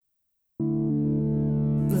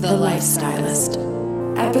The Lifestylist.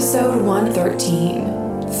 Episode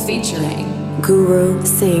 113. Featuring Guru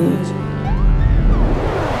Singh.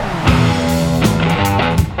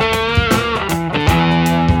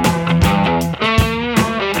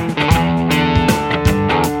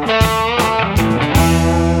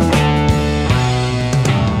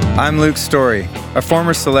 I'm Luke Story, a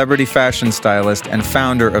former celebrity fashion stylist and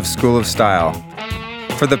founder of School of Style.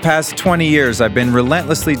 For the past 20 years, I've been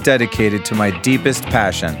relentlessly dedicated to my deepest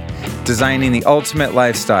passion, designing the ultimate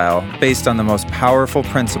lifestyle based on the most powerful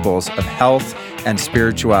principles of health and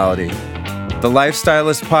spirituality. The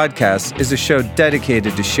Lifestylist Podcast is a show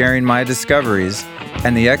dedicated to sharing my discoveries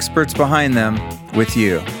and the experts behind them with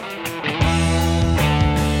you.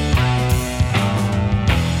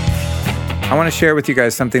 I want to share with you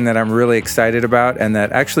guys something that I'm really excited about and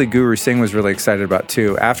that actually Guru Singh was really excited about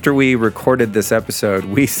too. After we recorded this episode,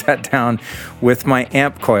 we sat down with my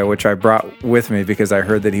amp coil, which I brought with me because I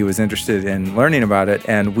heard that he was interested in learning about it,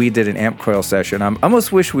 and we did an amp coil session. I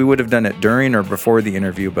almost wish we would have done it during or before the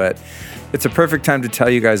interview, but it's a perfect time to tell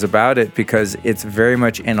you guys about it because it's very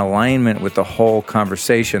much in alignment with the whole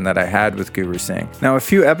conversation that I had with Guru Singh. Now, a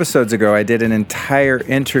few episodes ago, I did an entire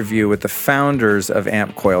interview with the founders of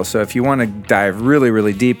Amp Coil. So if you want to dive really,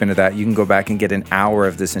 really deep into that, you can go back and get an hour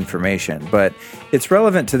of this information. But it's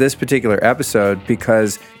relevant to this particular episode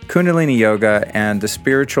because Kundalini Yoga and the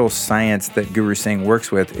spiritual science that Guru Singh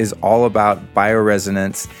works with is all about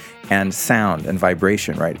bioresonance and sound and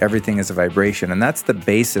vibration, right? Everything is a vibration, and that's the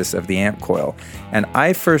basis of the amp coil. And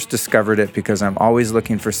I first discovered it because I'm always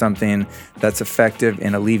looking for something that's effective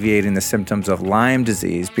in alleviating the symptoms of Lyme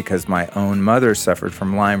disease because my own mother suffered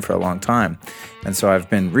from Lyme for a long time. And so I've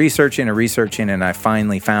been researching, and I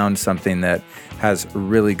finally found something that has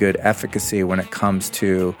really good efficacy when it comes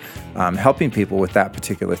to helping people with that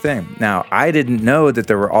particular thing. Now, I didn't know that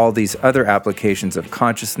there were all these other applications of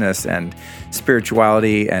consciousness and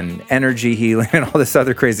spirituality and energy healing and all this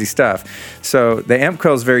other crazy stuff. So the amp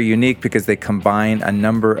coil is very unique because they combine a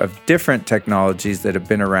number of different technologies that have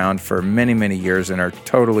been around for many, many years and are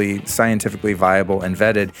totally scientifically viable and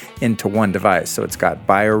vetted into one device. So it's got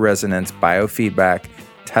bioresonance, biofeedback,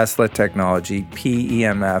 Tesla technology,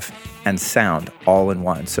 PEMF, and sound all in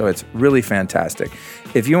one. So it's really fantastic.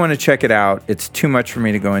 If you want to check it out, it's too much for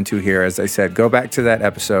me to go into here. As I said, go back to that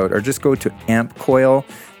episode or just go to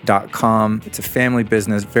ampcoil.com. It's a family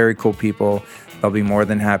business, very cool people. They'll be more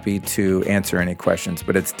than happy to answer any questions,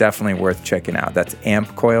 but it's definitely worth checking out. That's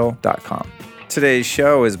ampcoil.com. Today's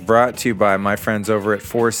show is brought to you by my friends over at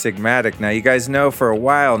Four Sigmatic. Now, you guys know for a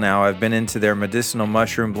while now, I've been into their medicinal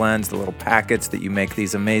mushroom blends, the little packets that you make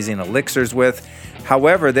these amazing elixirs with.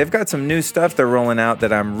 However, they've got some new stuff they're rolling out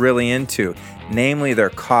that I'm really into, namely their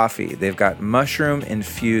coffee. They've got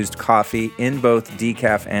mushroom-infused coffee in both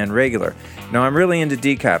decaf and regular. Now, I'm really into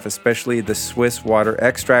decaf, especially the Swiss water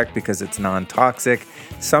extract because it's non-toxic.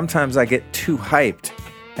 Sometimes I get too hyped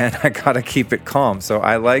and I gotta keep it calm. So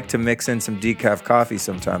I like to mix in some decaf coffee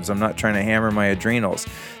sometimes. I'm not trying to hammer my adrenals.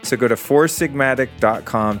 So go to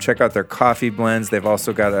foursigmatic.com, check out their coffee blends. They've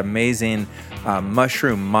also got amazing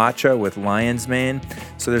mushroom matcha with lion's mane.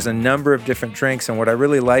 So there's a number of different drinks. And what I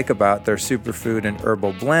really like about their superfood and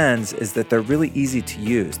herbal blends is that they're really easy to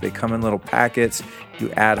use. They come in little packets. You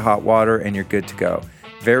add hot water and you're good to go.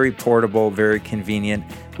 Very portable, very convenient.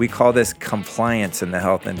 We call this compliance in the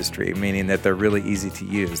health industry, meaning that they're really easy to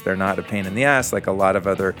use. They're not a pain in the ass like a lot of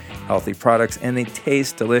other healthy products, and they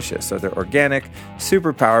taste delicious. So they're organic,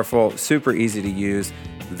 super powerful, super easy to use.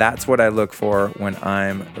 That's what I look for when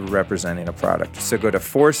I'm representing a product. So go to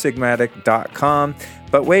foursigmatic.com.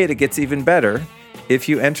 But wait, it gets even better. If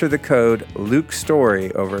you enter the code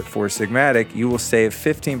LukeStory over at Four Sigmatic, you will save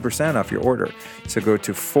 15% off your order. So go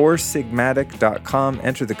to foursigmatic.com,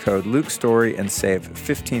 enter the code LukeStory, and save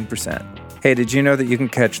 15%. Hey, did you know that you can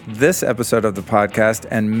catch this episode of the podcast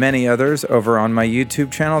and many others over on my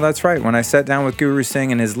YouTube channel? That's right. When I sat down with Guru Singh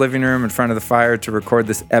in his living room in front of the fire to record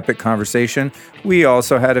this epic conversation, we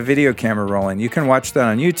also had a video camera rolling. You can watch that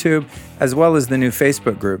on YouTube as well as the new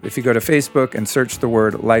Facebook group. If you go to Facebook and search the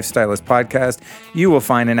word Lifestylist Podcast, you will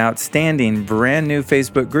find an outstanding brand new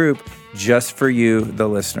Facebook group just for you, the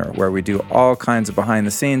listener, where we do all kinds of behind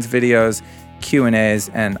the scenes videos, Q&As,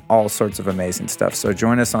 and all sorts of amazing stuff. So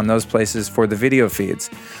join us on those places for the video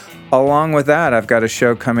feeds. Along with that, I've got a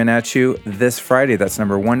show coming at you this Friday. That's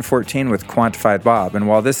number 114 with Quantified Bob. And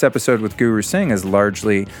while this episode with Guru Singh is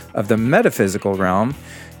largely of the metaphysical realm,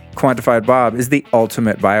 Quantified Bob is the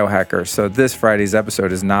ultimate biohacker, so this Friday's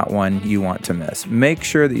episode is not one you want to miss. Make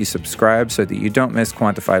sure that you subscribe so that you don't miss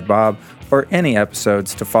Quantified Bob or any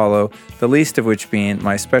episodes to follow, the least of which being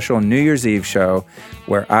my special New Year's Eve show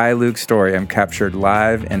where I, Luke Story, am captured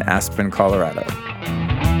live in Aspen, Colorado.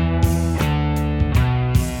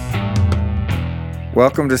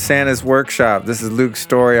 Welcome to Santa's Workshop. This is Luke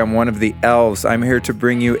Story. I'm one of the elves. I'm here to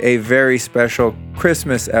bring you a very special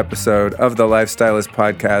Christmas episode of the Lifestylist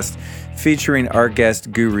Podcast featuring our guest,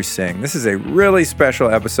 Guru Singh. This is a really special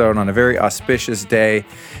episode on a very auspicious day.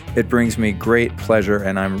 It brings me great pleasure,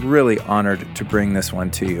 and I'm really honored to bring this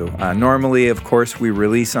one to you. Normally, of course, we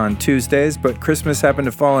release on Tuesdays, but Christmas happened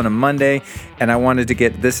to fall on a Monday, and I wanted to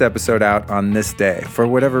get this episode out on this day. For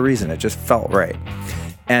whatever reason, it just felt right.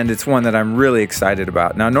 And it's one that I'm really excited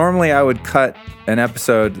about. Now, normally I would cut an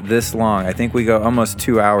episode this long. I think we go almost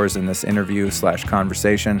 2 hours in this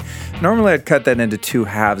interview/conversation. Normally I'd cut that into two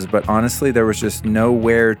halves, but honestly, there was just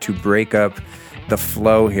nowhere to break up the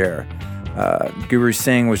flow here. Guru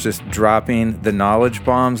Singh was just dropping the knowledge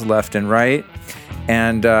bombs left and right.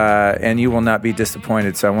 And you will not be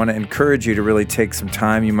disappointed. So I want to encourage you to really take some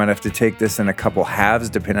time. You might have to take this in a couple halves,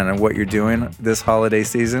 depending on what you're doing this holiday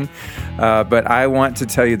season. But I want to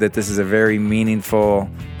tell you that this is a very meaningful,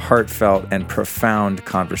 heartfelt, and profound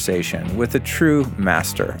conversation with a true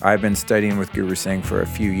master. I've been studying with Guru Singh for a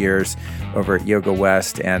few years over at Yoga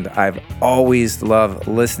West, and I've always loved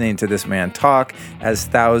listening to this man talk, as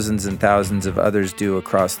thousands and thousands of others do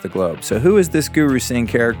across the globe. So who is this Guru Singh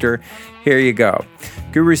character? Here you go.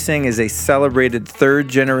 Guru Singh is a celebrated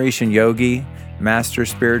third-generation yogi, master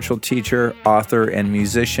spiritual teacher, author, and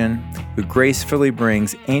musician who gracefully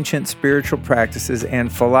brings ancient spiritual practices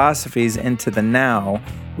and philosophies into the now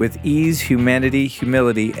with ease, humanity,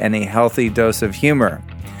 humility, and a healthy dose of humor.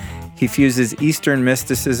 He fuses Eastern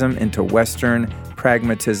mysticism into Western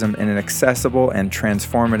pragmatism in an accessible and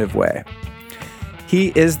transformative way.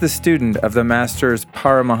 He is the student of the masters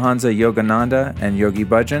Paramahansa Yogananda and Yogi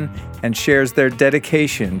Bhajan and shares their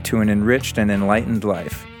dedication to an enriched and enlightened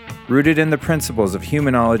life. Rooted in the principles of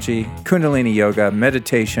humanology, Kundalini yoga,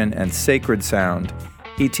 meditation, and sacred sound,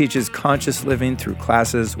 he teaches conscious living through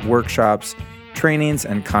classes, workshops, trainings,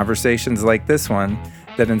 and conversations like this one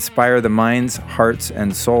that inspire the minds, hearts,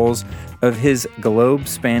 and souls of his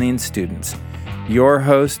globe-spanning students. Your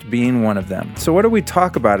host being one of them. So what do we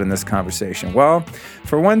talk about in this conversation? Well,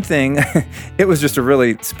 for one thing, it was just a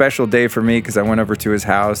really special day for me because I went over to his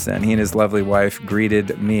house and he and his lovely wife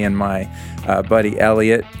greeted me and my buddy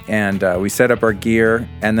Elliot, and we set up our gear,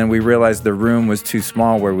 and then we realized the room was too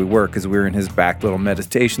small where we were because we were in his back little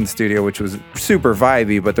meditation studio, which was super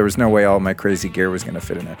vibey, but there was no way all my crazy gear was going to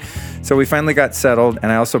fit in there. So we finally got settled,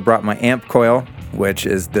 and I also brought my amp coil, which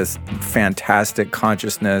is this fantastic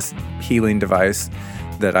consciousness healing device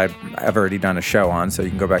that I've already done a show on, so you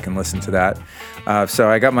can go back and listen to that. So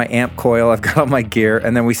I got my amp coil, I've got all my gear,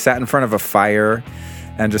 and then we sat in front of a fire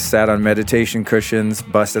and just sat on meditation cushions,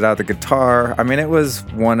 busted out the guitar. I mean, it was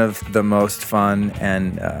one of the most fun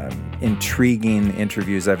and intriguing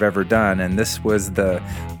interviews I've ever done, and this was the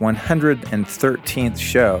 113th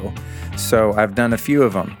show, so I've done a few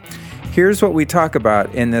of them. Here's what we talk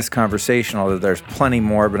about in this conversation, although there's plenty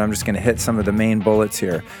more, but I'm just going to hit some of the main bullets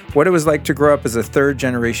here. What it was like to grow up as a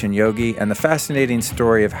third-generation yogi, and the fascinating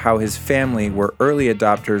story of how his family were early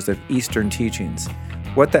adopters of Eastern teachings.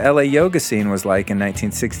 What the LA yoga scene was like in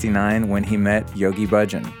 1969 when he met Yogi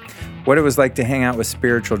Bhajan. What it was like to hang out with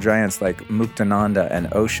spiritual giants like Muktananda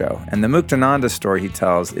and Osho. And the Muktananda story he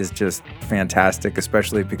tells is just fantastic,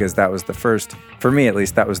 especially because that was the first, for me at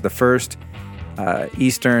least, that was the first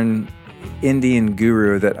Eastern Indian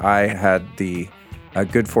guru that I had the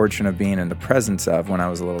good fortune of being in the presence of when I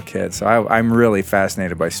was a little kid. So I'm really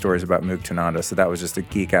fascinated by stories about Muktananda. So that was just a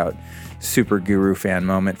geek out super guru fan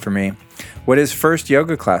moment for me. What his first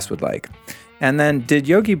yoga class was like. And then, did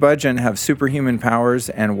Yogi Bhajan have superhuman powers,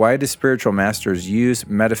 and why do spiritual masters use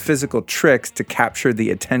metaphysical tricks to capture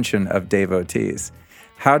the attention of devotees?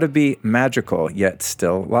 How to be magical yet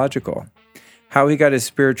still logical. How he got his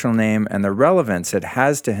spiritual name and the relevance it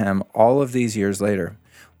has to him all of these years later.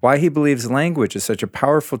 Why he believes language is such a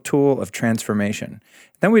powerful tool of transformation.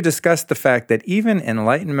 Then we discussed the fact that even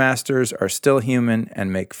enlightened masters are still human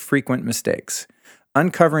and make frequent mistakes.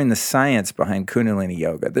 Uncovering the science behind Kundalini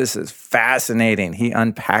yoga. This is fascinating. He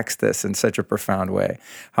unpacks this in such a profound way.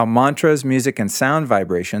 How mantras, music, and sound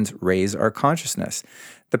vibrations raise our consciousness.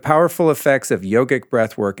 The powerful effects of yogic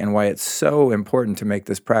breath work and why it's so important to make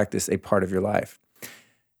this practice a part of your life.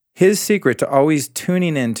 His secret to always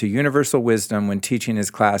tuning in to universal wisdom when teaching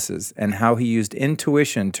his classes, and how he used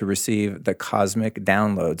intuition to receive the cosmic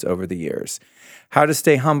downloads over the years. How to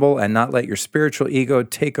stay humble and not let your spiritual ego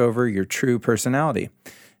take over your true personality.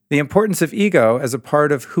 The importance of ego as a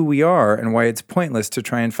part of who we are and why it's pointless to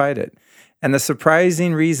try and fight it. And the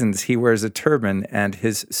surprising reasons he wears a turban and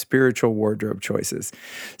his spiritual wardrobe choices.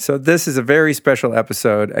 So this is a very special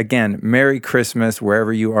episode. Again, Merry Christmas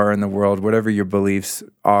wherever you are in the world, whatever your beliefs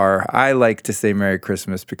are. I like to say Merry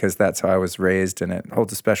Christmas because that's how I was raised, and it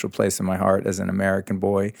holds a special place in my heart as an American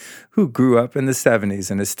boy who grew up in the 70s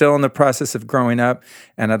and is still in the process of growing up.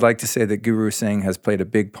 And I'd like to say that Guru Singh has played a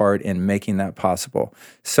big part in making that possible.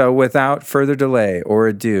 So without further delay or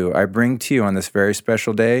ado, I bring to you on this very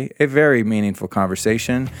special day a very meaningful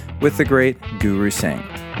conversation with the great Guru Singh.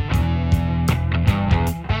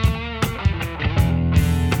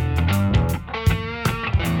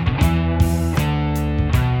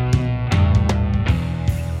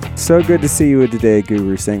 So good to see you today,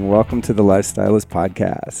 Guru Singh. Welcome to the Lifestylist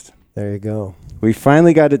Podcast. There you go. We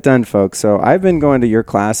finally got it done, folks. So I've been going to your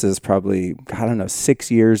classes probably,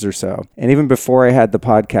 6 years or so. And even before I had the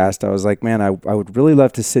podcast, I was like, man, I would really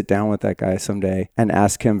love to sit down with that guy someday and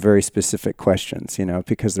ask him very specific questions,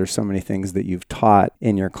 because there's so many things that you've taught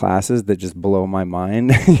in your classes that just blow my mind,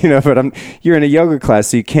 but you're in a yoga class,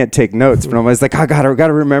 so you can't take notes. But I'm always like, I gotta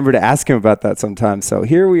remember to ask him about that sometime. So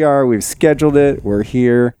here we are. We've scheduled it. We're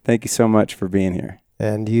here. Thank you so much for being here.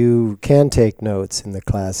 And you can take notes in the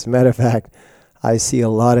class. As a matter of fact, I see a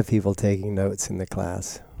lot of people taking notes in the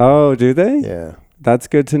class. Oh, do they? Yeah. That's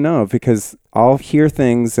good to know, because I'll hear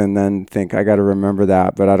things and then think I got to remember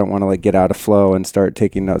that, but I don't want to get out of flow and start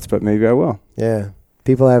taking notes, but maybe I will. Yeah.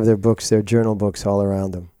 People have their books, their journal books all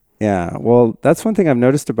around them. Yeah. Well, that's one thing I've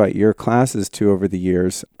noticed about your classes too over the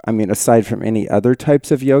years. I mean, aside from any other types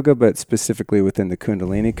of yoga, but specifically within the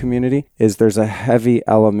Kundalini community, is there's a heavy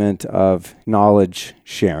element of knowledge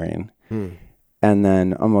sharing. And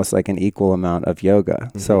then almost like an equal amount of yoga.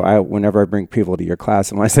 Mm-hmm. So whenever I bring people to your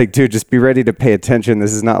class, I'm always like, dude, just be ready to pay attention.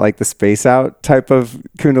 This is not like the space out type of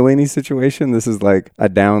Kundalini situation. This is like a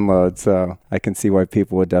download. So I can see why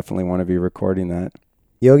people would definitely want to be recording that.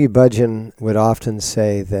 Yogi Bhajan would often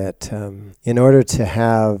say that in order to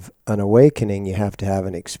have an awakening, you have to have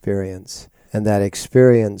an experience. And that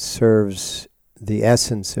experience serves the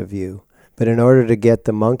essence of you. But in order to get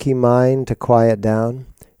the monkey mind to quiet down,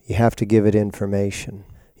 you have to give it information.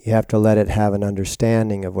 You have to let it have an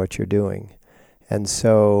understanding of what you're doing. And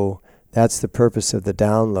so that's the purpose of the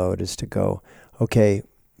download, is to go, okay,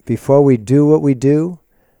 before we do what we do,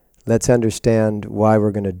 let's understand why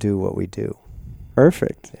we're going to do what we do.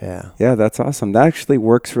 Perfect. Yeah. Yeah, that's awesome. That actually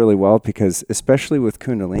works really well, because especially with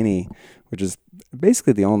Kundalini, which is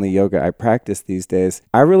basically the only yoga I practice these days,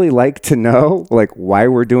 I really like to know why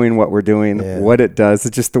we're doing what we're doing, what it does.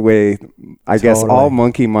 It's just the way I guess all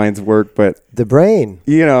monkey minds work, but the brain,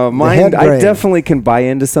 mind, I definitely can buy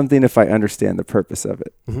into something if I understand the purpose of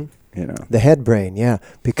it. Mm-hmm. The head brain, yeah,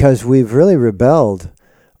 because we've really rebelled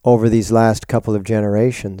over these last couple of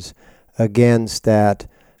generations against that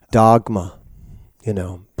dogma,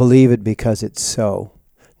 believe it because it's so.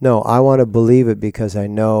 No, I want to believe it because I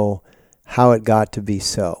know how it got to be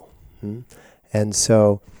so. And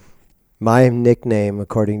so my nickname,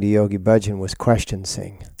 according to Yogi Bhajan, was Question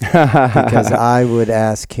Singh. Because I would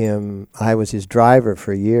ask him, I was his driver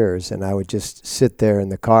for years, and I would just sit there in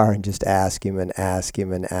the car and just ask him and ask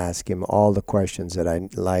him and ask him all the questions that I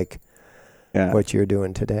like. Yeah. What you're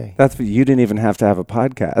doing today. You didn't even have to have a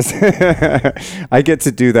podcast. I get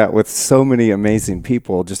to do that with so many amazing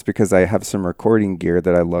people just because I have some recording gear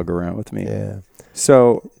that I lug around with me. Yeah.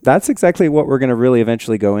 So that's exactly what we're going to really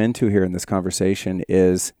eventually go into here in this conversation,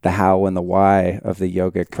 is the how and the why of the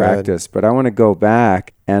yogic practice. But I want to go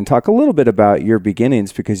back and talk a little bit about your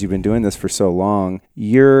beginnings, because you've been doing this for so long.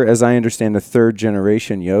 You're, as I understand, a third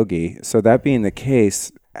generation yogi. So that being the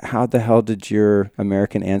case, how the hell did your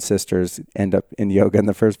American ancestors end up in yoga in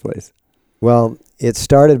the first place? Well, it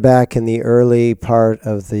started back in the early part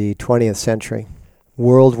of the 20th century.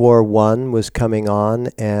 World War I was coming on,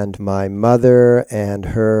 and my mother and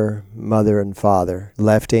her mother and father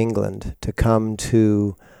left England to come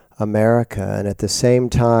to America. And at the same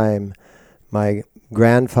time, my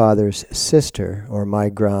grandfather's sister, or my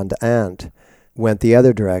grand aunt, went the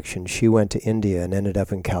other direction. She went to India and ended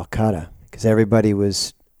up in Calcutta, because everybody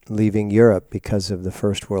was leaving Europe because of the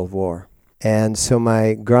First World War. And so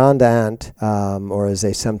my grand aunt, or as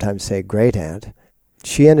they sometimes say, great aunt,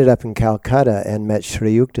 she ended up in Calcutta and met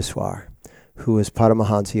Sri Yukteswar, who was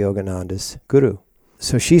Paramahansa Yogananda's guru.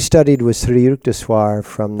 So she studied with Sri Yukteswar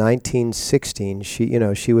from 1916.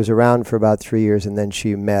 She was around for about 3 years, and then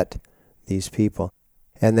she met these people.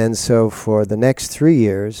 And then so for the next 3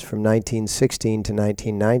 years, from 1916 to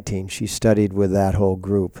 1919, she studied with that whole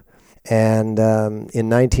group. And in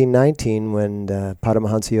 1919, when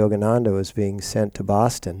Paramahansa Yogananda was being sent to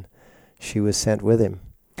Boston, she was sent with him.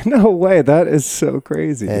 No way. That is so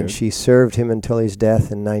crazy. And dude. she served him until his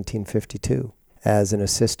death in 1952 as an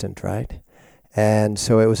assistant, right? And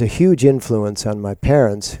so it was a huge influence on my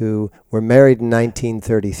parents, who were married in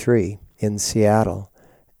 1933 in Seattle.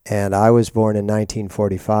 And I was born in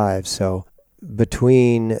 1945. So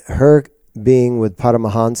between her being with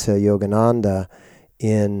Paramahansa Yogananda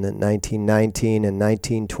in 1919 and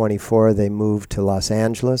 1924, they moved to Los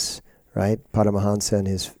Angeles, right?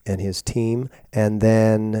 Paramahansa and his team. And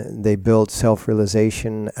then they built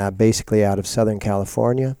Self-Realization basically out of Southern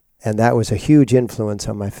California. And that was a huge influence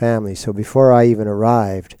on my family. So before I even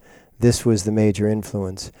arrived, this was the major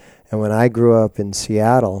influence. And when I grew up in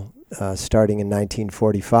Seattle, starting in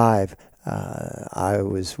 1945, I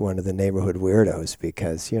was one of the neighborhood weirdos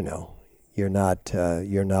because, you're not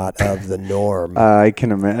of the norm. I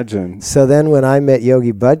can imagine. So then when I met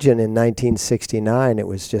Yogi Bhajan in 1969, it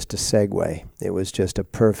was just a segue. It was just a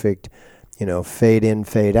perfect, fade in,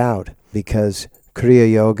 fade out, because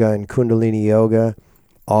Kriya Yoga and Kundalini Yoga,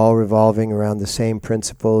 all revolving around the same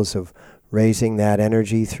principles of raising that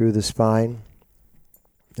energy through the spine.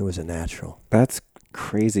 It was a natural. That's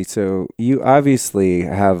crazy. So you obviously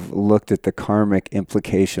have looked at the karmic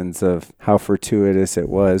implications of how fortuitous it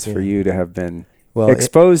was for you to have been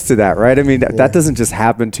exposed to that, right? I mean, that doesn't just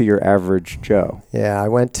happen to your average Joe. Yeah, I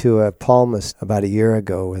went to a palmist about a year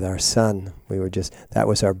ago with our son. That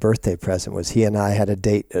was our birthday present, was he and I had a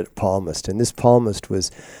date at a palmist. And this palmist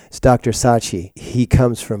it's Dr. Sachi. He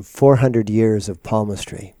comes from 400 years of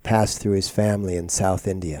palmistry, passed through his family in South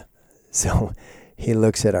India. So he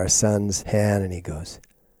looks at our son's hand and he goes,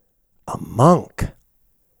 "A monk,"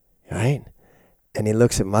 right? And he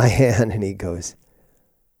looks at my hand and he goes,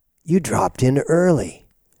 "You dropped in early."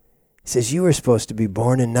 He says, "You were supposed to be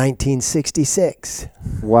born in 1966.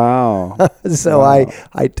 Wow. So wow.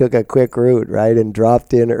 I took a quick route, right, and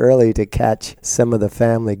dropped in early to catch some of the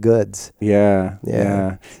family goods. Yeah.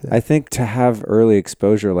 I think to have early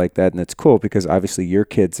exposure like that, and it's cool because obviously your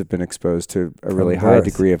kids have been exposed to a really high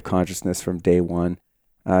degree of consciousness from day one.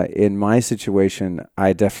 In my situation,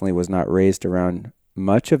 I definitely was not raised around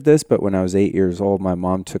much of this, but when I was 8 years old, my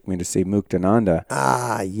mom took me to see Muktananda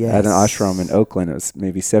at an ashram in Oakland. It was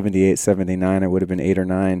maybe 78, 79. I would have been 8 or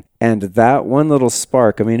 9. And that one little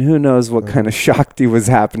spark, I mean, who knows what kind of Shakti was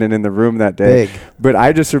happening in the room that day. Big. But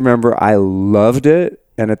I just remember I loved it.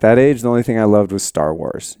 And at that age, the only thing I loved was Star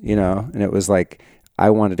Wars, and it was like, I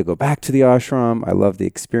wanted to go back to the ashram. I loved the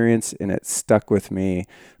experience, and it stuck with me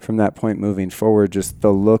from that point moving forward. Just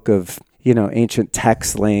the look of ancient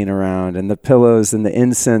texts laying around, and the pillows, and the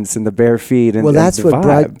incense, and the bare feet, and that's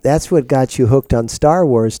what got you hooked on Star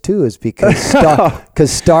Wars too, is because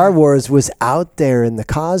Star Wars was out there in the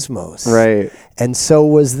cosmos, right? And so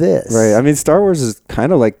was this, right? I mean, Star Wars is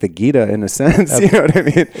kind of like the Gita in a sense. You know what I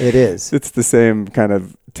mean? It is. It's the same kind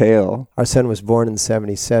of tale. Our son was born in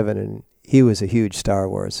 1977, and he was a huge Star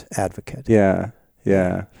Wars advocate.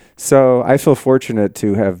 Yeah. So I feel fortunate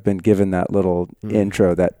to have been given that little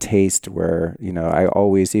intro, that taste where, I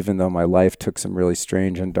always, even though my life took some really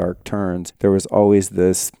strange and dark turns, there was always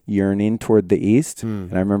this yearning toward the East.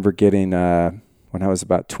 And I remember getting, when I was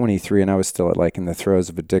about 23, and I was still in the throes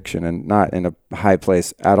of addiction and not in a high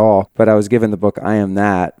place at all, but I was given the book, I Am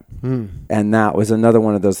That. And that was another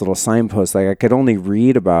one of those little signposts. Like I could only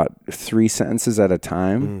read about 3 sentences at a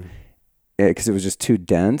time because it was just too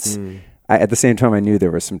dense. At the same time, I knew there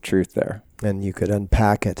was some truth there. And you could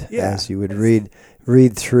unpack it as you would read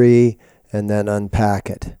 3 and then unpack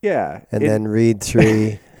it. Yeah. And then read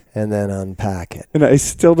 3 and then unpack it. And I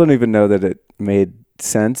still don't even know that it made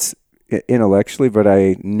sense intellectually, but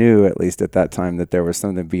I knew at least at that time that there was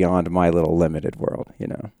something beyond my little limited world,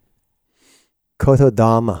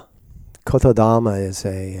 Kotodama. Kotodama is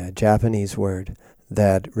a Japanese word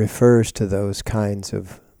that refers to those kinds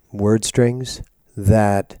of word strings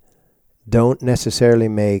that don't necessarily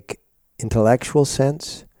make intellectual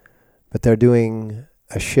sense, but they're doing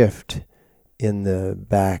a shift in the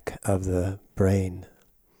back of the brain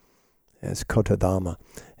as kotodama,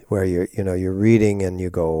 where you're reading and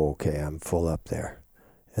you go, okay, I'm full up there.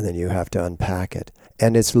 And then you have to unpack it.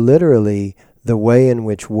 And it's literally the way in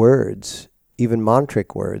which words, even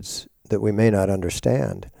mantric words that we may not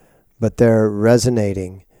understand, but they're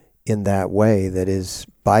resonating in that way that is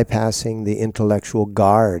bypassing the intellectual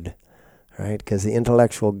guard, right? Because the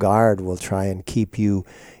intellectual guard will try and keep you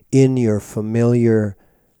in your familiar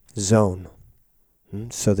zone,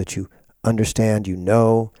 so that you understand, you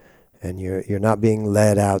know, and you're not being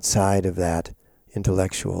led outside of that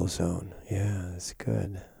intellectual zone. Yeah, that's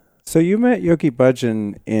good. So you met Yogi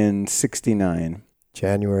Bhajan in 69.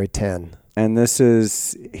 January 10. And this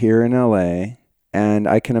is here in LA. And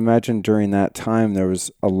I can imagine during that time there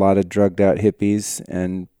was a lot of drugged out hippies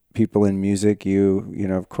and people in music. You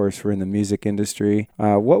know, of course, were in the music industry.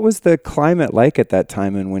 What was the climate like at that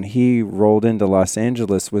time? And when he rolled into Los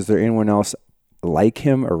Angeles, was there anyone else like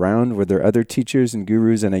him around? Were there other teachers and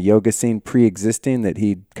gurus and a yoga scene pre-existing that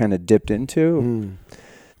he kind of dipped into?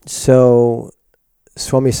 So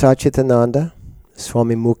Swami Satchitananda,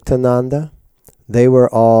 Swami Muktananda, they were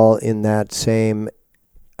all in that same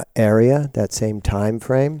area, that same time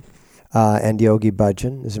frame, and Yogi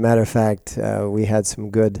Bhajan. As a matter of fact, we had some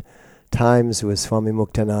good times with Swami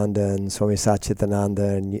Muktananda and Swami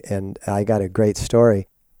Satchitananda, and I got a great story.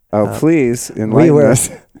 Oh, please enlighten us.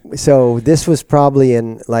 So this was probably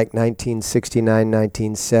in like 1969,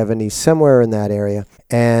 1970, somewhere in that area.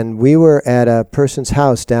 And we were at a person's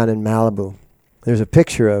house down in Malibu. There's a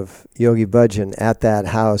picture of Yogi Bhajan at that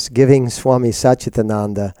house giving Swami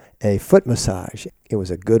Satchitananda a foot massage. It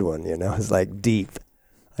was a good one, you know. It was like deep,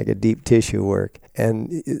 like a deep tissue work. And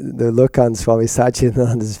the look on Swami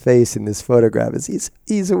Satchitananda's face in this photograph is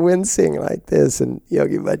he's wincing like this, and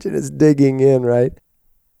Yogi Bhajan is digging in, right?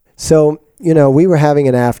 So, you know, we were having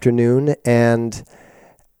an afternoon, and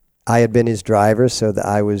I had been his driver, so that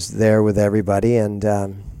I was there with everybody, and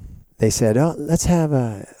they said, "Oh, let's have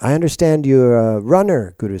I understand you're a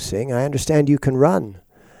runner, Guru Singh. I understand you can run."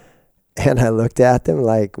 And I looked at them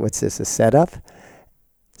like, what's this, a setup?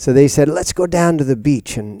 So they said, "Let's go down to the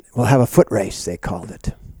beach and we'll have a foot race," they called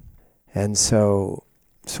it. And so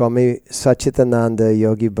Swami Satchitananda,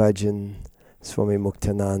 Yogi Bhajan, Swami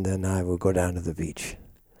Muktananda, and I will go down to the beach.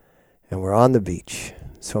 And we're on the beach.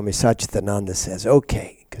 Swami Satchitananda says,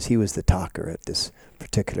 "Okay," because he was the talker at this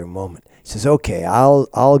particular moment. He says, "Okay,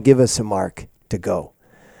 I'll give us a mark to go."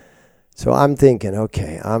 So I'm thinking,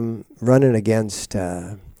 okay, I'm running against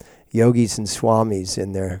yogis and swamis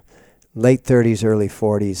in their late 30s, early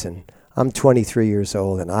 40s, and I'm 23 years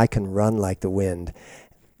old, and I can run like the wind,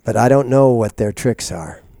 but I don't know what their tricks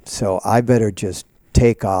are. So I better just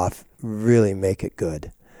take off, really make it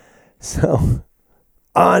good. So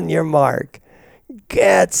on your mark,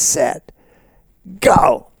 get set,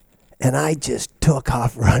 go. And I just took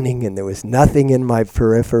off running, and there was nothing in my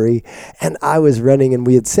periphery. And I was running, and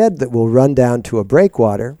we had said that we'll run down to a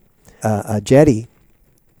breakwater, a jetty,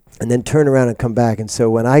 and then turn around and come back. And so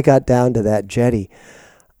when I got down to that jetty,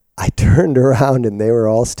 I turned around, and they were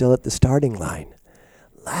all still at the starting line,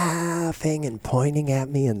 laughing and pointing at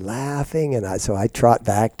me and laughing. And so I trot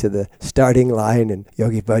back to the starting line, and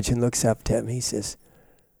Yogi Bhajan looks up to me. He says,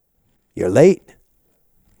 "You're late.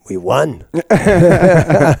 We won."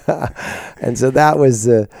 And so that was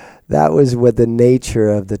what the nature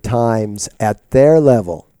of the times at their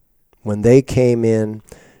level when they came in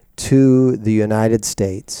to the United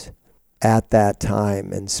States at that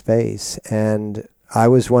time and space. And I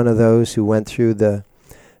was one of those who went through the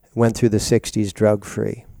 60s drug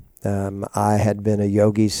free. I had been a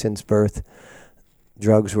yogi since birth.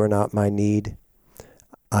 Drugs were not my need.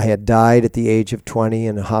 I had died at the age of 20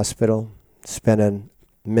 in a hospital, spent a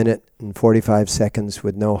minute and 45 seconds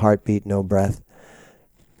with no heartbeat, no breath.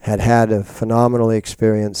 Had a phenomenal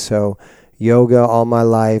experience. So yoga all my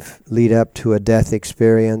life, lead up to a death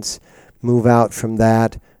experience, move out from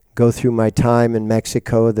that, go through my time in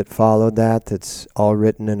Mexico that followed that. That's all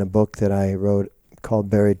written in a book that I wrote called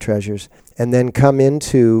Buried Treasures. And then come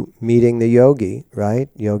into meeting the yogi, right?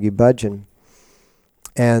 Yogi Bhajan.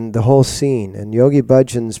 And the whole scene. And Yogi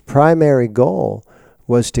Bhajan's primary goal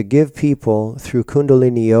was to give people, through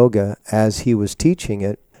Kundalini Yoga, as he was teaching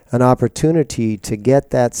it, an opportunity to get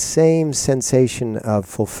that same sensation of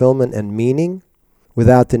fulfillment and meaning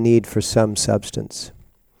without the need for some substance.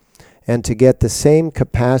 And to get the same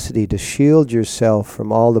capacity to shield yourself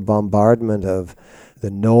from all the bombardment of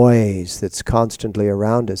the noise that's constantly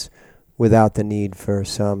around us without the need for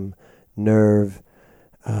some nerve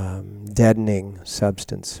deadening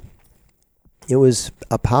substance. It was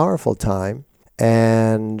a powerful time,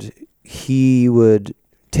 and he would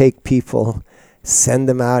take people, send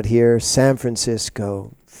them out here, San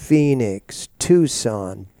Francisco, Phoenix,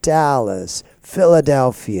 Tucson, Dallas,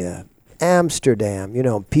 Philadelphia, Amsterdam,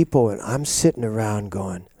 people, and I'm sitting around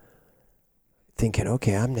thinking,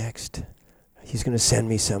 okay, I'm next. He's going to send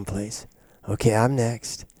me someplace. Okay, I'm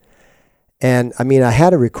next. And I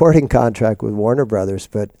had a recording contract with Warner Brothers,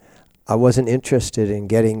 but I wasn't interested in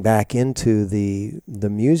getting back into the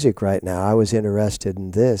music right now. I was interested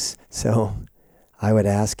in this. So I would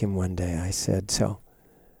ask him one day, I said, so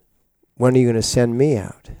when are you going to send me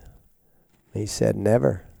out? He said,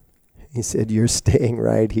 never. He said, you're staying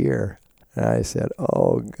right here. And I said,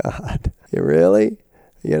 oh, God, really?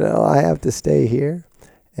 I have to stay here?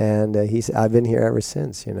 And he said, I've been here ever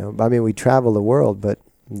since, I mean, we travel the world, but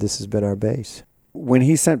this has been our base. When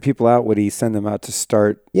he sent people out, would he send them out to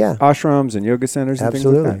start ashrams and yoga centers and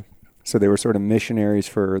Absolutely. things like that? So they were sort of missionaries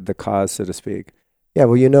for the cause, so to speak. Yeah,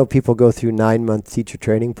 well, people go through 9-month teacher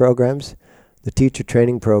training programs. The teacher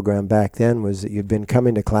training program back then was that you'd been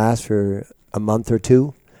coming to class for a month or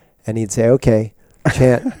two, and he'd say, okay,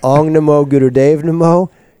 chant Ong Namo Gurudev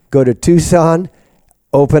Namo, go to Tucson,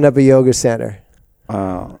 open up a yoga center.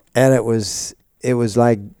 Wow. And it was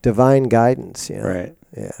like divine guidance, Right.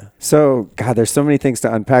 Yeah. So, God, there's so many things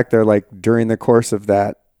to unpack there. Like during the course of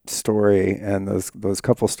that story and those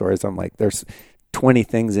couple stories, I'm like, there's 20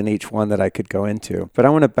 things in each one that I could go into. But I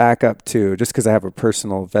want to back up to, just because I have a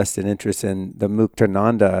personal vested interest in the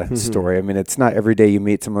Muktananda story. I mean, it's not every day you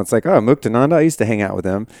meet someone that's like, oh, Muktananda, I used to hang out with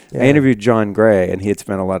him. Yeah. I interviewed John Gray, and he had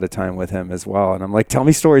spent a lot of time with him as well. And I'm like, tell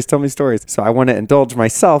me stories. So I want to indulge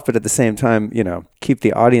myself, but at the same time, keep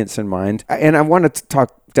the audience in mind. And I want to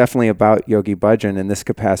talk definitely about Yogi Bhajan in this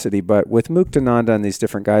capacity, but with Muktananda and these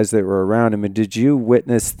different guys that were around, I mean, did you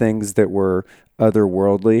witness things that were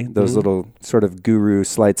otherworldly, those little sort of guru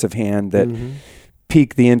sleights of hand that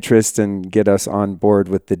pique the interest and get us on board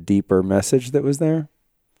with the deeper message that was there?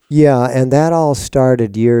 Yeah, and that all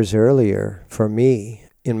started years earlier for me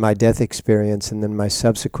in my death experience and then my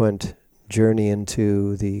subsequent journey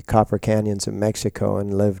into the Copper Canyons of Mexico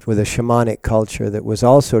and lived with a shamanic culture that was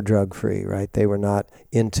also drug-free, right? They were not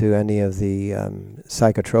into any of the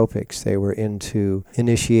psychotropics. They were into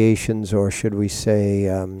initiations, or should we say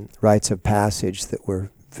rites of passage, that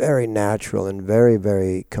were very natural and very,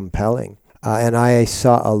 very compelling. And I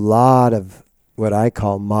saw a lot of what I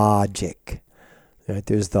call magic. Right?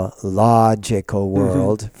 There's the logical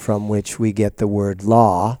world from which we get the word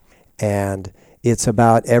law, and it's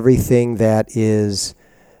about everything that is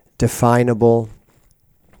definable,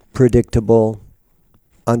 predictable,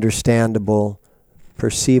 understandable,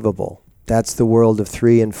 perceivable. That's the world of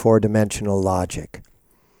 3- and 4-dimensional logic.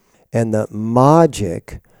 And the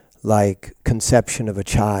magic, like conception of a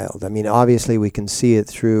child. I mean, obviously we can see it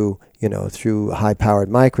through high-powered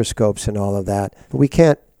microscopes and all of that, but we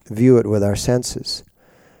can't view it with our senses.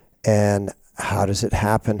 And how does it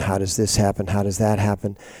happen? How does this happen? How does that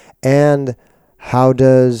happen? And how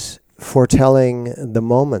does foretelling the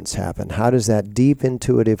moments happen? How does that deep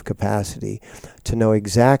intuitive capacity to know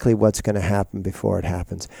exactly what's going to happen before it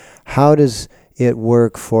happens? How does it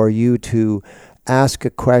work for you to ask a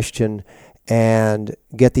question and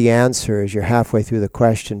get the answer as you're halfway through the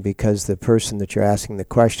question, because the person that you're asking the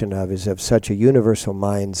question of is of such a universal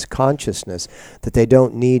mind's consciousness that they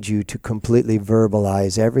don't need you to completely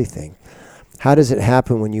verbalize everything? How does it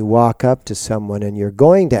happen when you walk up to someone and you're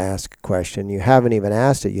going to ask a question, you haven't even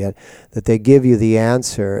asked it yet, that they give you the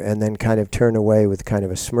answer and then kind of turn away with kind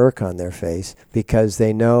of a smirk on their face because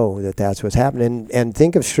they know that that's what's happening? And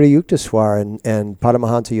think of Sri Yukteswar and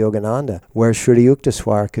Paramahansa Yogananda, where Sri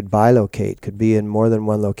Yukteswar could bilocate, could be in more than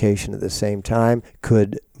one location at the same time,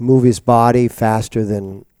 could move his body faster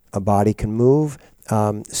than a body can move.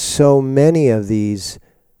 So many of these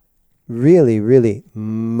really, really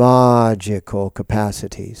magical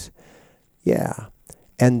capacities. Yeah.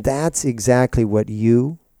 And that's exactly what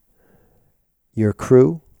you, your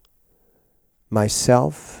crew,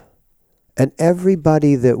 myself, and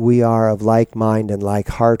everybody that we are of like mind and like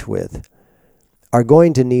heart with are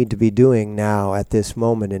going to need to be doing now at this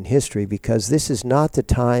moment in history, because this is not the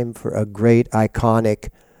time for a great iconic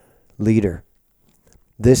leader.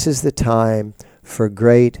 This is the time for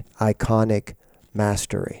great iconic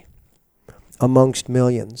mastery amongst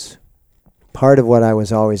millions. Part of what I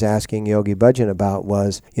was always asking Yogi Bhajan about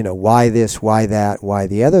was, why this, why that, why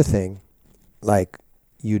the other thing, like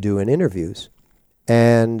you do in interviews.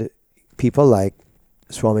 And people like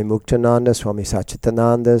Swami Muktananda, Swami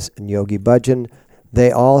Satchitananda, and Yogi Bhajan,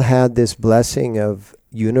 they all had this blessing of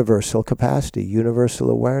universal capacity, universal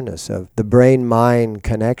awareness of the brain-mind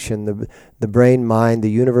connection, the brain-mind,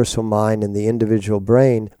 the universal mind and the individual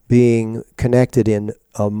brain being connected in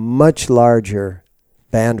a much larger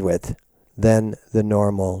bandwidth than the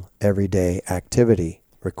normal everyday activity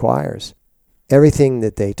requires. Everything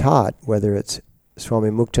that they taught, whether it's Swami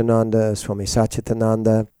Muktananda, Swami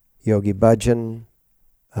Satchitananda, Yogi Bhajan,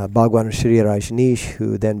 Bhagwan Sri Rajneesh,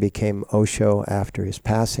 who then became Osho after his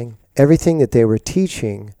passing, everything that they were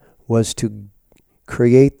teaching was to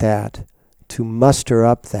create that, to muster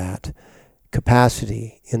up that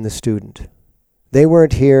capacity in the student. They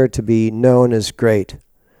weren't here to be known as great.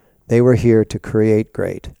 They were here to create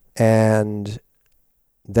great. And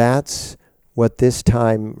that's what this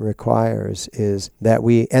time requires, is that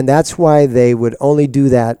and that's why they would only do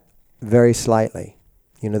that very slightly.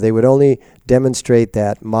 They would only demonstrate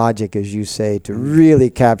that magic, as you say, to really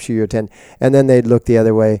capture your attention. And then they'd look the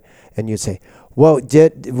other way and you'd say, "Whoa,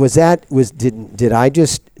 did I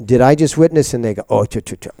just witness?" And they go, "Oh,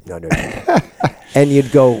 no." And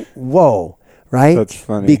you'd go, "Whoa," right? That's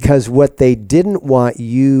funny. Because what they didn't want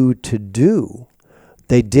you to do,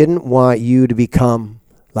 they didn't want you to become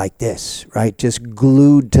like this, right? Just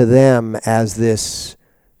glued to them as this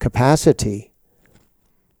capacity,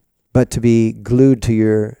 but to be glued to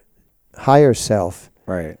your higher self,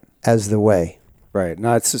 right, as the way. Right.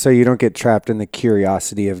 Not so you don't get trapped in the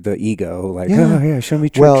curiosity of the ego, like, oh yeah, show me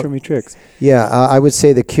tricks, show me tricks. Yeah, I would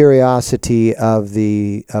say the curiosity of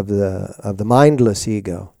the mindless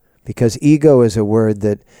ego, because ego is a word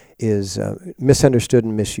that is misunderstood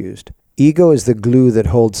and misused. Ego is the glue that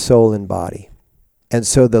holds soul and body. And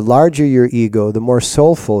so the larger your ego, the more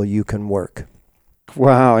soulful you can work.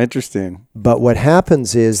 Wow, interesting. But what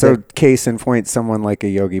happens is case in point, someone like a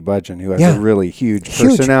Yogi Bhajan who has a really huge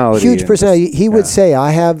personality. Huge personality. He would say,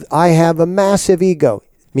 I have a massive ego,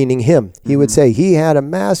 meaning him. He would say he had a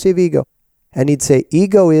massive ego. And he'd say,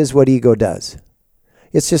 ego is what ego does.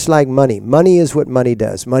 It's just like money. Money is what money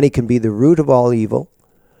does. Money can be the root of all evil,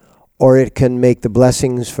 or it can make the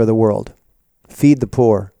blessings for the world. Feed the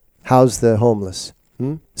poor, house the homeless.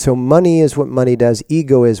 So money is what money does.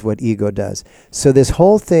 Ego is what ego does. So this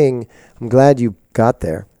whole thing, I'm glad you got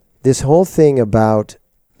there. This whole thing about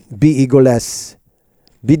be egoless,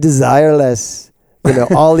 be desireless,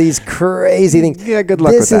 all these crazy things. Yeah, good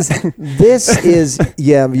luck with that. This is,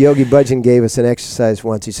 Yogi Bhajan gave us an exercise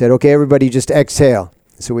once. He said, okay, everybody just exhale.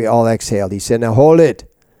 So we all exhaled. He said, now hold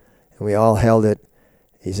it. And we all held it.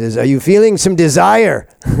 He says, are you feeling some desire?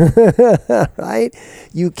 Right?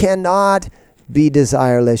 You cannot be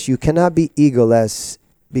desireless. You cannot be egoless,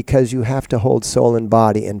 because you have to hold soul and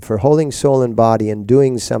body. And for holding soul and body and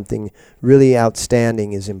doing something really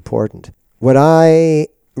outstanding is important. What I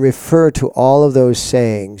refer to all of those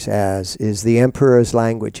sayings as is the emperor's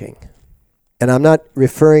languaging. And I'm not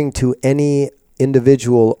referring to any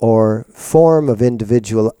individual or form of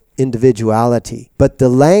individuality, but the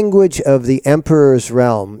language of the emperor's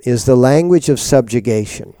realm is the language of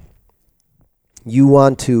subjugation. You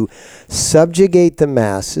want to subjugate the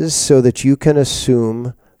masses so that you can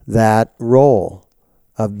assume that role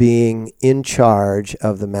of being in charge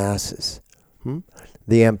of the masses.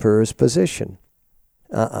 The emperor's position.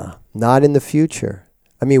 Not in the future.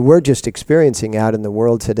 I mean, we're just experiencing out in the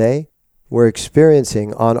world today, we're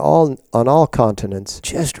experiencing on all continents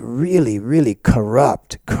just really, really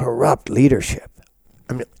corrupt leadership.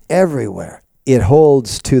 I mean, everywhere. It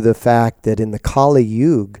holds to the fact that in the Kali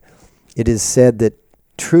Yuga, it is said that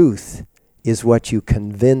truth is what you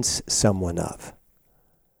convince someone of.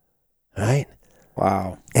 Right?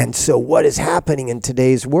 Wow. And so what is happening in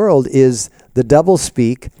today's world is the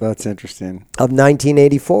doublespeak. That's interesting. Of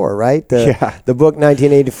 1984, right? The book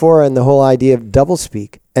 1984 and the whole idea of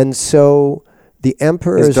doublespeak. And so the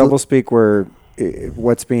emperor's... Is doublespeak where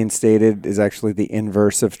what's being stated is actually the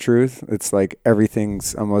inverse of truth? It's like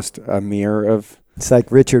everything's almost a mirror of... It's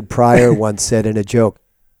like Richard Pryor once said in a joke,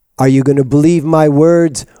 are you going to believe my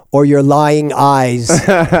words or your lying eyes?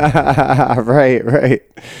 Right.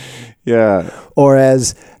 Yeah. Or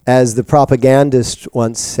as the propagandist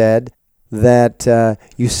once said, that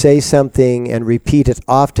you say something and repeat it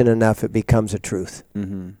often enough, it becomes a truth.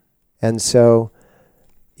 Mm-hmm. And so,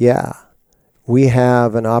 we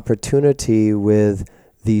have an opportunity with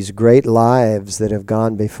these great lives that have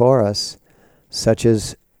gone before us, such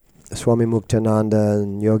as Swami Muktananda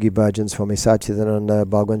and Yogi Bhajan, Swami Satchidananda,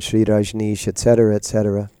 Bhagwan Sri Rajneesh,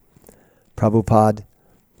 etc., Prabhupada,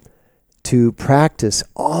 to practice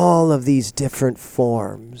all of these different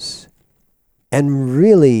forms and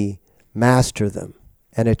really master them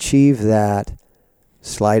and achieve that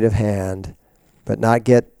sleight of hand, but not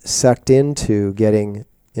get sucked into getting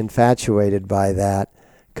infatuated by that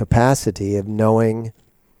capacity of knowing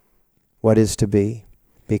what is to be,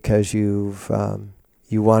 because you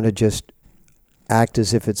want to just act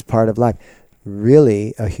as if it's part of life.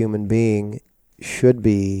 Really, a human being should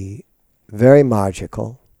be very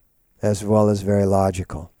magical as well as very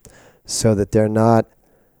logical, so that they're not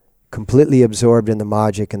completely absorbed in the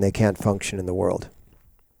magic and they can't function in the world.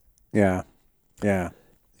 Yeah.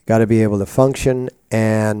 Got to be able to function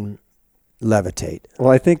and levitate. Well,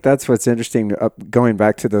 I think that's what's interesting. Going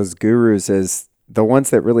back to those gurus, is the ones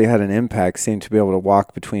that really had an impact seem to be able to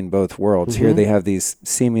walk between both worlds. Here they have these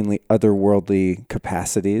seemingly otherworldly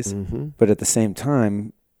capacities, but at the same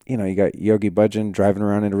time, you know, you got Yogi Bhajan driving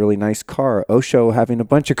around in a really nice car, Osho having a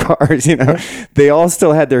bunch of cars, you know. They all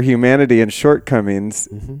still had their humanity and shortcomings,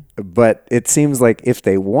 but it seems like if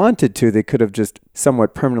they wanted to, they could have just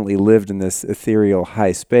somewhat permanently lived in this ethereal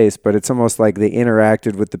high space, but it's almost like they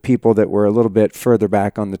interacted with the people that were a little bit further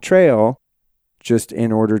back on the trail just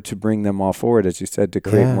in order to bring them all forward, as you said, to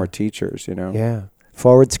create more teachers, you know. Yeah.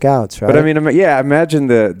 Forward scouts, right? But I mean, imagine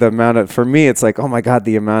the amount of, for me, it's like, oh my God,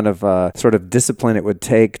 the amount of sort of discipline it would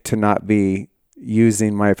take to not be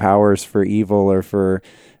using my powers for evil or for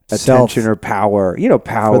attention or power, you know,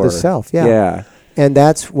 power. For the self, yeah. And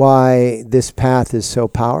that's why this path is so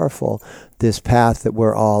powerful. This path that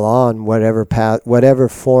we're all on, whatever path, whatever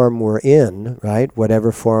form we're in, right?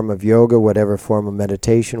 Whatever form of yoga, whatever form of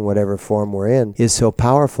meditation, whatever form we're in, is so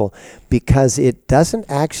powerful because it doesn't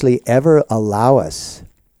actually ever allow us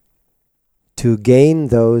to gain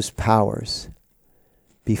those powers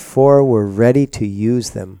before we're ready to use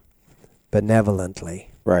them benevolently.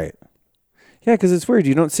 Right. Yeah, because it's weird.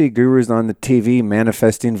 You don't see gurus on the TV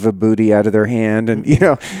manifesting vibhuti out of their hand. And, you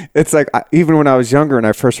know, it's like, even when I was younger and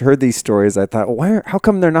I first heard these stories, I thought, how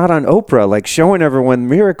come they're not on Oprah, like showing everyone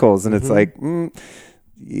miracles? And it's like,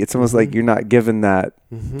 it's almost like you're not given that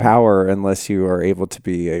power unless you are able to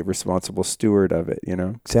be a responsible steward of it, you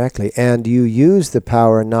know? Exactly. And you use the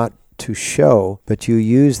power not to show, but you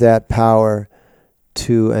use that power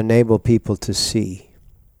to enable people to see.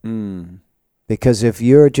 Because if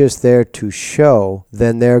you're just there to show,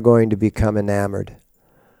 then they're going to become enamored.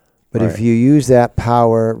 But if you use that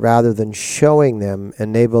power rather than showing them,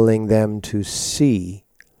 enabling them to see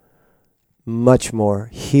much more,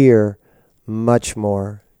 hear much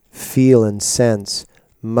more, feel and sense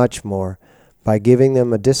much more, by giving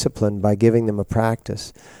them a discipline, by giving them a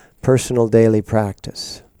practice, personal daily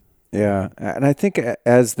practice. Yeah, and I think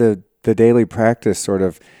as the daily practice sort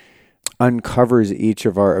of uncovers each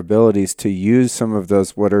of our abilities to use some of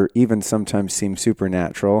those what are even sometimes seem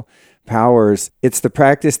supernatural powers, it's the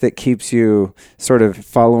practice that keeps you sort of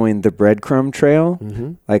following the breadcrumb trail.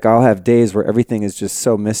 Like I'll have days where everything is just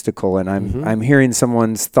so mystical and I'm hearing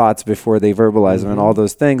someone's thoughts before they verbalize them and all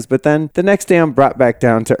those things, but then the next day I'm brought back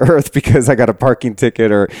down to earth because I got a parking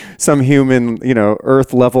ticket or some human, you know,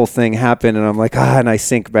 earth level thing happened and I'm like, and I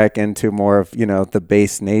sink back into more of, you know, the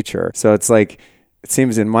base nature. So it's like, it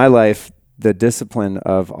seems in my life, the discipline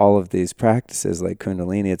of all of these practices like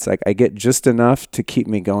Kundalini, it's like I get just enough to keep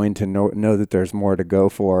me going to know that there's more to go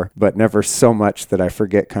for, but never so much that I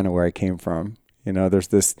forget kind of where I came from. You know, there's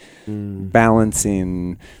this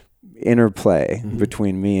balancing interplay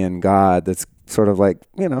between me and God that's sort of like,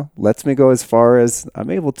 you know, lets me go as far as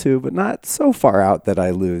I'm able to, but not so far out that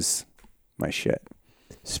I lose my shit.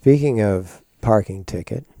 Speaking of parking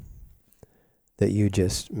ticket that you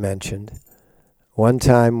just mentioned, one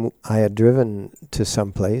time I had driven to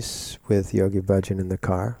some place with Yogi Bhajan in the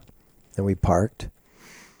car, and we parked,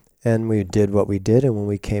 and we did what we did, and when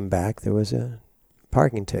we came back, there was a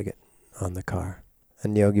parking ticket on the car.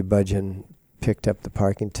 And Yogi Bhajan picked up the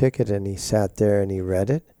parking ticket, and he sat there, and he read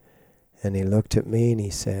it, and he looked at me, and he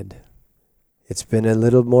said, "It's been a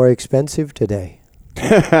little more expensive today."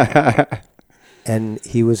 And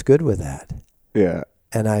he was good with that. Yeah.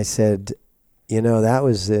 And I said, you know, that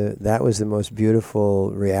was the most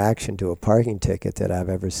beautiful reaction to a parking ticket that I've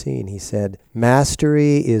ever seen. He said,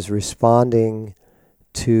 mastery is responding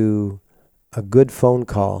to a good phone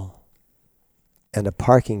call and a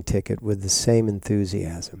parking ticket with the same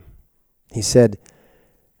enthusiasm. He said,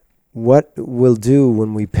 what we'll do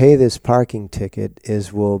when we pay this parking ticket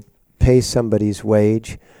is we'll pay somebody's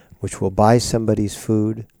wage, which will buy somebody's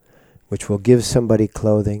food, which will give somebody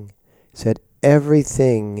clothing. He said,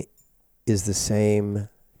 everything is the same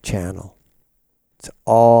channel. It's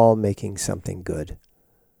all making something good.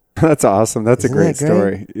 That's awesome. That's Isn't a great that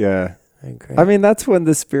story. Yeah. Great. I mean, that's when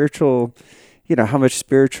the spiritual, you know, how much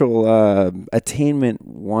spiritual attainment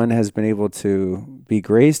one has been able to be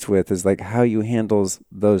graced with is like how you handle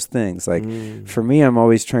those things. Like for me, I'm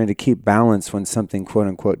always trying to keep balance when something quote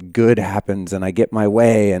unquote good happens and I get my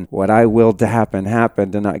way and what I willed to happen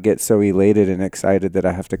happened, and not get so elated and excited that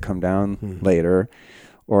I have to come down later.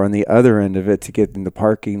 Or on the other end of it, to get in the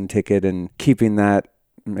parking ticket and keeping that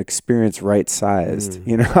experience right-sized.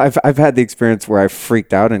 You know, I've had the experience where I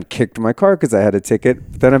freaked out and kicked my car because I had a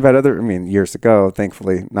ticket. Then I've had years ago,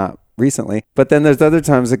 thankfully not recently. But then there's other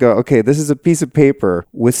times I go, okay, this is a piece of paper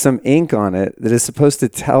with some ink on it that is supposed to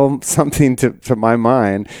tell something to my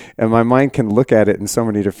mind, and my mind can look at it in so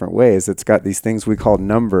many different ways. It's got these things we call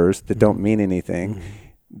numbers that don't mean anything.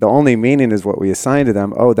 The only meaning is what we assign to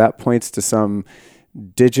them. Oh, that points to some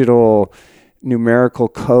digital numerical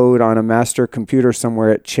code on a master computer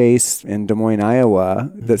somewhere at Chase in Des Moines,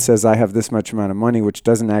 Iowa, that says I have this much amount of money, which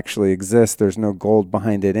doesn't actually exist. There's no gold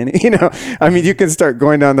behind it. I mean, you can start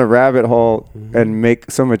going down the rabbit hole and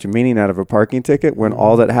make so much meaning out of a parking ticket when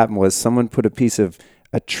all that happened was someone put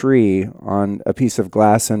a tree on a piece of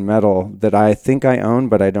glass and metal that I think I own,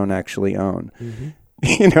 but I don't actually own.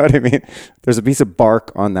 You know what I mean? There's a piece of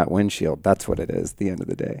bark on that windshield. That's what it is at the end of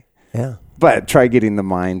the day. Yeah. But try getting the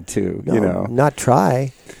mind to, Not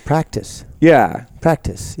try, practice. Yeah.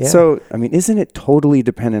 Practice, yeah. So, I mean, isn't it totally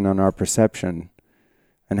dependent on our perception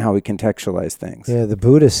and how we contextualize things? Yeah, the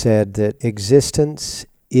Buddha said that existence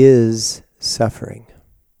is suffering.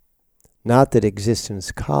 Not that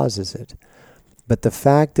existence causes it, but the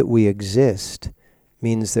fact that we exist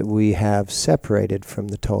means that we have separated from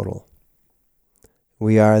the total.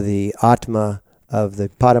 We are the Atma of the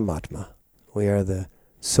Paramatma. We are the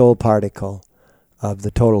soul particle of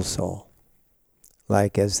the total soul.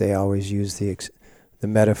 Like as they always use the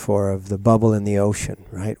metaphor of the bubble in the ocean,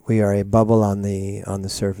 right? We are a bubble on the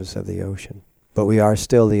surface of the ocean, but we are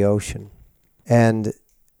still the ocean. And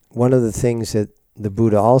one of the things that the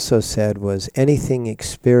Buddha also said was anything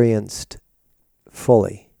experienced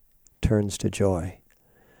fully turns to joy,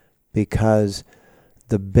 because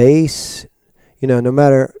the base, no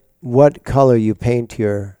matter what color you paint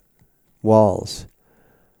your walls,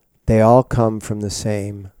 they all come from the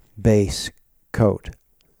same base coat,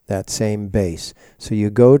 that same base. So you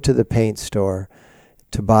go to the paint store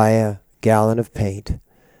to buy a gallon of paint,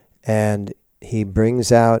 and he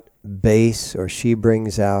brings out base, or she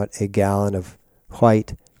brings out a gallon of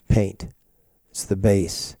white paint. It's the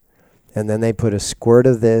base. And then they put a squirt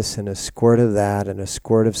of this and a squirt of that and a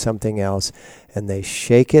squirt of something else, and they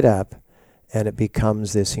shake it up, and it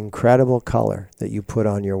becomes this incredible color that you put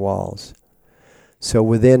on your walls. So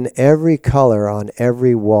within every color on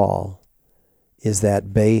every wall is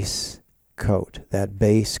that base coat, that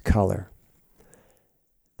base color.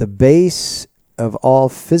 The base of all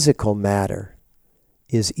physical matter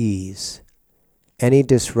is ease. Any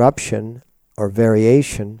disruption or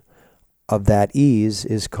variation of that ease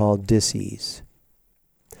is called dis-ease.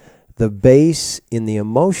 The base in the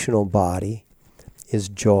emotional body is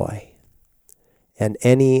joy. And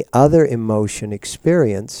any other emotion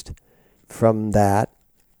experienced from that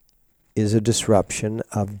is a disruption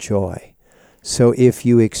of joy. So if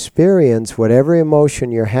you experience whatever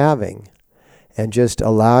emotion you're having and just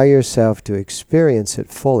allow yourself to experience it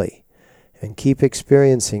fully and keep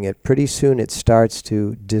experiencing it, pretty soon it starts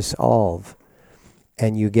to dissolve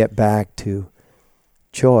and you get back to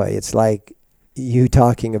joy. It's like you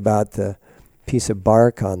talking about the piece of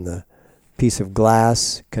bark on the piece of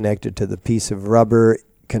glass connected to the piece of rubber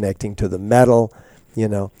connecting to the metal,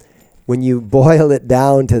 When you boil it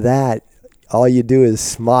down to that, all you do is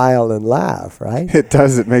smile and laugh, right? It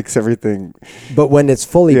does. It makes everything. But when it's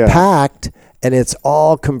fully packed and it's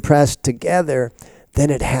all compressed together, then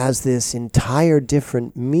it has this entire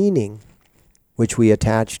different meaning which we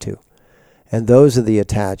attach to. And those are the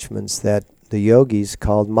attachments that the yogis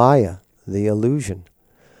called Maya, the illusion.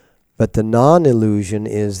 But the non-illusion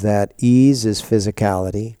is that ease is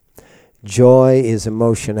physicality, joy is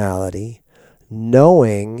emotionality,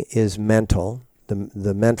 knowing is mental.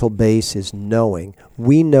 The mental base is knowing.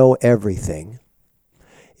 We know everything.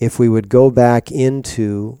 If we would go back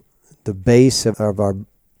into the base of our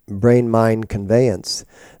brain-mind conveyance,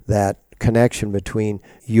 that connection between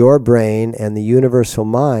your brain and the universal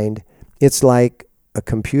mind, it's like a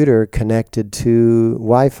computer connected to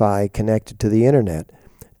Wi-Fi, connected to the internet.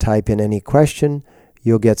 Type in any question,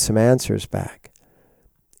 you'll get some answers back.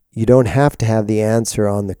 You don't have to have the answer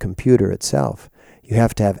on the computer itself. You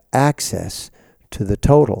have to have access to the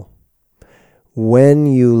total. When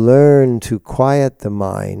you learn to quiet the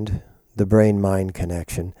mind, the brain-mind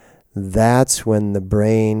connection, that's when the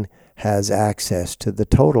brain has access to the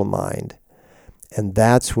total mind. And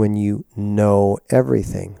that's when you know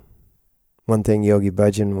everything. One thing Yogi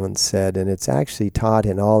Bhajan once said, and it's actually taught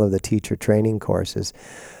in all of the teacher training courses,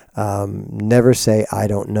 never say, I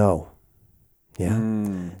don't know. Yeah.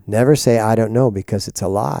 Never say, I don't know, because it's a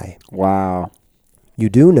lie. Wow. You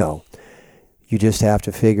do know. You just have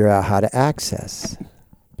to figure out how to access.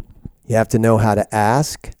 You have to know how to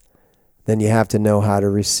ask, then you have to know how to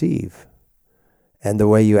receive. And the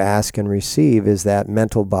way you ask and receive is that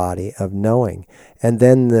mental body of knowing. And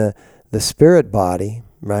then the spirit body,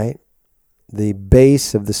 right? The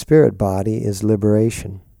base of the spirit body is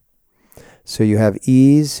liberation. So you have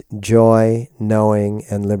ease, joy, knowing,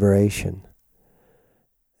 and liberation.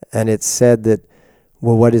 And it's said that,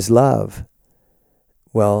 well, what is love?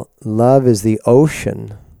 Well, love is the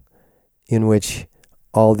ocean in which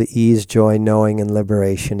all the ease, joy, knowing, and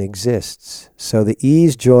liberation exists. So the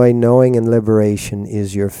ease, joy, knowing, and liberation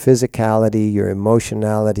is your physicality, your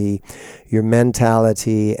emotionality, your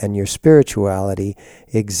mentality, and your spirituality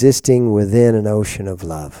existing within an ocean of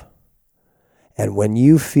love. And when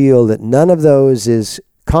you feel that none of those is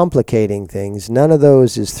complicating things, none of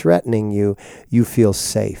those is threatening you, you feel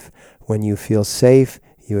safe. When you feel safe,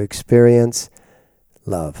 you experience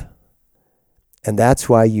love. And that's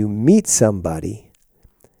why you meet somebody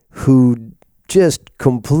who just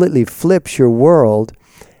completely flips your world,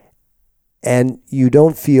 and you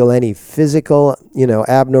don't feel any physical,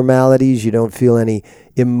 abnormalities, you don't feel any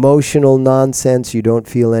emotional nonsense, you don't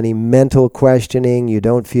feel any mental questioning, you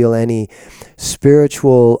don't feel any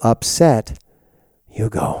spiritual upset. You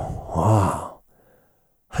go, wow,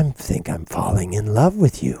 I think I'm falling in love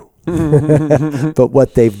with you. But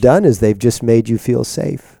what they've done is they've just made you feel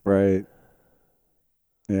safe. Right.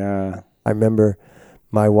 Yeah. I remember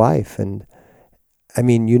my wife, and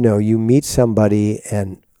you meet somebody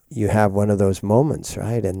and you have one of those moments,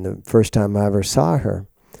 right? And the first time I ever saw her,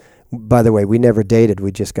 by the way, we never dated,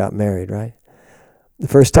 we just got married, right? The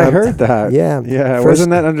first time I heard that. Yeah. Yeah. Wasn't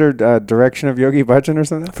that under direction of Yogi Bhajan or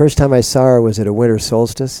something? First time I saw her was at a winter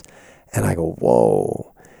solstice, and I go,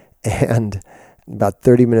 whoa. And about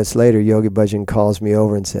 30 minutes later, Yogi Bhajan calls me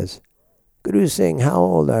over and says, Guru Singh, how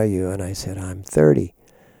old are you? And I said, I'm 30.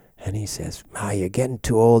 And he says, you're getting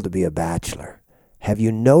too old to be a bachelor. Have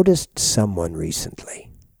you noticed someone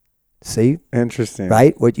recently? See? Interesting.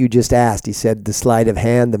 Right? What you just asked. He said the sleight of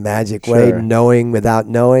hand, the magic way, knowing without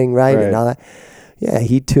knowing, right? And all that. Yeah,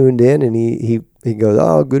 he tuned in and he goes,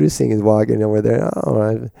 oh, Guru Singh is walking over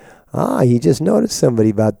there. He just noticed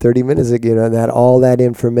somebody about 30 minutes ago. That all that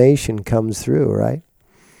information comes through, right?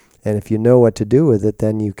 And if you know what to do with it,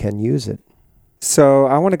 then you can use it. So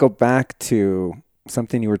I want to go back to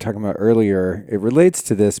something you were talking about earlier. It relates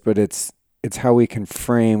to this, but it's how we can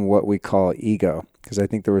frame what we call ego, because I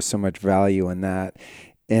think there was so much value in that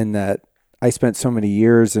I spent so many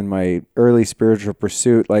years in my early spiritual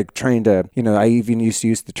pursuit, like trying to, I even used to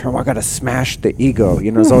use the term, I got to smash the ego.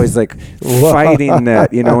 It's always like fighting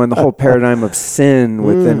that, and the whole paradigm of sin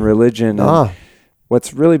within religion. And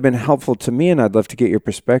what's really been helpful to me, and I'd love to get your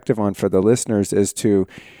perspective on for the listeners, is to,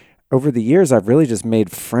 over the years, I've really just made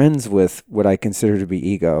friends with what I consider to be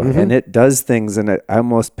ego. Mm-hmm. And it does things, and I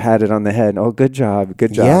almost pat it on the head. Oh, good job,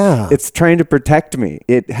 good job. Yeah. It's trying to protect me.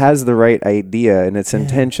 It has the right idea, and its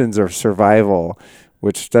intentions are survival,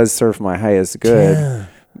 which does serve my highest good. Yeah.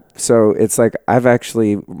 So it's like I've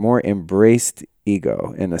actually more embraced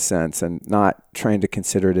ego in a sense, and not trying to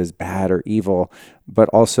consider it as bad or evil, but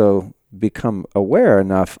also become aware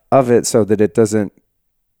enough of it so that it doesn't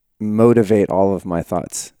motivate all of my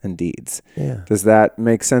thoughts and deeds. Yeah. Does that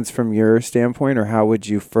make sense from your standpoint, or how would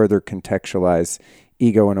you further contextualize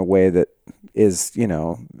ego in a way that is,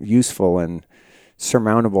 useful and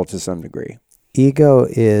surmountable to some degree? Ego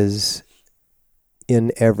is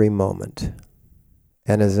in every moment.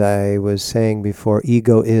 And as I was saying before,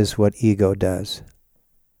 ego is what ego does.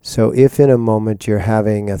 So if in a moment you're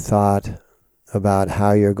having a thought about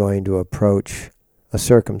how you're going to approach a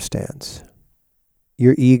circumstance,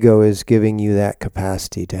 your ego is giving you that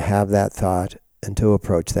capacity to have that thought and to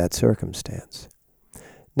approach that circumstance.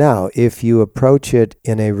 Now, if you approach it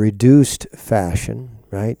in a reduced fashion,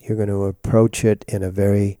 right, you're going to approach it in a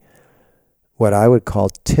very, what I would call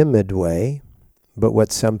timid way, but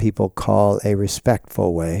what some people call a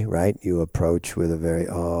respectful way, right? You approach with a very,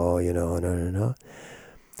 no.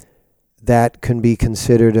 That can be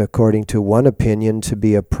considered, according to one opinion, to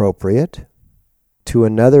be appropriate. To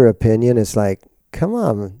another opinion, it's like, come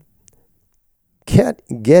on, get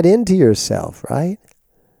into yourself, right?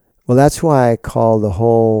 Well, that's why I call the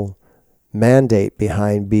whole mandate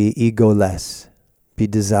behind be egoless, be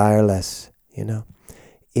desireless,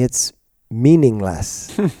 It's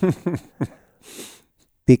meaningless.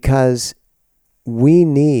 Because we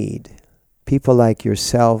need people like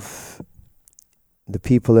yourself, the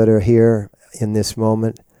people that are here in this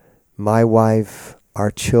moment, my wife,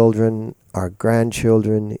 our children, our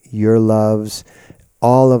grandchildren, your loves,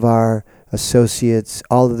 all of our associates,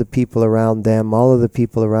 all of the people around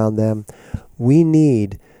them, we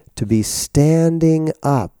need to be standing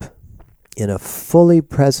up in a fully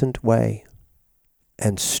present way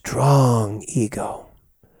and strong ego.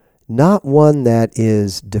 Not one that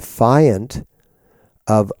is defiant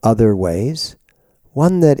of other ways,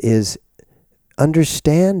 one that is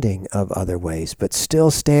understanding of other ways, but still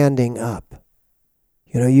standing up.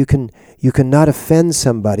 You cannot offend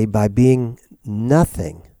somebody by being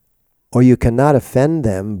nothing, or you cannot offend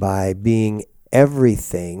them by being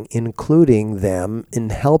everything, including them, in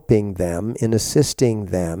helping them, in assisting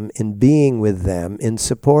them, in being with them, in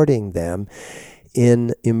supporting them,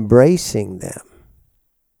 in embracing them.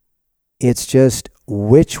 It's just,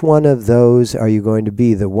 which one of those are you going to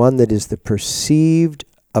be? The one that is the perceived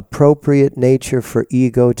appropriate nature for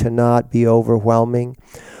ego to not be overwhelming,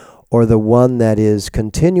 or the one that is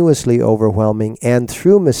continuously overwhelming and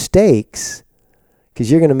through mistakes, because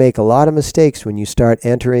you're going to make a lot of mistakes when you start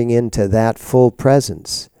entering into that full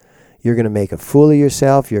presence. You're going to make a fool of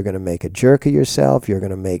yourself. You're going to make a jerk of yourself. You're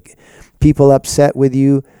going to make people upset with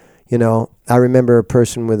you. You know, I remember a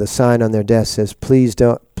person with a sign on their desk says, please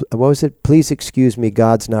don't, what was it? Please excuse me,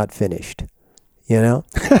 God's not finished. You know?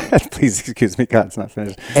 Please excuse me, God's not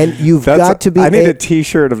finished. And you've got to be... I need a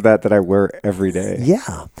t-shirt of that I wear every day.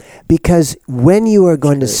 Yeah. Because when you are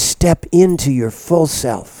going to step into your full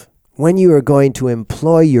self, when you are going to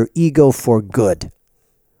employ your ego for good,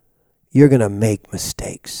 you're going to make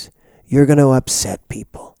mistakes. You're going to upset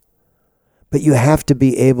people. But you have to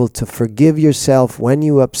be able to forgive yourself when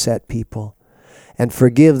you upset people and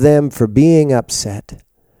forgive them for being upset.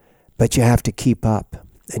 But you have to keep up.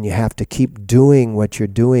 And you have to keep doing what you're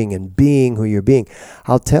doing and being who you're being.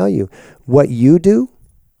 I'll tell you, what you do,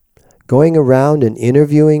 going around and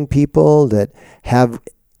interviewing people that have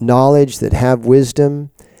knowledge, that have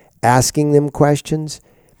wisdom, asking them questions,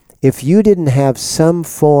 if you didn't have some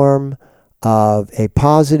form of a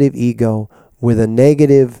positive ego with a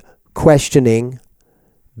negative questioning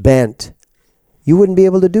bent, you wouldn't be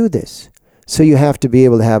able to do this. So you have to be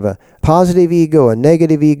able to have a positive ego, a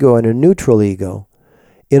negative ego, and a neutral ego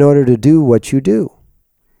in order to do what you do.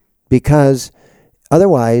 Because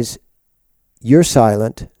otherwise, you're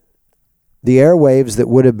silent. The airwaves that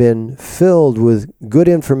would have been filled with good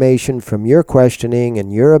information from your questioning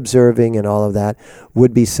and your observing and all of that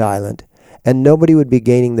would be silent. And nobody would be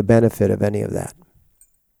gaining the benefit of any of that.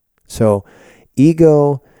 So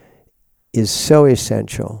ego is so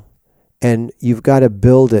essential. And you've got to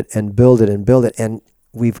build it and build it and build it. And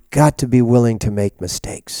we've got to be willing to make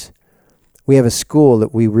mistakes. We have a school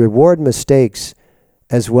that we reward mistakes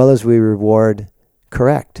as well as we reward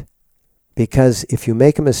correct. Because if you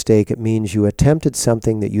make a mistake, it means you attempted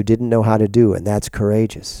something that you didn't know how to do, and that's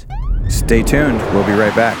courageous. Stay tuned. We'll be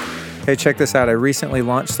right back. Hey, check this out. I recently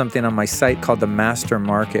launched something on my site called the Master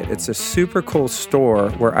Market. It's a super cool store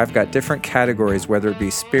where I've got different categories, whether it be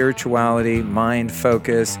spirituality, mind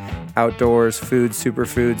focus, outdoors, food,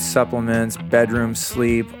 superfoods, supplements, bedroom,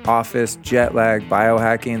 sleep, office, jet lag,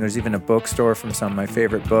 biohacking. There's even a bookstore from some of my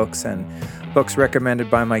favorite books and books recommended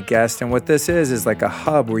by my guests. And what this is like a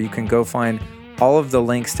hub where you can go find all of the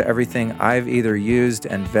links to everything I've either used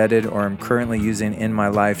and vetted or am currently using in my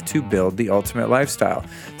life to build the ultimate lifestyle.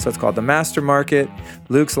 So it's called the Master Market,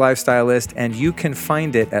 Luke's Lifestyle List, and you can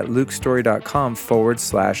find it at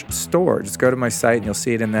lukestory.com/store. Just go to my site and you'll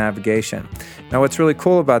see it in the navigation. Now, what's really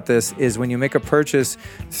cool about this is when you make a purchase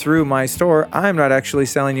through my store, I'm not actually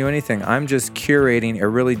selling you anything. I'm just curating a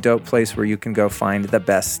really dope place where you can go find the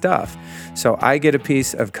best stuff. So I get a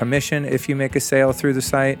piece of commission if you make a sale through the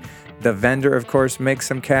site. The vendor, of course, makes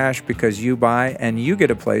some cash because you buy, and you get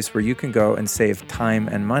a place where you can go and save time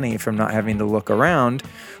and money from not having to look around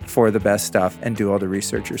for the best stuff and do all the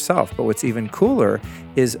research yourself. But what's even cooler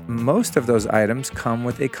is most of those items come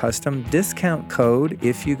with a custom discount code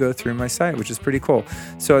if you go through my site, which is pretty cool.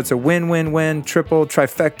 So it's a win-win-win, triple,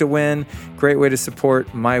 trifecta win. Great way to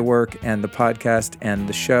support my work and the podcast and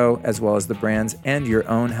the show, as well as the brands and your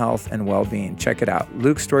own health and well-being. Check it out,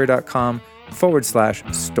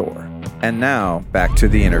 lukestory.com/store. And now back to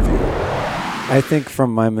the interview. I think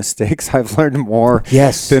from my mistakes, I've learned more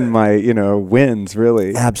Yes. than my, wins,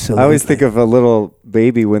 really. Absolutely. I always think of a little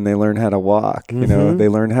baby when they learn how to walk. Mm-hmm. They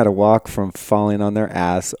learn how to walk from falling on their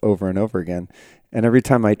ass over and over again. And every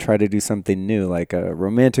time I try to do something new, like a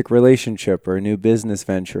romantic relationship or a new business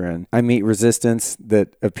venture, and I meet resistance that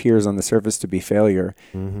appears on the surface to be failure.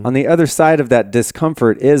 Mm-hmm. On the other side of that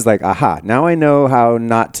discomfort is like, aha, now I know how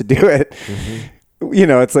not to do it. Mm-hmm.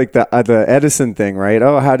 It's like the Edison thing, right?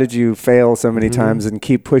 Oh, how did you fail so many times and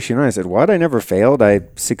keep pushing on? I said, what? I never failed. I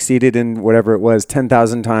succeeded in whatever it was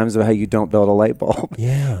 10,000 times of how you don't build a light bulb.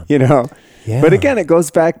 Yeah. Yeah. But again, it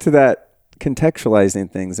goes back to that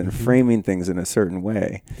contextualizing things and framing things in a certain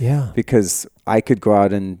way. Yeah. Because I could go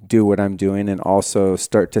out and do what I'm doing and also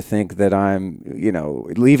start to think that I'm,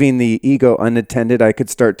 leaving the ego unattended. I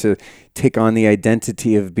could start to take on the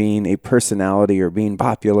identity of being a personality or being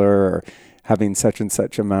popular or having such and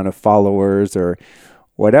such amount of followers or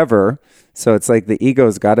whatever. So it's like the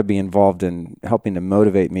ego's got to be involved in helping to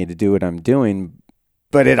motivate me to do what I'm doing,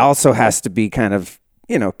 but it also has to be kind of,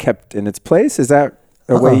 kept in its place. Is that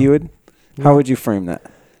a way you would? How would you frame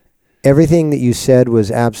that? Everything that you said was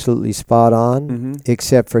absolutely spot on, Mm-hmm.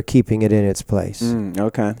 except for keeping it in its place.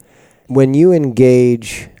 Okay. When you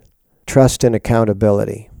engage trust and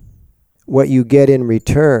accountability, what you get in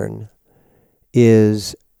return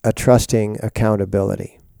is a trusting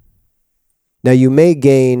accountability. Now, you may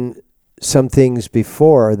gain some things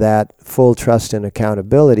before that full trust and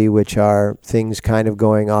accountability, which are things kind of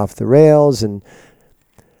going off the rails.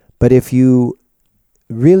 But if you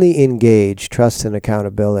really engage trust and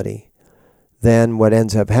accountability, then what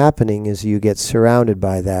ends up happening is you get surrounded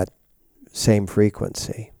by that same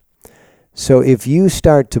frequency. So if you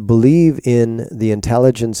start to believe in the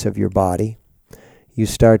intelligence of your body, you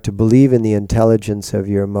start to believe in the intelligence of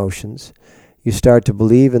your emotions, you start to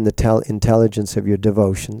believe in the intelligence of your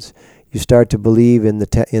devotions, you start to believe in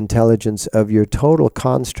the intelligence of your total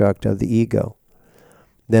construct of the ego,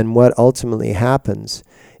 then what ultimately happens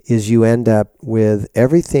is you end up with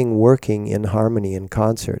everything working in harmony and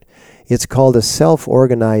concert. It's called a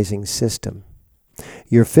self-organizing system.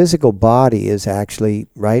 Your physical body is actually,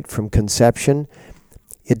 right, from conception,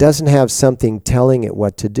 it doesn't have something telling it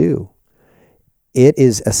what to do. It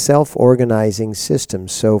is a self-organizing system.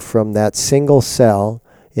 So from that single cell,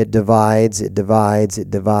 it divides, it divides, it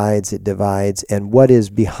divides, it divides. And what is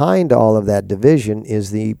behind all of that division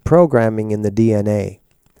is the programming in the DNA.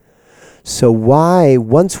 So why,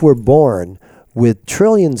 once we're born with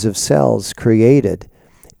trillions of cells created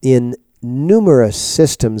in numerous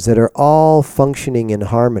systems that are all functioning in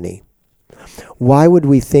harmony, why would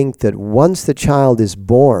we think that once the child is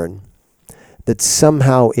born, that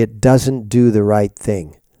somehow it doesn't do the right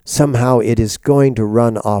thing? Somehow it is going to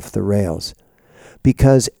run off the rails.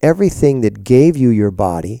 Because everything that gave you your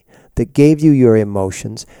body, that gave you your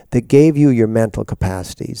emotions, that gave you your mental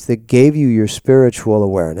capacities, that gave you your spiritual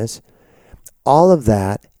awareness, all of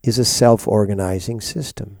that is a self-organizing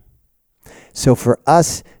system. So for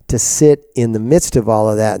us to sit in the midst of all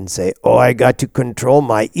of that and say, oh, I got to control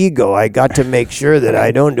my ego, I got to make sure that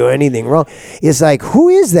I don't do anything wrong, it's like, who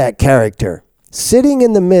is that character? Sitting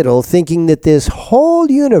in the middle thinking that this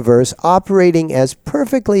whole universe operating as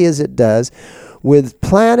perfectly as it does, with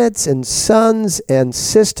planets and suns and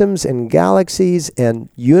systems and galaxies and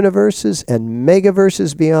universes and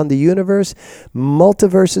megaverses beyond the universe,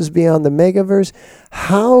 multiverses beyond the megaverse,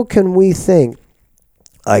 how can we think,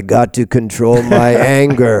 I got to control my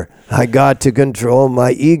anger, I got to control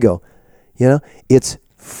my ego? You know, it's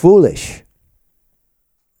foolish.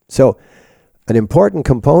 So an important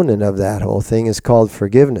component of that whole thing is called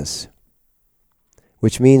forgiveness,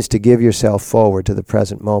 which means to give yourself forward to the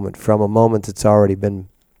present moment from a moment that's already been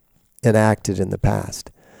enacted in the past.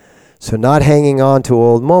 So not hanging on to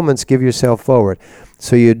old moments, give yourself forward.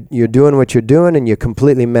 So you're doing what you're doing and you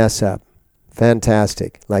completely mess up.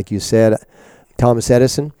 Fantastic. Like you said, Thomas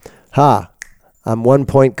Edison, I'm 1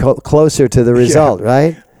 point closer to the result,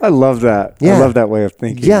 right? I love that. Yeah. I love that way of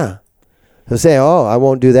thinking. Yeah. So say, I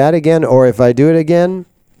won't do that again, or if I do it again,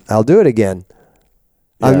 I'll do it again.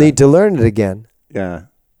 I'll need to learn it again. Yeah.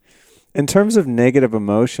 In terms of negative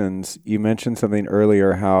emotions, you mentioned something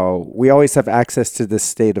earlier, how we always have access to this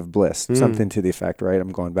state of bliss, something to the effect, right?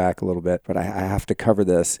 I'm going back a little bit, but I have to cover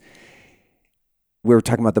this. We were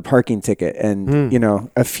talking about the parking ticket, and,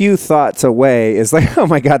 a few thoughts away is like, oh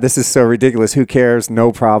my God, this is so ridiculous. Who cares?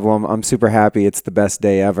 No problem. I'm super happy. It's the best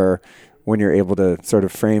day ever, when you're able to sort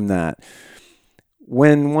of frame that.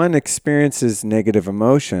 When one experiences negative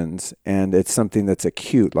emotions and it's something that's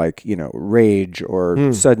acute, like, rage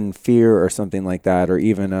or sudden fear or something like that, or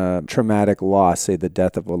even a traumatic loss, say the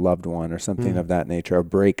death of a loved one or something of that nature, a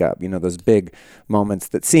breakup, those big moments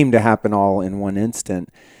that seem to happen all in one instant.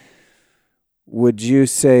 Would you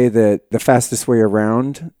say that the fastest way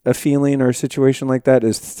around a feeling or a situation like that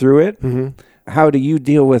is through it? Mm-hmm. How do you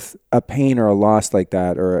deal with a pain or a loss like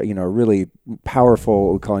that, or, a really powerful,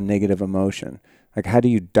 what we call a negative emotion? Like, how do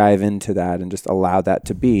you dive into that and just allow that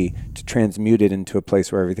to transmute it into a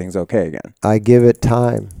place where everything's okay again? I give it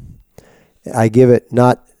time. I give it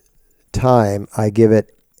not time, I give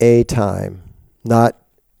it a time. Not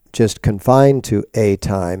just confined to a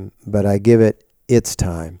time, but I give it its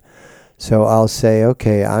time. So I'll say,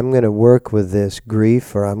 okay, I'm going to work with this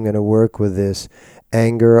grief, or I'm going to work with this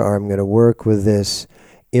anger, or I'm going to work with this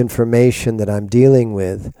information that I'm dealing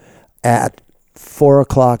with at 4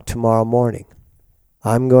 o'clock tomorrow morning.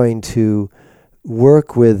 I'm going to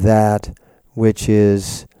work with that which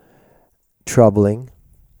is troubling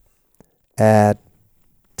at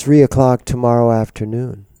 3 o'clock tomorrow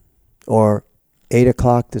afternoon, or 8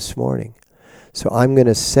 o'clock this morning. So I'm going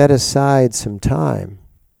to set aside some time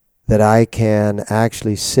that I can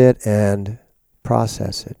actually sit and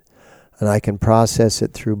process it. And I can process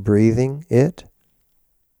it through breathing it.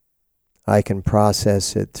 I can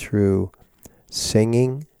process it through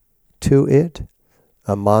singing to it,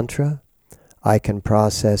 a mantra. I can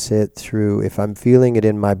process it through, if I'm feeling it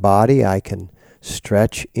in my body, I can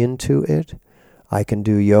stretch into it. I can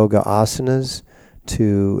do yoga asanas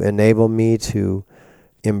to enable me to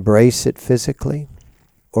embrace it physically.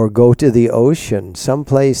 Or go to the ocean,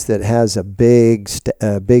 someplace that has a big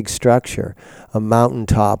structure, a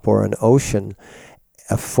mountaintop or an ocean,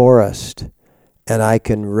 a forest, and I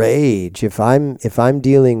can rage. If I'm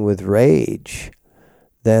dealing with rage,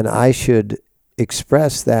 then I should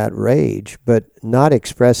express that rage, but not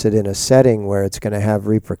express it in a setting where it's going to have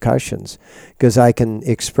repercussions, because I can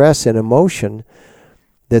express an emotion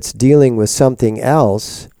that's dealing with something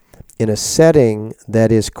else in a setting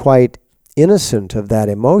that is quite innocent of that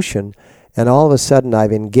emotion, and all of a sudden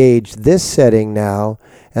I've engaged this setting now,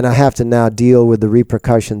 and I have to now deal with the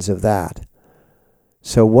repercussions of that.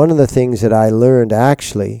 So one of the things that I learned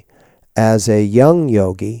actually as a young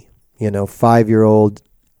yogi, 5-year-old,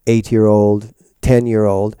 8-year-old,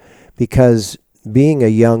 10-year-old, because being a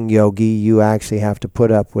young yogi, you actually have to put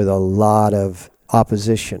up with a lot of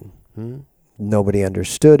opposition. Nobody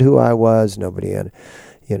understood who I was,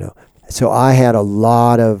 so I had a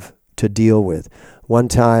lot to deal with. One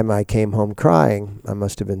time I came home crying. I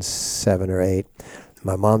must have been 7 or 8.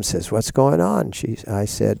 My mom says, "What's going on?" I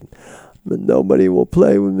said, "Nobody will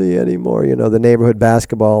play with me anymore." The neighborhood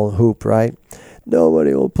basketball hoop, right?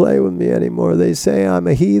 "Nobody will play with me anymore. They say I'm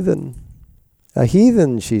a heathen." "A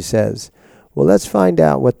heathen," she says. "Well, let's find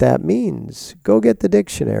out what that means. Go get the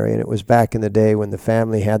dictionary." And it was back in the day when the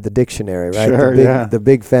family had the dictionary, right? Sure, the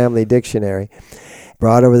big family dictionary.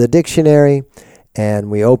 Brought over the dictionary, and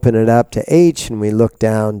we open it up to H, and we look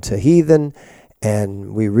down to heathen,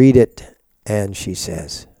 and we read it, and she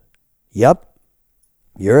says, "Yup,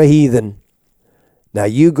 you're a heathen. Now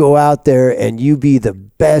you go out there and you be the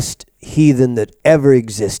best heathen that ever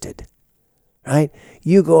existed." Right?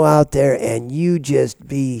 You go out there and you just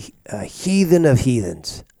be a heathen of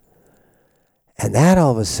heathens. And that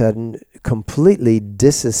all of a sudden completely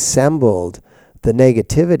disassembled the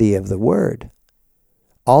negativity of the word.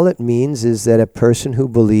 All it means is that a person who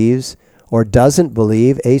believes or doesn't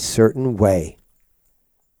believe a certain way,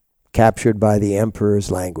 captured by the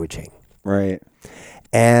emperor's languaging. Right.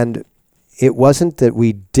 And it wasn't that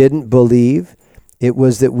we didn't believe, it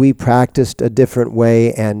was that we practiced a different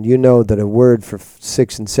way. And you know that a word for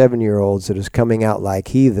 6 and 7-year-olds that is coming out like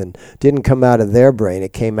heathen didn't come out of their brain,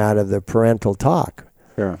 it came out of their parental talk.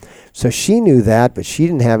 Sure. So she knew that, but she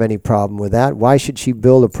didn't have any problem with that. Why should she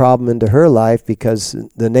build a problem into her life because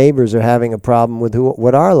the neighbors are having a problem with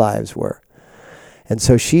what our lives were? And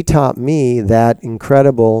so she taught me that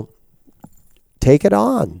incredible, take it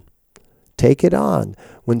on. Take it on.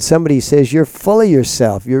 When somebody says you're full of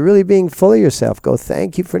yourself, you're really being full of yourself, go,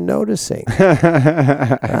 "Thank you for noticing."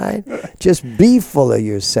 Right? Just be full of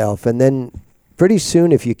yourself. And then pretty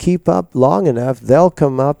soon, if you keep up long enough, they'll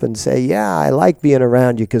come up and say, "Yeah, I like being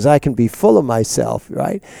around you because I can be full of myself,"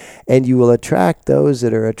 right? And you will attract those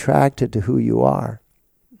that are attracted to who you are.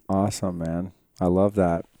 Awesome, man. I love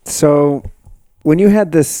that. So when you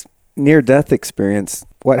had this near-death experience,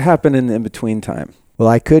 what happened in the in-between time? Well,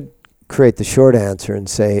 I could create the short answer and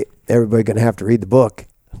say, everybody's going to have to read the book,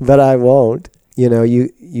 but I won't.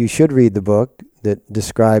 You should read the book that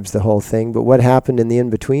describes the whole thing. But what happened in the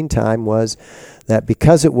in-between time was that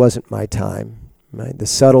because it wasn't my time, right, the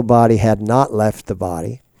subtle body had not left the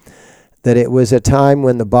body, that it was a time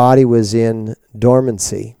when the body was in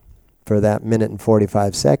dormancy for that minute and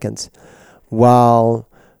 45 seconds, while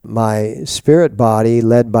my spirit body,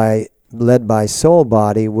 led by soul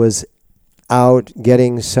body, was out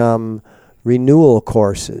getting some renewal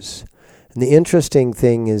courses. And the interesting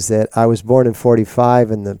thing is that I was born in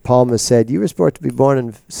 45, and the Palma said, "You were supposed to be born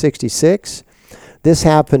in 66. This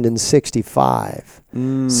happened in 65.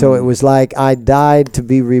 So it was like I died to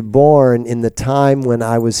be reborn in the time when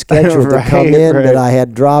I was scheduled to come in, that I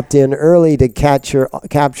had dropped in early to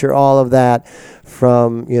capture all of that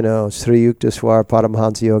from, Sri Yukteswar,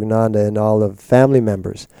 Paramahansa Yogananda, and all the family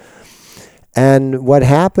members. And what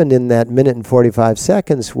happened in that minute and 45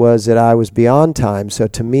 seconds was that I was beyond time. So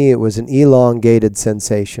to me, it was an elongated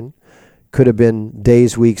sensation. Could have been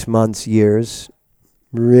days, weeks, months, years.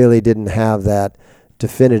 Really didn't have that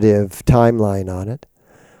definitive timeline on it.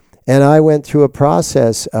 And I went through a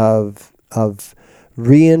process of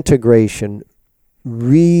reintegration,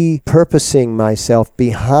 repurposing myself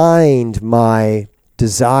behind my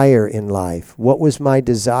desire in life. What was my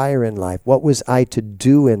desire in life? What was I to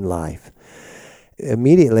do in life?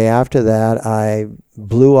 Immediately after that, I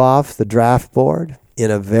blew off the draft board.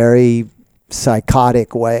 in a very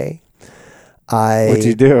psychotic way. What'd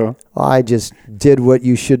you do? I just did what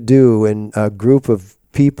you should do when a group of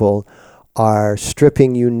people are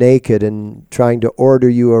stripping you naked and trying to order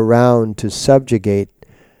you around to subjugate.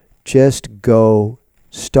 Just go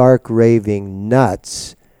stark raving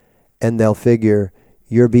nuts, and they'll figure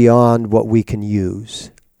you're beyond what we can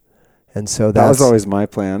use. And so that was always my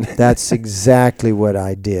plan. That's exactly what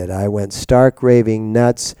I did. I went stark raving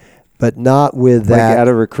nuts, but not with like that. At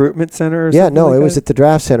a recruitment center or yeah, something? No, like it was that? at the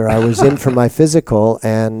draft center. I was in for my physical,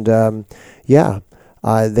 and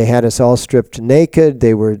they had us all stripped naked.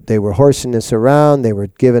 They were horsing us around. They were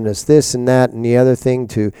giving us this and that and the other thing,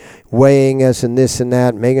 to weighing us and this and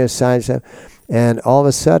that, making us sign stuff. And all of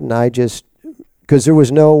a sudden, because there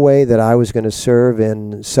was no way that I was going to serve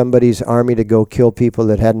in somebody's army to go kill people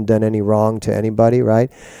that hadn't done any wrong to anybody,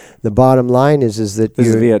 right? The bottom line is that this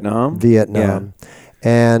is Vietnam? Vietnam. Yeah.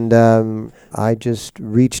 And I just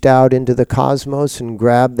reached out into the cosmos and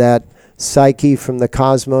grabbed that psyche from the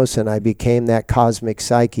cosmos, and I became that cosmic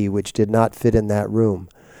psyche, which did not fit in that room.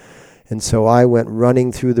 And so I went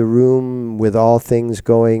running through the room with all things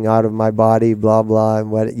going out of my body, blah, blah,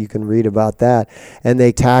 and what you can read about that. And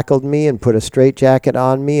they tackled me and put a straitjacket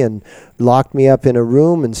on me and locked me up in a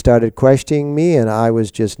room and started questioning me, and I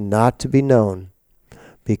was just not to be known,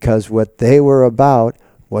 because what they were about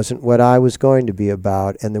wasn't what I was going to be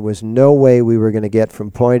about, and there was no way we were going to get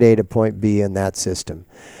from point A to point B in that system.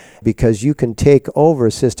 Because you can take over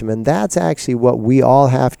a system, and that's actually what we all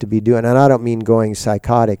have to be doing. And I don't mean going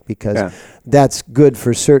psychotic, because that's good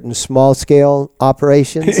for certain small-scale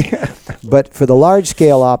operations. But for the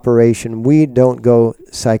large-scale operation, we don't go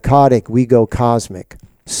psychotic, we go cosmic.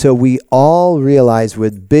 So we all realize,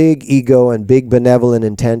 with big ego and big benevolent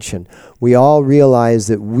intention, we all realize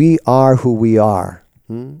that we are who we are.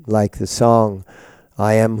 Like the song,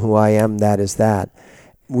 I am who I am, that is that.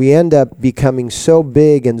 We end up becoming so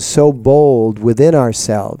big and so bold within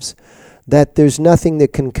ourselves that there's nothing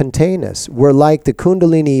that can contain us. We're like the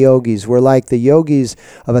Kundalini yogis. We're like the yogis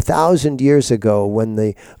of 1,000 years ago, when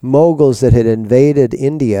the Mughals that had invaded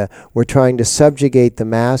India were trying to subjugate the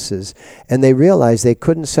masses, and they realized they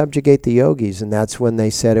couldn't subjugate the yogis, and that's when they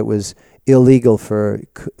said it was illegal for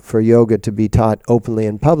yoga to be taught openly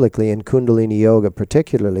and publicly, and Kundalini yoga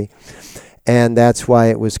particularly. And that's why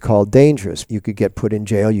it was called dangerous. You could get put in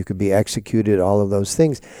jail, you could be executed, all of those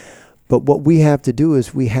things. But what we have to do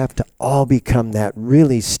is we have to all become that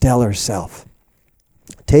really stellar self.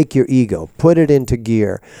 Take your ego, put it into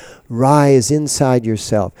gear, rise inside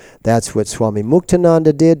yourself. That's what Swami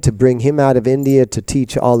Muktananda did to bring him out of India to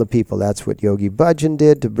teach all the people. That's what Yogi Bhajan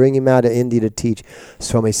did to bring him out of India to teach.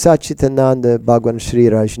 Swami Satchitananda, Bhagwan Sri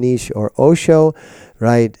Rajneesh, or Osho,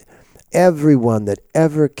 right? Everyone that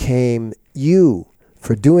ever came, you,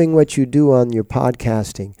 for doing what you do on your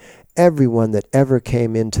podcasting, everyone that ever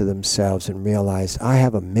came into themselves and realized, I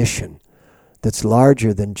have a mission that's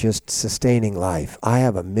larger than just sustaining life. I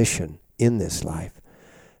have a mission in this life.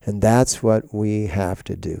 And that's what we have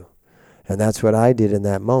to do. And that's what I did in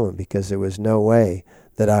that moment, because there was no way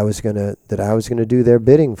that I was gonna do their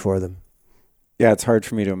bidding for them. Yeah, it's hard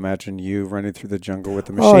for me to imagine you running through the jungle with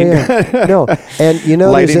a machine gun. No, and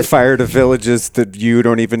lighting fire to villages that you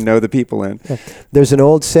don't even know the people in. Yeah. There's an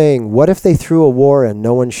old saying, what if they threw a war and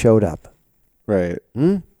no one showed up? Right.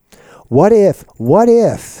 What if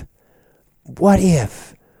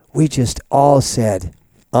we just all said,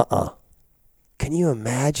 Can you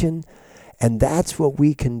imagine? And that's what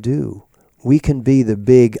we can do. We can be the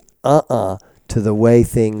big to the way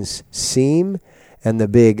things seem, and the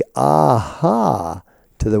big aha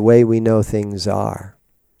to the way we know things are.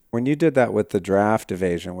 When you did that with the draft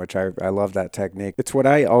evasion, which I love that technique, it's what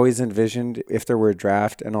I always envisioned if there were a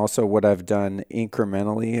draft, and also what I've done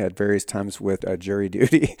incrementally at various times with jury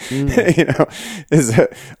duty, is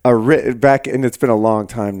back, and it's been a long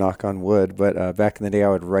time, knock on wood, but back in the day I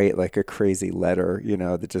would write like a crazy letter,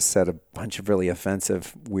 that just said a bunch of really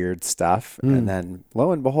offensive, weird stuff. And then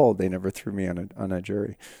lo and behold, they never threw me on a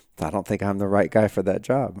jury. I don't think I'm the right guy for that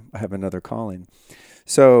job. I have another calling.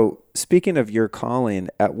 So speaking of your calling,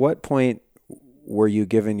 at what point were you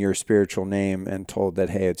given your spiritual name and told that,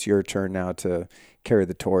 hey, it's your turn now to carry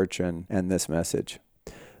the torch and this message?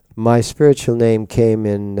 My spiritual name came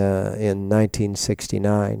in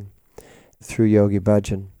 1969 through Yogi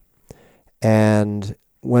Bhajan. And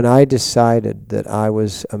when I decided that I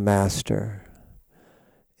was a master,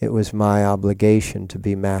 it was my obligation to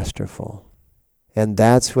be masterful. And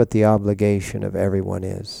that's what the obligation of everyone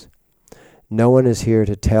is. No one is here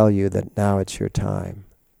to tell you that now it's your time.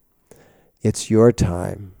 It's your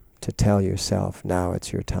time to tell yourself now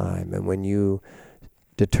it's your time. And when you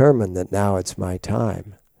determined that now it's my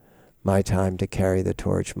time. My time to carry the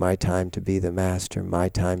torch, my time to be the master, my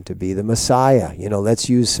time to be the Messiah. Let's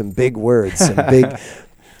use some big words, some big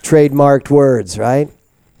trademarked words, right?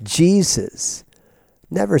 Jesus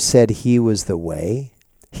never said he was the way.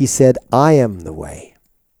 He said, I am the way.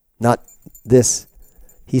 Not this.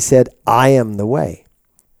 He said, I am the way.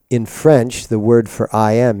 In French, the word for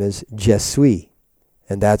I am is je suis.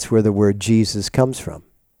 And that's where the word Jesus comes from.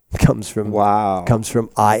 Comes from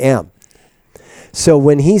I am. So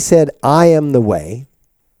when he said, I am the way,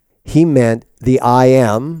 he meant the I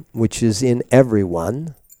am, which is in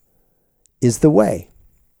everyone, is the way.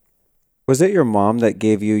 Was it your mom that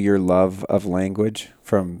gave you your love of language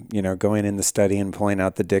from, going in the study and pulling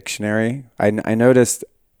out the dictionary? I noticed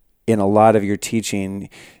in a lot of your teaching,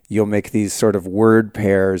 you'll make these sort of word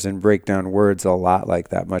pairs and break down words a lot like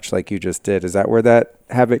that, much like you just did. Is that where that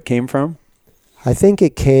habit came from? I think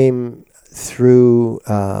it came through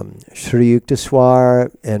Sri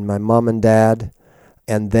Yukteswar and my mom and dad,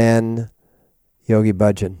 and then Yogi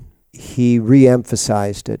Bhajan. He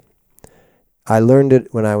re-emphasized it. I learned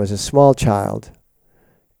it when I was a small child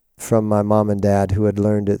from my mom and dad, who had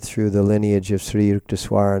learned it through the lineage of Sri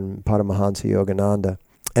Yukteswar and Paramahansa Yogananda.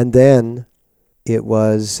 And then it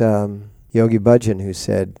was Yogi Bhajan who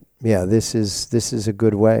said, yeah, this is a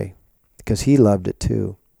good way, because he loved it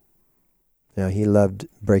too. He loved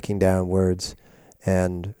breaking down words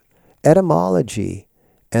and etymology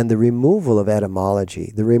and the removal of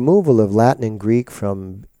etymology, the removal of Latin and Greek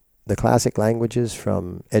from the classic languages,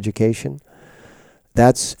 from education.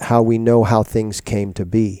 That's how we know how things came to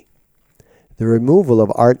be. The removal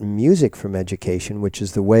of art and music from education, which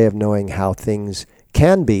is the way of knowing how things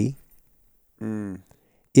can be,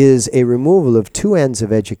 is a removal of two ends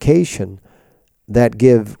of education that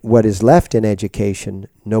give what is left in education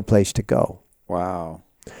no place to go. Wow.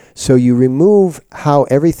 So you remove how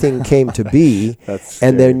everything came to be,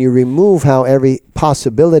 and then you remove how every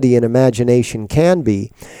possibility and imagination can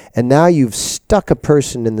be, and now you've stuck a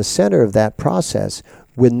person in the center of that process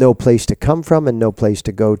with no place to come from and no place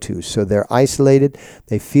to go to. So they're isolated,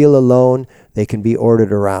 they feel alone, they can be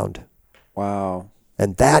ordered around. Wow.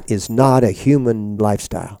 And that is not a human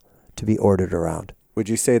lifestyle, to be ordered around. Would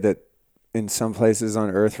you say that in some places on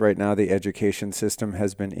earth right now, the education system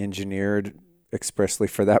has been engineered expressly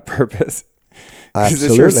for that purpose?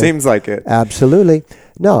 Absolutely. It sure seems like it. Absolutely.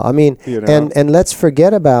 No, I mean, and let's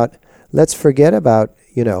forget about,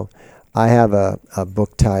 I have a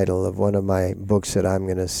book title of one of my books that I'm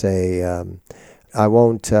going to say, I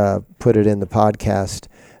won't put it in the podcast,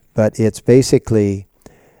 but it's basically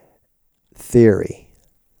theory.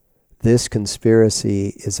 This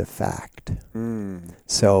conspiracy is a fact.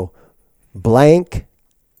 So, blank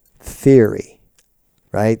theory,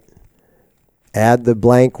 right? Add the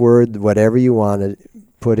blank word, whatever you want to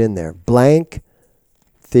put in there. Blank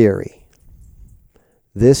theory.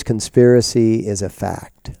 This conspiracy is a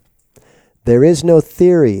fact. There is no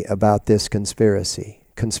theory about this conspiracy.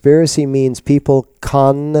 Conspiracy means people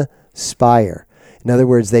conspire. In other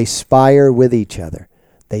words, they spire with each other.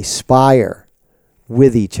 They spire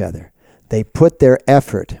with each other. They put their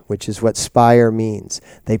effort, which is what spire means.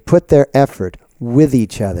 They put their effort with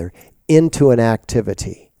each other into an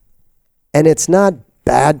activity. And it's not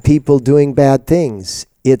bad people doing bad things.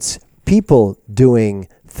 It's people doing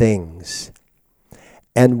things.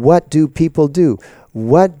 And what do people do?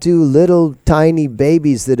 What do little tiny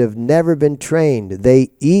babies that have never been trained?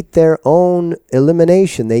 They eat their own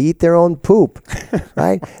elimination. They eat their own poop,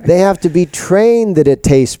 right? They have to be trained that it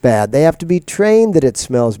tastes bad. They have to be trained that it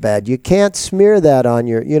smells bad. You can't smear that on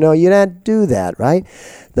your, you don't do that, right?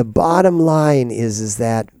 The bottom line is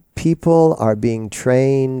that people are being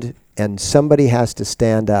trained, and somebody has to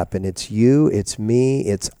stand up, and it's you, it's me,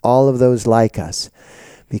 it's all of those like us.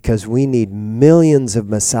 Because we need millions of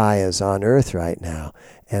messiahs on earth right now,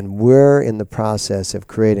 and we're in the process of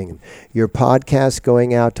creating them. Your podcast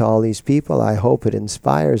going out to all these people, I hope it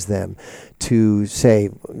inspires them to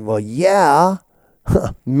say, well, yeah,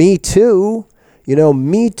 me too.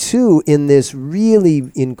 Me too, in this really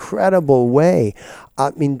incredible way.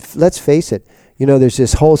 I mean, let's face it, there's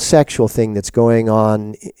this whole sexual thing that's going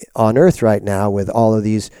on earth right now with all of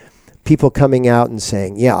these people coming out and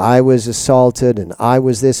saying, yeah, I was assaulted and I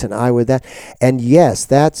was this and I was that. And yes,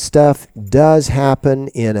 that stuff does happen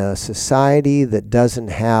in a society that doesn't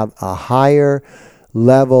have a higher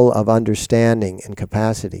level of understanding and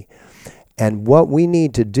capacity. And what we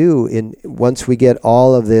need to do once we get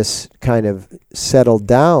all of this kind of settled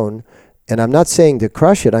down, and I'm not saying to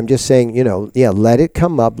crush it, I'm just saying, let it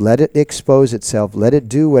come up, let it expose itself, let it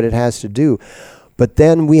do what it has to do. But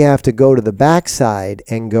then we have to go to the backside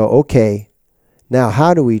and go, okay, Now,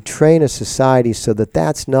 how do we train a society so that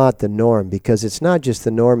that's not the norm? Because it's not just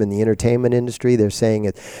the norm in the entertainment industry. They're saying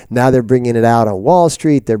it, now they're bringing it out on Wall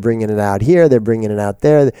Street, they're bringing it out here, they're bringing it out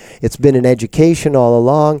there. It's been in education all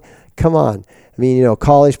along. Come on. I mean, you know,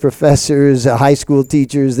 college professors, high school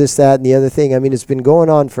teachers, this, that, and the other thing. I mean, it's been going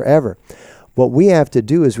on forever. What we have to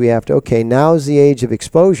do is we have to, okay, now is the age of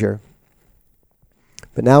exposure,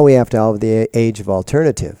 but now we have to have the age of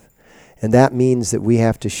alternative. And that means that we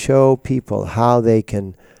have to show people how they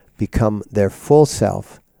can become their full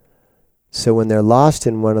self. So when they're lost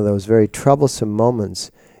in one of those very troublesome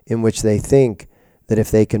moments in which they think that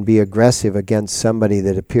if they can be aggressive against somebody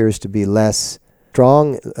that appears to be less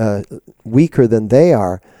strong, weaker than they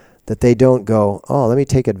are, that they don't go, oh, let me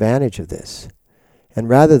take advantage of this. And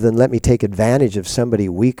rather than let me take advantage of somebody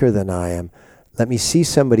weaker than I am, let me see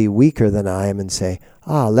somebody weaker than I am and say,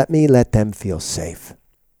 let me let them feel safe.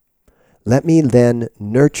 Let me then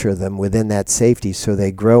nurture them within that safety so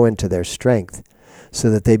they grow into their strength,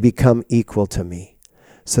 so that they become equal to me,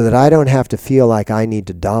 so that I don't have to feel like I need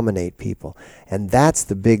to dominate people. And that's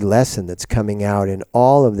the big lesson that's coming out in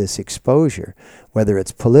all of this exposure, whether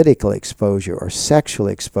it's political exposure or sexual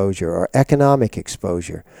exposure or economic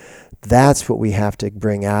exposure. That's what we have to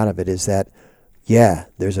bring out of it, is that, yeah,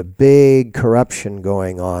 there's a big corruption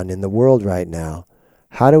going on in the world right now.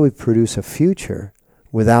 How do we produce a future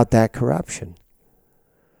without that corruption?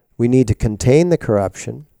 We need to contain the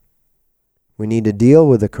corruption. We need to deal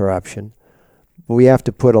with the corruption. But we have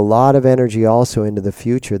to put a lot of energy also into the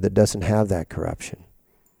future that doesn't have that corruption.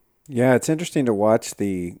 Yeah, it's interesting to watch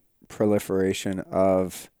the proliferation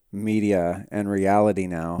of media and reality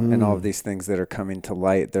now and all of these things that are coming to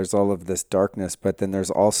light. There's all of this darkness, but then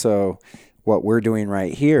there's also what we're doing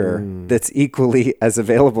right here that's equally as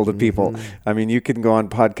available to people. I mean, you can go on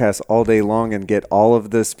podcasts all day long and get all of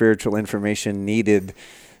the spiritual information needed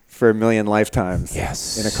for a million lifetimes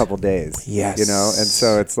in a couple days. Yes. You know, and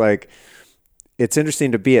so it's like, it's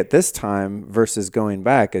interesting to be at this time versus going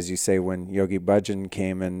back, as you say, when Yogi Bhajan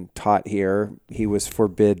came and taught here, he was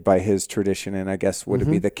forbid by his tradition, and I guess would it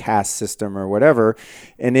be the caste system or whatever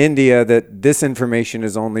in India, that this information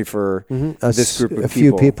is only for this group of people. A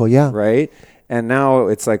few people, yeah. Right? And now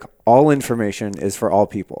it's like all information is for all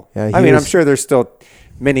people. Yeah, I mean, I'm sure there's still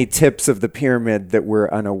many tips of the pyramid that we're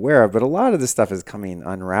unaware of, but a lot of this stuff is coming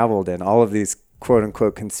unraveled, and all of these quote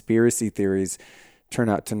unquote conspiracy theories turn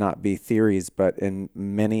out to not be theories, but in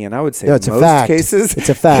many, and I would say most cases, it's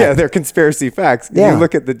a fact. Yeah, they're conspiracy facts. Yeah. You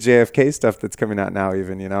look at the JFK stuff that's coming out now,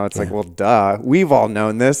 even, you know, it's like, well, duh, we've all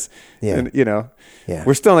known this. Yeah. And, you know,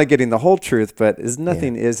 we're still not getting the whole truth, but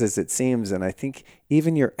nothing is as it seems. And I think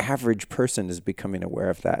even your average person is becoming aware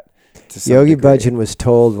of that. Yogi Bhajan was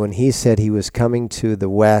told when he said he was coming to the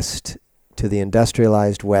West, to the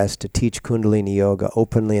industrialized West, to teach Kundalini Yoga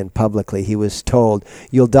openly and publicly, he was told,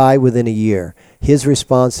 you'll die within a year. His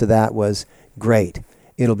response to that was, great,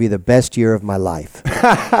 it'll be the best year of my life.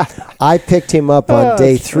 I picked him up on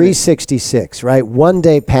day 366, right? One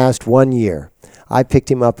day past 1 year. I picked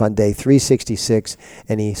him up on day 366,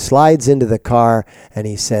 and he slides into the car, and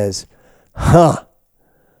he says,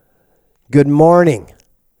 good morning,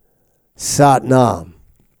 Sat Nam.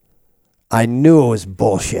 I knew it was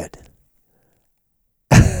bullshit.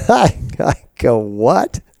 I go,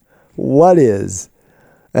 what? What is?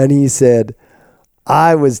 And he said,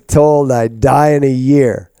 I was told I'd die in a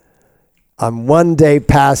year. I'm 1 day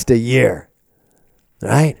past a year.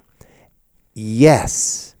 Right?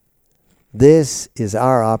 Yes. This is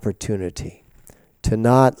our opportunity to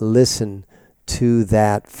not listen to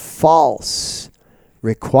that false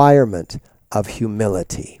requirement of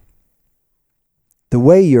humility. The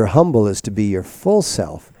way you're humble is to be your full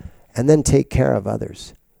self and then take care of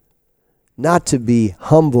others. Not to be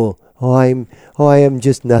humble, I am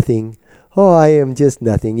just nothing. I am just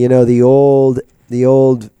nothing. You know, the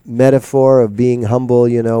old metaphor of being humble,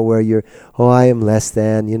 you know, where you're, I am less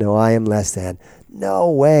than, I am less than. No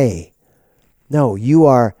way. No, you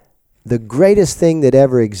are the greatest thing that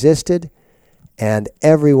ever existed, and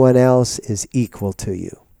everyone else is equal to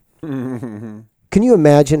you. Can you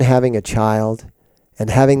imagine having a child and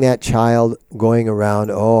having that child going around,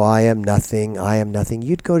 I am nothing, I am nothing?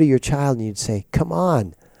 You'd go to your child and you'd say, come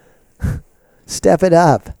on, step it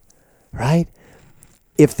up, right?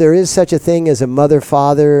 If there is such a thing as a mother,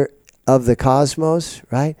 father of the cosmos,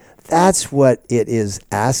 right? That's what it is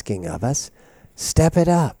asking of us. Step it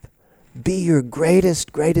up. Be your greatest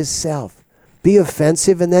self. Be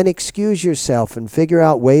offensive and then excuse yourself and figure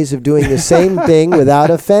out ways of doing the same thing without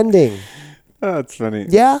offending. Oh, that's funny.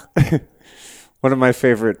 Yeah? One of my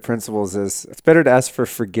favorite principles is it's better to ask for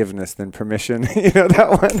forgiveness than permission. You know that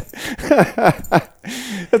one?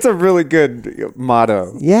 That's a really good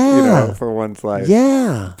motto. Yeah. You know, for one's life.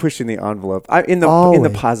 Yeah. Pushing the envelope. In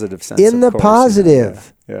the positive sense. In the course,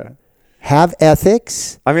 positive. You know? Yeah. Have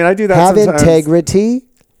ethics. I mean, I do that have sometimes. integrity,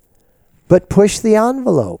 but push the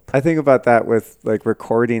envelope. I think about that with like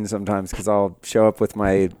recording sometimes, because I'll show up with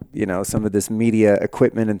my, some of this media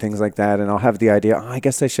equipment and things like that. And I'll have the idea, I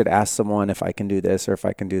guess I should ask someone if I can do this or if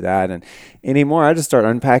I can do that. And anymore, I just start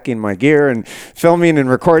unpacking my gear and filming and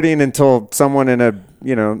recording until someone in a,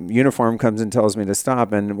 uniform comes and tells me to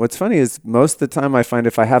stop. And what's funny is most of the time I find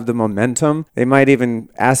if I have the momentum, they might even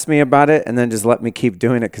ask me about it and then just let me keep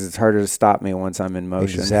doing it because it's harder to stop me once I'm in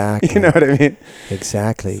motion. Exactly. You know what I mean?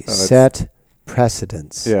 Exactly. So set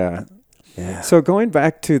precedence. Yeah. Yeah. So going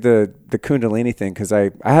back to the Kundalini thing, because I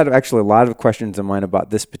had actually a lot of questions in mind about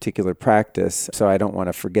this particular practice, so I don't want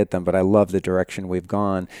to forget them, but I love the direction we've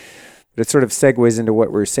gone. But it sort of segues into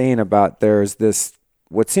what we're saying about there's this,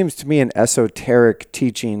 what seems to me an esoteric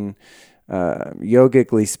teaching,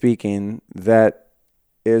 yogically speaking, that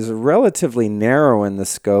is relatively narrow in the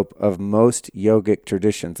scope of most yogic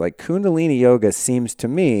traditions. Like Kundalini yoga seems to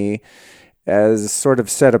me as sort of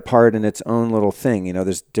set apart in its own little thing.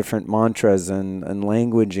 There's different mantras and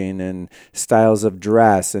languaging and styles of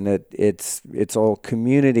dress, and it's all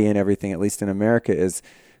community and everything, at least in America, is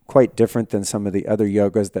quite different than some of the other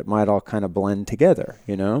yogas that might all kind of blend together,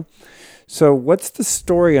 So what's the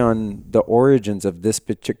story on the origins of this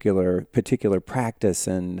particular practice?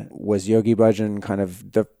 And was Yogi Bhajan kind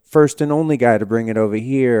of the first and only guy to bring it over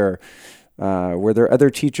here? Were there other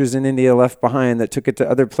teachers in India left behind that took it to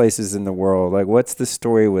other places in the world? Like, what's the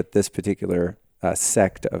story with this particular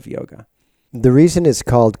sect of yoga? The reason it's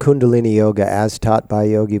called Kundalini Yoga as taught by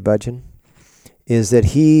Yogi Bhajan is that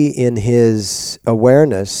he, in his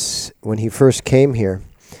awareness, when he first came here,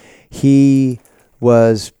 he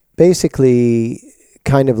was basically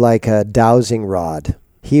kind of like a dowsing rod.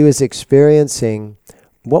 He was experiencing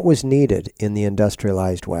what was needed in the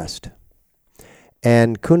industrialized West.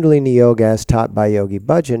 And Kundalini Yoga, as taught by Yogi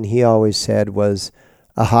Bhajan, he always said was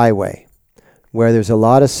a highway where there's a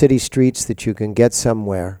lot of city streets that you can get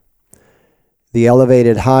somewhere. The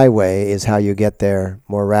elevated highway is how you get there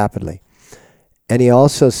more rapidly. And he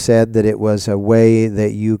also said that it was a way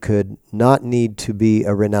that you could not need to be a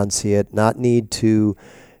renunciate, not need to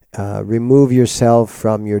remove yourself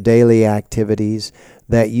from your daily activities,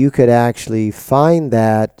 that you could actually find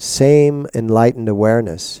that same enlightened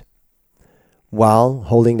awareness while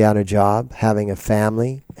holding down a job, having a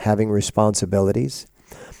family, having responsibilities,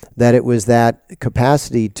 that it was that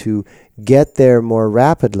capacity to get there more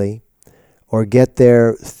rapidly or get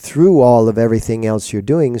there through all of everything else you're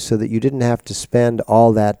doing so that you didn't have to spend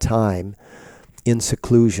all that time in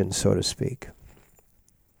seclusion, so to speak.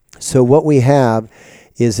 So what we have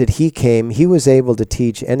is that he was able to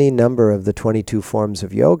teach any number of the 22 forms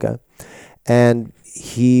of yoga, and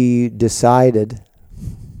he decided,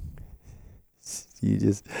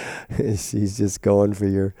 she's just going for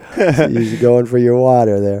your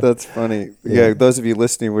water there. That's funny. Yeah, those of you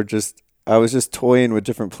listening I was just toying with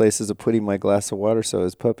different places of putting my glass of water so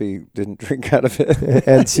his puppy didn't drink out of it.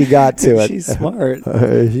 And she got to it. She's smart.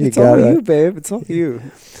 It's all you, babe. It's all you.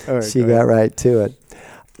 All right, she got right to it.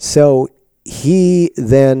 So he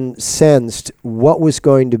then sensed what was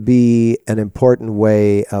going to be an important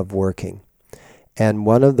way of working. And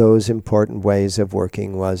one of those important ways of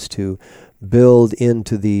working was to build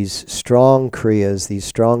into these strong kriyas, these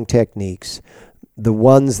strong techniques, the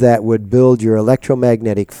ones that would build your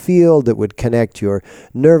electromagnetic field, that would connect your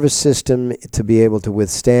nervous system to be able to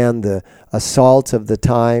withstand the assault of the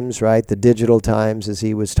times, right? The digital times, as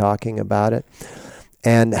he was talking about it.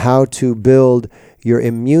 And how to build your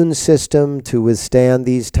immune system to withstand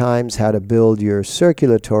these times, how to build your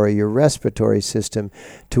circulatory, your respiratory system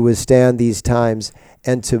to withstand these times,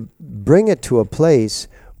 and to bring it to a place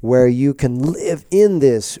where you can live in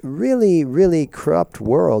this really, really corrupt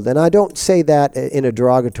world. And I don't say that in a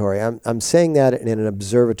derogatory. I'm saying that in an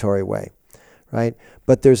observatory way, right?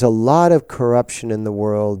 But there's a lot of corruption in the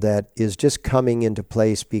world that is just coming into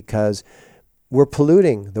place because we're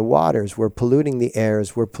polluting the waters, we're polluting the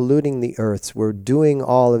airs, we're polluting the earths, we're doing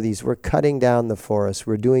all of these, we're cutting down the forests,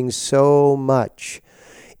 we're doing so much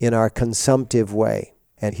in our consumptive way.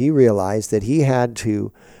 And he realized that he had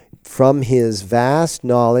to, from his vast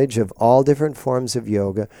knowledge of all different forms of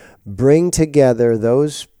yoga, bring together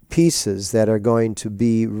those pieces that are going to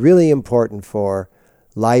be really important for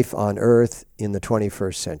life on earth in the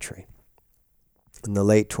 21st century, in the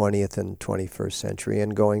late 20th and 21st century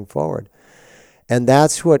and going forward. And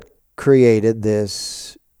that's what created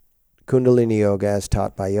this Kundalini Yoga as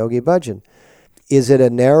taught by Yogi Bhajan. Is it a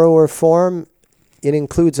narrower form? It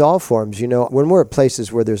includes all forms. You know, when we're at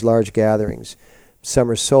places where there's large gatherings,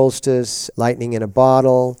 summer solstice, lightning in a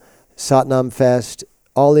bottle, Satnam Fest,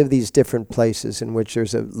 all of these different places in which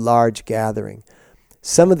there's a large gathering.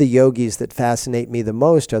 Some of the yogis that fascinate me the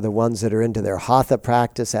most are the ones that are into their hatha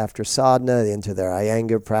practice after sadhana, into their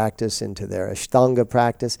Iyengar practice, into their Ashtanga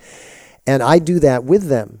practice. And I do that with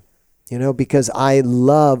them, you know, because I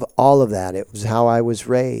love all of that. It was how I was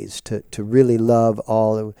raised, to really love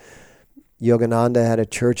all of. Yogananda had a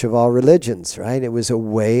church of all religions, right? It was a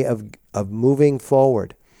way of moving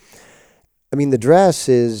forward. I mean, the dress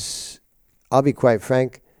is, I'll be quite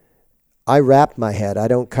frank, I wrap my head. I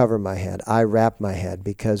don't cover my head. I wrap my head,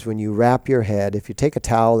 because when you wrap your head, if you take a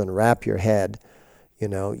towel and wrap your head, you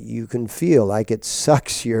know, you can feel like it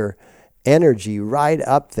sucks your energy right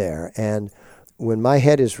up there. And when my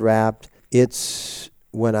head is wrapped, it's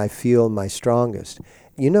when I feel my strongest.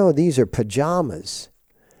 You know, these are pajamas.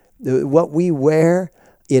 What we wear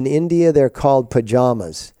in India, they're called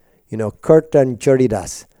pajamas. You know, kurtan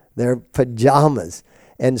churidas. They're pajamas.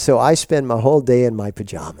 And so I spend my whole day in my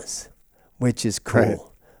pajamas, which is cool, right.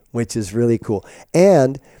 Which is really cool.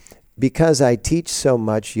 And because I teach so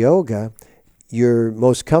much yoga, you're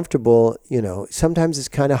most comfortable, you know, sometimes it's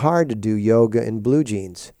kind of hard to do yoga in blue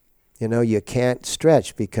jeans. You know, you can't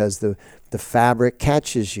stretch because the fabric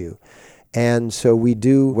catches you. And so we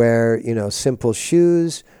do wear, you know, simple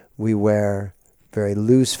shoes. We wear very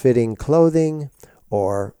loose-fitting clothing,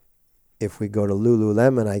 or if we go to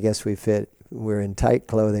Lululemon, I guess we're in tight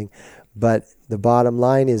clothing. But the bottom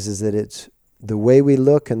line is that it's the way we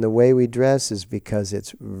look and the way we dress is because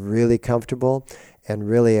it's really comfortable and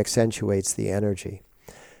really accentuates the energy.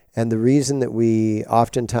 And the reason that we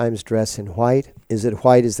oftentimes dress in white is that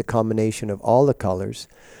white is the combination of all the colors,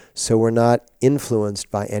 so we're not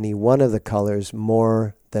influenced by any one of the colors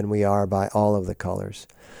more than we are by all of the colors.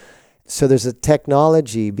 So there's a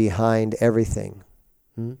technology behind everything.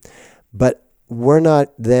 But we're not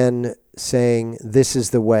then saying, this is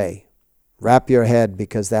the way. Wrap your head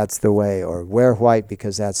because that's the way, or wear white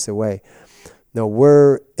because that's the way. No,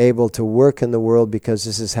 we're able to work in the world because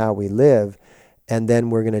this is how we live, and then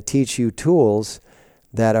we're going to teach you tools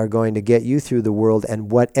that are going to get you through the world,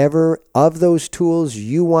 and whatever of those tools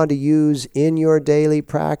you want to use in your daily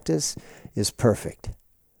practice is perfect.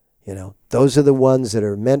 You know, those are the ones that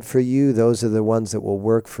are meant for you. Those are the ones that will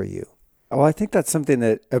work for you. Well, I think that's something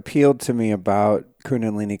that appealed to me about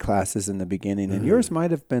Kundalini classes in the beginning. And yours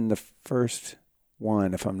might have been the first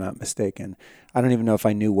one, if I'm not mistaken. I don't even know if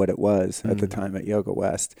I knew what it was at the time at Yoga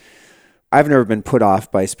West. I've never been put off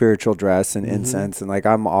by spiritual dress and incense. And like,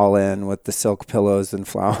 I'm all in with the silk pillows and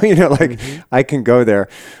flower, you know, like I can go there.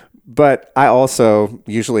 But I also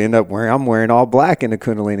usually end up wearing all black in a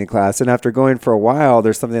Kundalini class. And after going for a while,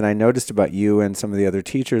 there's something I noticed about you and some of the other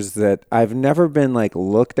teachers that I've never been like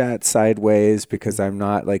looked at sideways because I'm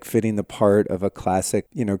not like fitting the part of a classic,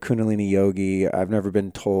 you know, Kundalini yogi. I've never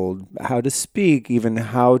been told how to speak, even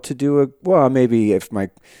how to do maybe if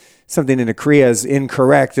something in a Kriya is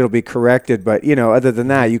incorrect, it'll be corrected. But, you know, other than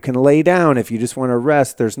that, you can lay down if you just want to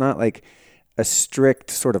rest. There's not like a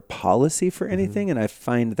strict sort of policy for anything, and I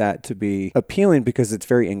find that to be appealing because it's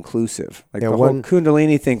very inclusive. Like the whole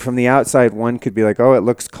Kundalini thing from the outside, one could be like, oh, it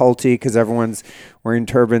looks culty because everyone's wearing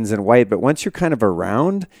turbans and white. But once you're kind of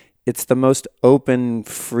around, it's the most open,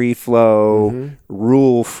 free flow,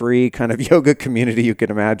 rule-free kind of yoga community you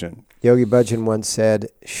can imagine. Yogi Bhajan once said,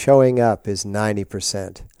 showing up is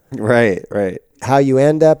 90%. Right, right. How you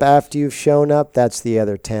end up after you've shown up, that's the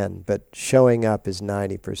other 10. But showing up is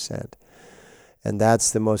 90%. And that's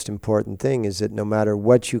the most important thing, is that no matter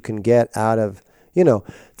what you can get out of, you know,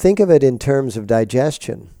 think of it in terms of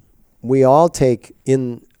digestion. We all take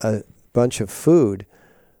in a bunch of food.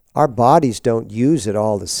 Our bodies don't use it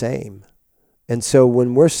all the same. And so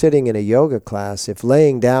when we're sitting in a yoga class, if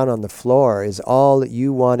laying down on the floor is all that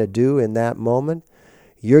you want to do in that moment,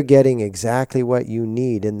 you're getting exactly what you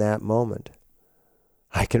need in that moment.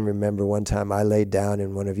 I can remember one time I laid down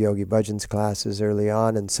in one of Yogi Bhajan's classes early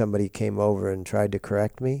on, and somebody came over and tried to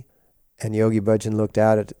correct me. And Yogi Bhajan looked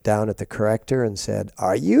down at the corrector and said,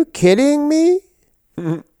 "Are you kidding me?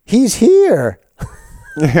 He's here."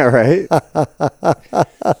 Yeah, right.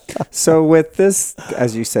 So with this,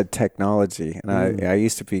 as you said, technology, and I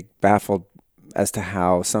used to be baffled as to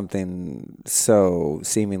how something so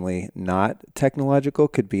seemingly not technological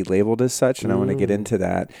could be labeled as such, and I want to get into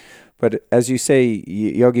that. But as you say,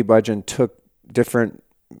 Yogi Bhajan took different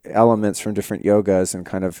elements from different yogas and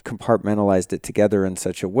kind of compartmentalized it together in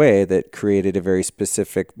such a way that created a very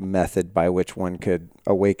specific method by which one could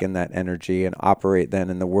awaken that energy and operate then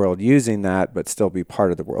in the world using that, but still be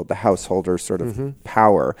part of the world, the householder sort of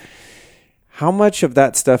power. How much of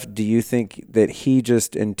that stuff do you think that he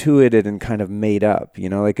just intuited and kind of made up? You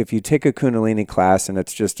know, like if you take a Kundalini class and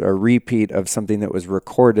it's just a repeat of something that was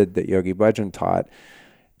recorded that Yogi Bhajan taught,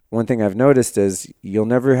 one thing I've noticed is you'll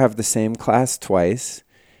never have the same class twice.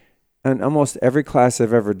 And almost every class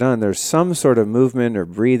I've ever done, there's some sort of movement or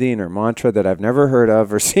breathing or mantra that I've never heard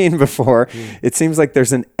of or seen before. It seems like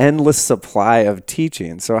there's an endless supply of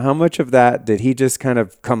teaching. So how much of that did he just kind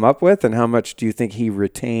of come up with, and how much do you think he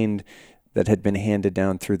retained that had been handed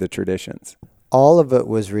down through the traditions? All of it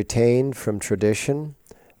was retained from tradition,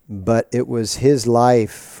 but it was his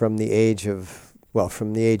life from the age of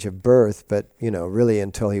birth, but, really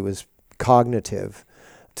until he was cognitive,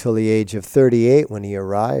 till the age of 38 when he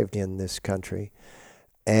arrived in this country.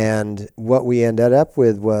 And what we ended up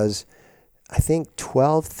with was, I think,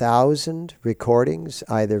 12,000 recordings,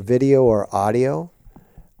 either video or audio,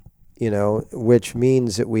 which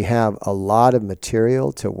means that we have a lot of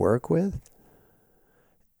material to work with.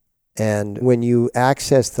 And when you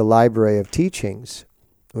access the Library of Teachings,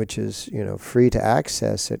 which is, free to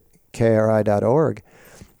access at kri.org,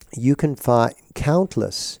 you can find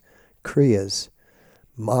countless kriyas,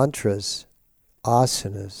 mantras,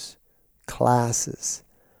 asanas, classes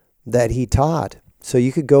that he taught. So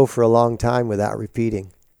you could go for a long time without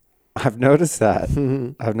repeating. I've noticed that.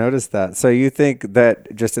 I've noticed that. So you think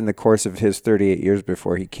that just in the course of his 38 years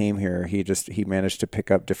before he came here, he managed to pick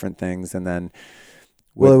up different things and then...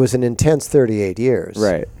 Well, it was an intense 38 years.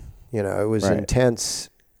 Right. It was intense,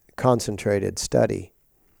 concentrated study.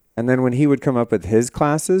 And then when he would come up with his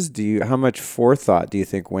classes, how much forethought do you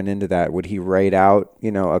think went into that? Would he write out,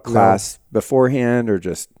 a class beforehand or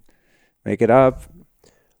just make it up?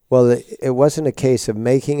 Well, it wasn't a case of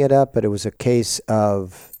making it up, but it was a case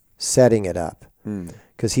of setting it up.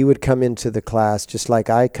 Because he would come into the class just like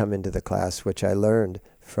I come into the class, which I learned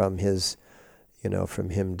from his, from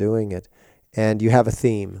him doing it. And you have a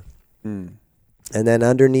theme. And then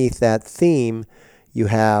underneath that theme, you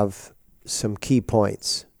have some key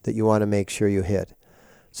points that you want to make sure you hit.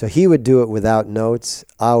 So he would do it without notes.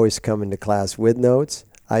 I always come into class with notes.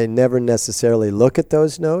 I never necessarily look at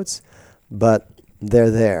those notes, but they're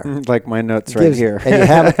there. Like my notes right here.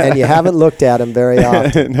 And you haven't looked at them very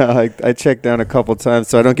often. No, I checked down a couple times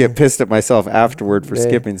so I don't get pissed at myself afterward for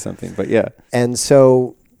skipping something, but yeah. And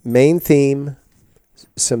so main theme,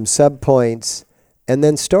 some sub-points, and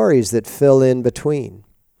then stories that fill in between.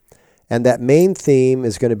 And that main theme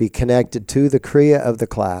is going to be connected to the Kriya of the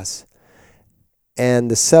class.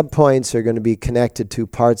 And the sub-points are going to be connected to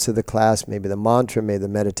parts of the class, maybe the mantra, maybe the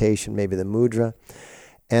meditation, maybe the mudra.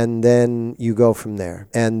 And then you go from there.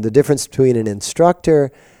 And the difference between an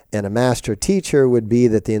instructor and a master teacher would be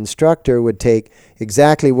that the instructor would take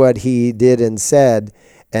exactly what he did and said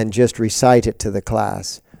and just recite it to the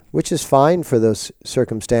class, which is fine for those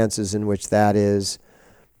circumstances in which that is,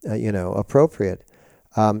 appropriate.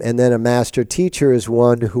 And then a master teacher is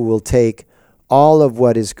one who will take all of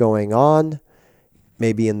what is going on,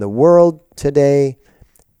 maybe in the world today,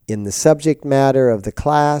 in the subject matter of the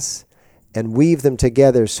class, and weave them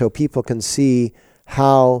together so people can see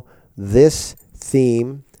how this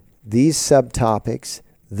theme, these subtopics,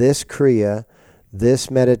 this kriya, this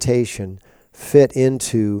meditation fit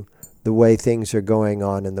into the way things are going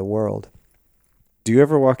on in the world. Do you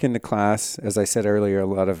ever walk into class? As I said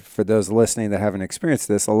earlier, for those listening that haven't experienced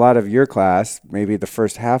this, a lot of your class, maybe the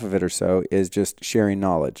first half of it or so, is just sharing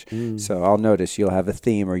knowledge. So I'll notice you'll have a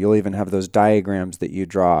theme, or you'll even have those diagrams that you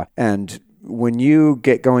draw. And when you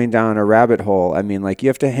get going down a rabbit hole, you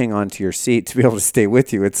have to hang on to your seat to be able to stay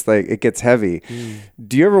with you. It's like, it gets heavy.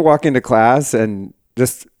 Do you ever walk into class and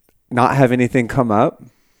just not have anything come up?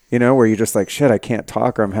 Where you're just like, shit, I can't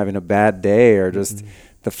talk, or I'm having a bad day, or just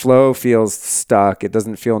the flow feels stuck. It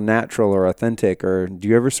doesn't feel natural or authentic. Or do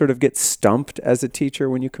you ever sort of get stumped as a teacher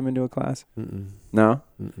when you come into a class? No?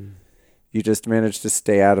 You just manage to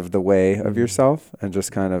stay out of the way of yourself and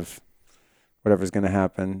just kind of whatever's going to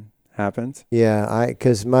happen happens? Yeah,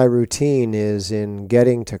 because my routine is in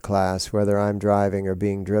getting to class, whether I'm driving or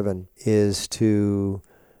being driven, is to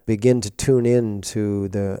begin to tune in to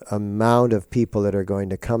the amount of people that are going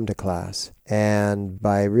to come to class. And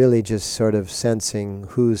by really just sort of sensing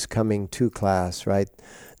who's coming to class, right?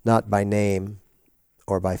 Not by name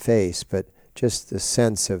or by face, but just the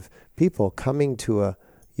sense of people coming to a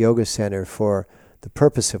yoga center for the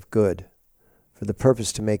purpose of good, for the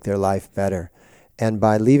purpose to make their life better. And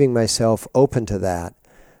by leaving myself open to that,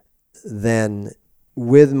 then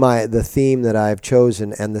with the theme that I've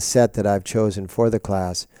chosen and the set that I've chosen for the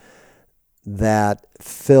class, that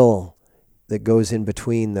fill that goes in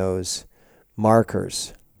between those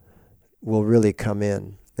markers will really come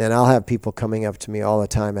in. And I'll have people coming up to me all the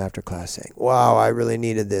time after class saying, wow, I really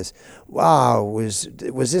needed this. Wow, was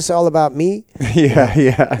this all about me?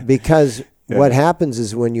 Yeah. Because what happens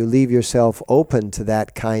is when you leave yourself open to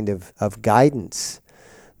that kind of guidance,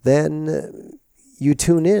 then you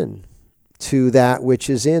tune in to that which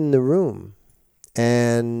is in the room.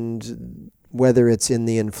 And whether it's in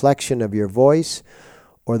the inflection of your voice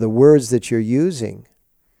or the words that you're using,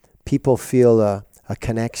 people feel a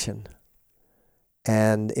connection.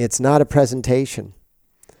 And it's not a presentation,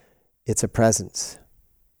 it's a presence.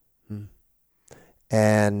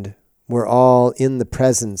 And we're all in the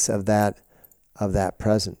presence of that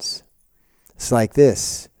presence. It's like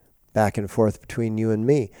this, back and forth between you and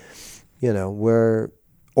me. We're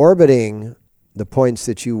orbiting the points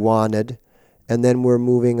that you wanted, and then we're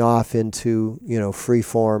moving off into, free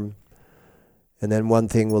form. And then one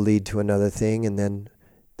thing will lead to another thing, and then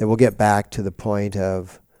we'll get back to the point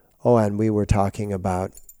of, and we were talking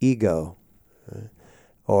about ego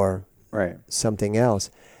or something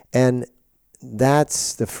else. And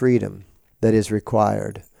that's the freedom that is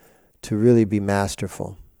required to really be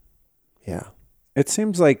masterful. Yeah. It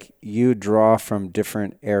seems like you draw from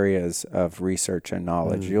different areas of research and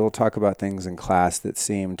knowledge. You'll talk about things in class that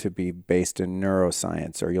seem to be based in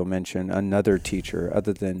neuroscience, or you'll mention another teacher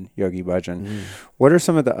other than Yogi Bhajan. What are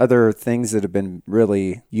some of the other things that have been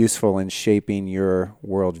really useful in shaping your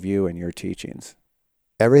worldview and your teachings?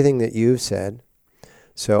 Everything that you've said.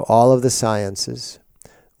 So all of the sciences,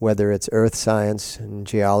 whether it's earth science and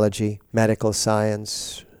geology, medical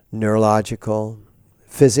science, neurological,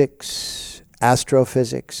 physics,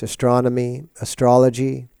 astrophysics, astronomy,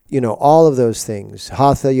 astrology, all of those things.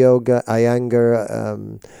 Hatha yoga,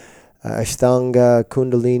 Iyengar, Ashtanga,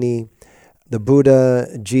 Kundalini, the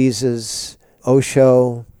Buddha, Jesus,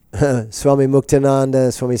 Osho, Swami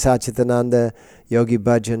Muktananda, Swami Satchitananda, Yogi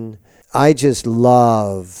Bhajan. I just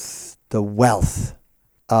love the wealth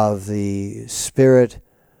of the spirit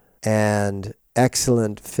and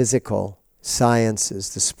excellent physical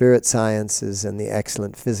sciences, the spirit sciences and the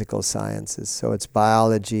excellent physical sciences. So it's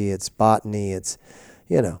biology, it's botany, it's,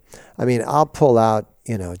 I'll pull out,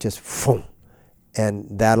 just boom, and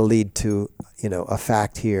that'll lead to, a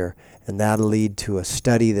fact here, and that'll lead to a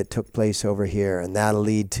study that took place over here, and that'll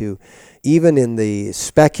lead to, even in the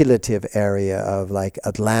speculative area of like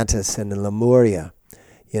Atlantis and Lemuria,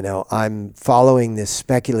 I'm following this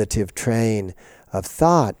speculative train of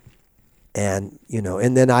thought. And,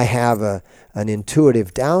 and then I have an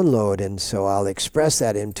intuitive download, and so I'll express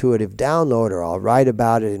that intuitive download, or I'll write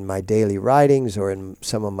about it in my daily writings or in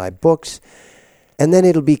some of my books. And then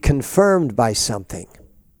it'll be confirmed by something,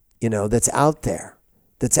 that's out there,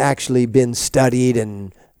 that's actually been studied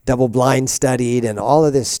and double-blind studied and all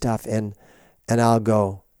of this stuff. And I'll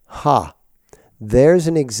go, there's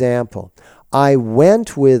an example. I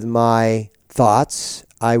went with my thoughts,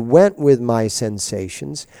 I went with my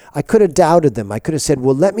sensations. I could have doubted them. I could have said,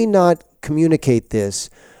 well, let me not communicate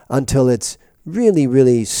this until it's really,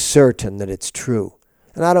 really certain that it's true.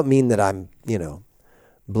 And I don't mean that I'm,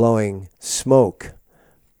 blowing smoke,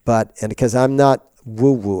 and because I'm not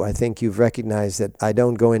woo-woo. I think you've recognized that I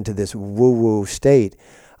don't go into this woo-woo state.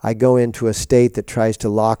 I go into a state that tries to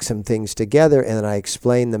lock some things together, and then I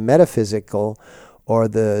explain the metaphysical or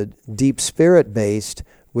the deep spirit-based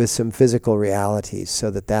with some physical realities, so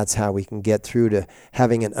that's how we can get through to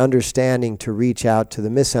having an understanding to reach out to the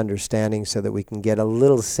misunderstanding, so that we can get a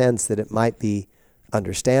little sense that it might be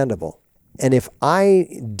understandable. And if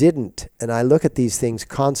I didn't, and I look at these things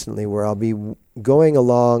constantly where I'll be going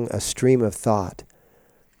along a stream of thought,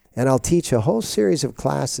 and I'll teach a whole series of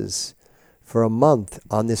classes for a month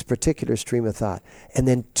on this particular stream of thought, and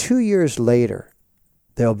then 2 years later,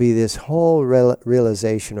 there'll be this whole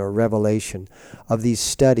realization or revelation of these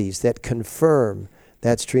studies that confirm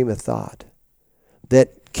that stream of thought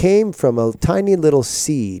that came from a tiny little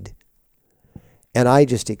seed, and I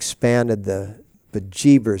just expanded the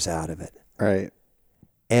bejeebers out of it. Right.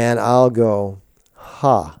 And I'll go,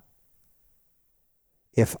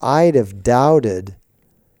 if I'd have doubted,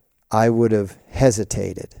 I would have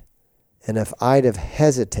hesitated. And if I'd have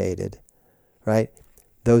hesitated, right,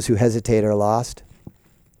 those who hesitate are lost.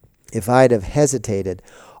 If I'd have hesitated,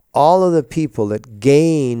 all of the people that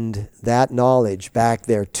gained that knowledge back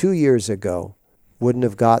there 2 years ago wouldn't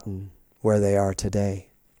have gotten where they are today.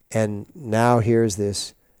 And now here's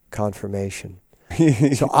this confirmation.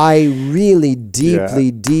 So I really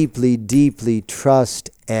deeply trust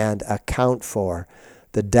and account for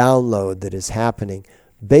the download that is happening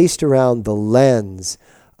based around the lens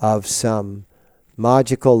of some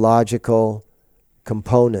magical, logical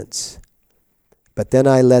components. But then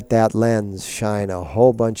I let that lens shine a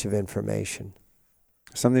whole bunch of information.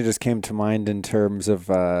 Something just came to mind in terms of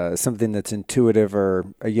something that's intuitive or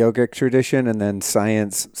a yogic tradition, and then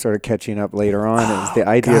science sort of catching up later on. Is the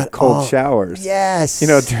idea of cold showers. Yes. You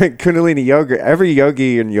know, during Kundalini yoga, every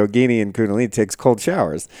yogi and yogini in Kundalini takes cold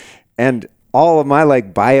showers. And all of my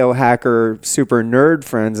like biohacker super nerd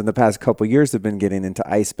friends in the past couple of years have been getting into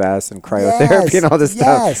ice baths and cryotherapy and all this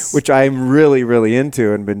stuff, which I'm really, really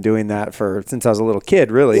into and been doing that since I was a little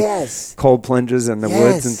kid, really. Yes. Cold plunges in the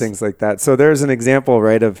woods and things like that. So there's an example,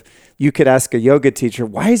 right, of you could ask a yoga teacher,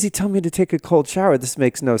 why is he telling me to take a cold shower? This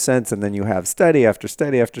makes no sense. And then you have study after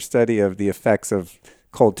study after study of the effects of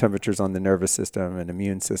cold temperatures on the nervous system and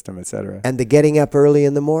immune system, et cetera. And the getting up early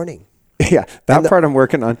in the morning. Yeah, that part I'm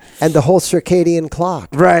working on. And the whole circadian clock.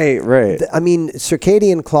 Right. I mean,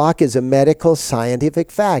 circadian clock is a medical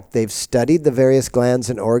scientific fact. They've studied the various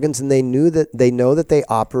glands and organs, and they know that they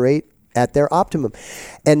operate at their optimum.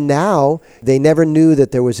 And now they never knew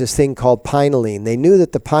that there was this thing called pinealine. They knew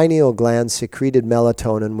that the pineal gland secreted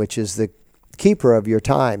melatonin, which is the keeper of your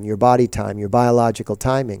time, your body time, your biological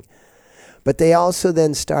timing. But they also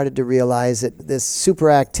then started to realize that this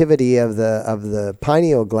superactivity of the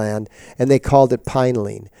pineal gland, and they called it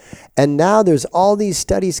pinealine. And now there's all these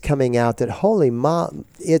studies coming out that, holy mom,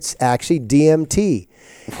 it's actually DMT.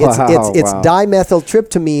 It's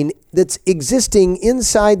dimethyltryptamine that's existing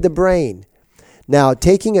inside the brain. Now,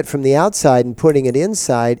 taking it from the outside and putting it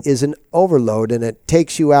inside is an overload, and it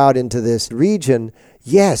takes you out into this region.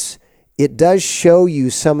 Yes, it does show you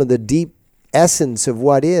some of the deep essence of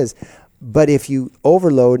what is. But if you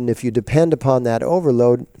overload and if you depend upon that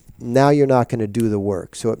overload, now you're not going to do the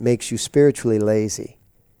work. So it makes you spiritually lazy,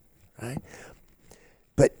 right?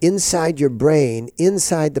 But inside your brain,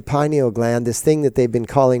 inside the pineal gland, this thing that they've been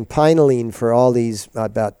calling pinealine for all these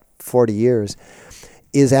about 40 years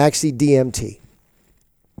is actually DMT.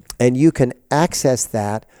 And you can access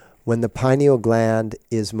that when the pineal gland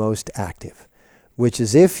is most active, which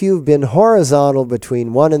is if you've been horizontal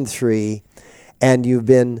between 1 and 3 and you've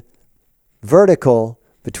been vertical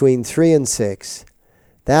between 3 and 6,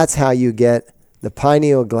 that's how you get the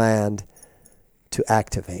pineal gland to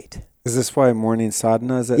activate. Is this why morning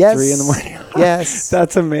sadhana is at 3 in the morning? Yes.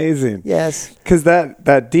 That's amazing. Yes. Because that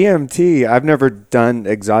DMT, I've never done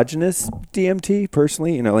exogenous DMT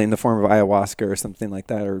personally, you know, in the form of ayahuasca or something like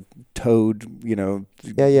that, or toad, you know,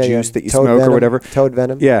 juice that you toad smoke venom, or whatever. Toad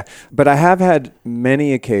venom. Yeah. But I have had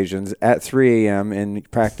many occasions at 3 a.m. in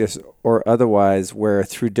practice or otherwise where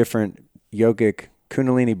through different yogic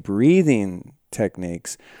Kundalini breathing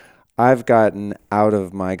techniques, I've gotten out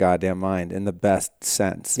of my goddamn mind in the best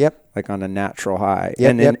sense. Yep. Like on a natural high. Yep,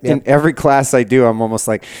 and in every class I do, I'm almost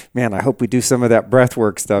like, man, I hope we do some of that breath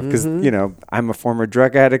work stuff because, you know, I'm a former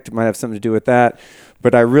drug addict. It might have something to do with that.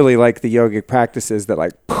 But I really like the yogic practices that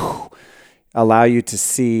like allow you to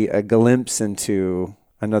see a glimpse into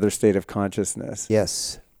another state of consciousness.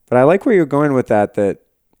 Yes. But I like where you're going with that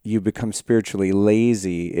you become spiritually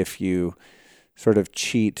lazy if you sort of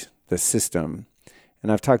cheat the system.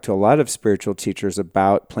 And I've talked to a lot of spiritual teachers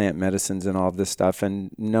about plant medicines and all of this stuff, and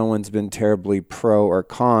no one's been terribly pro or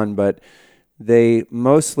con, but they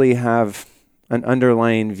mostly have an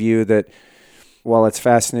underlying view that while it's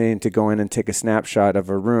fascinating to go in and take a snapshot of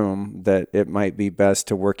a room, that it might be best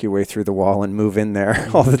to work your way through the wall and move in there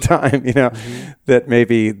all the time, you know, that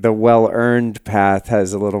maybe the well-earned path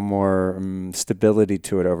has a little more stability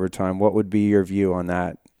to it over time. What would be your view on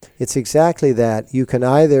that? It's exactly that. You can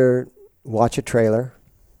either watch a trailer,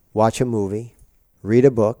 watch a movie, read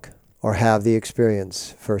a book, or have the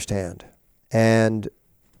experience firsthand. And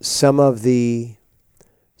some of the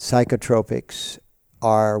psychotropics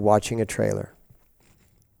are watching a trailer.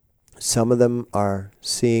 Some of them are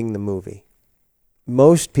seeing the movie.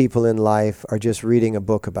 Most people in life are just reading a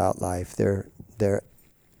book about life. They're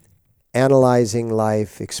analyzing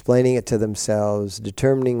life, explaining it to themselves,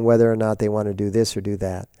 determining whether or not they want to do this or do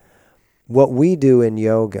that. What we do in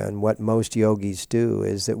yoga and what most yogis do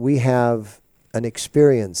is that we have an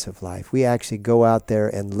experience of life. We actually go out there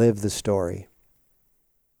and live the story.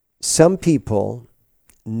 Some people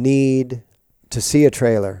need to see a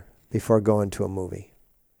trailer before going to a movie.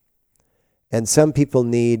 And some people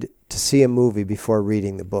need to see a movie before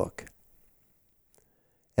reading the book.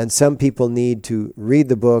 And some people need to read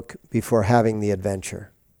the book before having the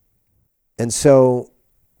adventure. And so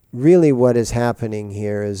really what is happening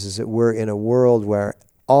here is that we're in a world where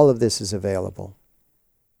all of this is available.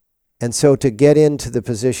 And so to get into the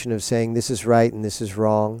position of saying this is right and this is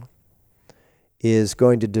wrong is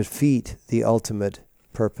going to defeat the ultimate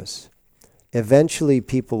purpose. Eventually,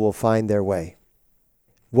 people will find their way.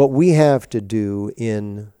 What we have to do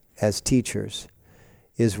as teachers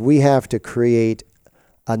is we have to create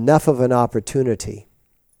enough of an opportunity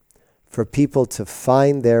for people to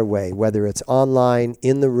find their way, whether it's online,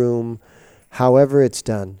 in the room, however it's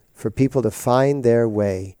done, for people to find their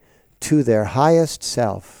way to their highest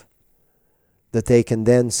self, that they can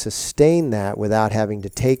then sustain that without having to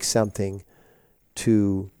take something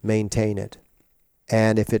to maintain it.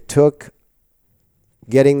 And if it took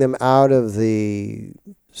getting them out of the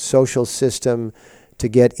social system to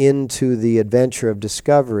get into the adventure of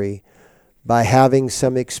discovery by having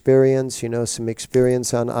some experience, some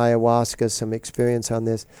experience on ayahuasca, some experience on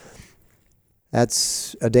this,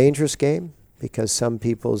 that's a dangerous game because some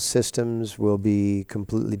people's systems will be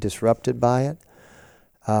completely disrupted by it.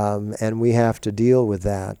 And we have to deal with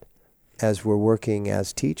that as we're working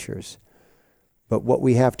as teachers. But what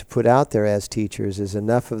we have to put out there as teachers is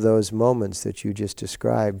enough of those moments that you just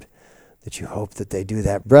described, that you hope that they do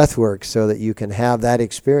that breath work so that you can have that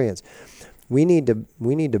experience. We need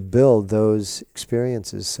to build those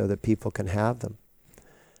experiences so that people can have them.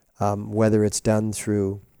 Whether it's done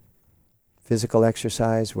through physical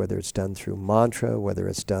exercise, whether it's done through mantra, whether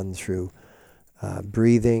it's done through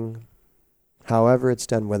breathing, however it's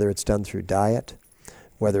done, whether it's done through diet,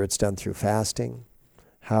 whether it's done through fasting,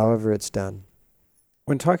 however it's done.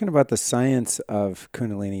 When talking about the science of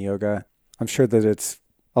Kundalini Yoga, I'm sure that it's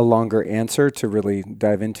a longer answer to really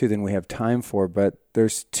dive into than we have time for, but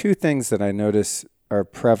there's two things that I notice are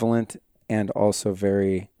prevalent and also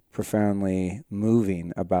very profoundly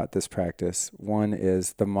moving about this practice. One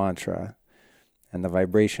is the mantra and the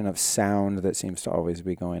vibration of sound that seems to always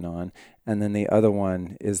be going on. And then the other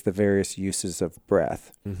one is the various uses of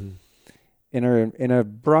breath. Mm-hmm. In a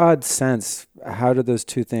broad sense, how do those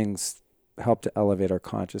two things help to elevate our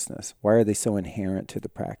consciousness? Why are they so inherent to the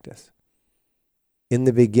practice? In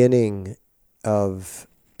the beginning of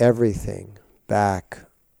everything, back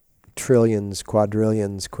trillions,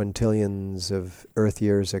 quadrillions, quintillions of Earth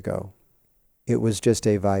years ago, it was just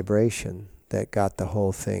a vibration that got the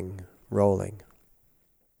whole thing rolling.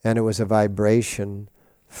 And it was a vibration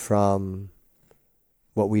from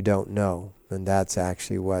what we don't know. And that's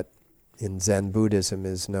actually what in Zen Buddhism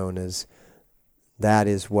is known as that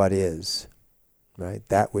is what is, right?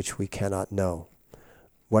 That which we cannot know.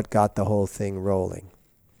 What got the whole thing rolling.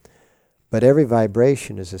 But every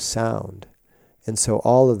vibration is a sound. And so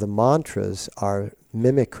all of the mantras are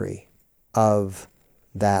mimicry of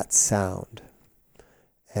that sound.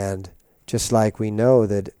 And just like we know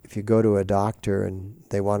that if you go to a doctor and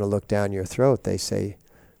they want to look down your throat, they say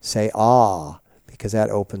ah, because that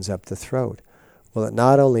opens up the throat. Well, it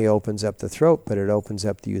not only opens up the throat, but it opens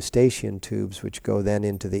up the eustachian tubes, which go then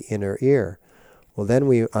into the inner ear. Well, then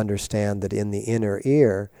we understand that in the inner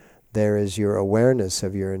ear, there is your awareness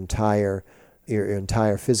of your entire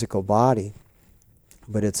physical body.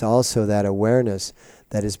 But it's also that awareness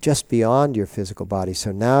that is just beyond your physical body.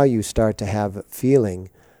 So now you start to have a feeling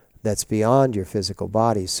that's beyond your physical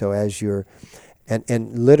body. So as you're,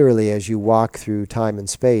 and literally as you walk through time and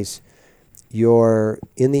space, you're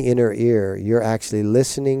in the inner ear, you're actually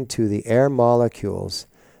listening to the air molecules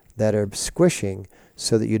that are squishing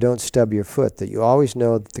so that you don't stub your foot, that you always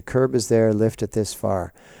know that the curb is there, lift it this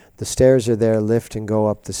far. The stairs are there, lift and go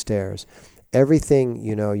up the stairs. Everything,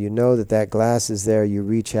 you know that glass is there, you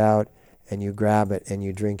reach out and you grab it and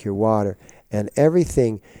you drink your water. And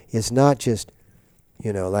everything is not just,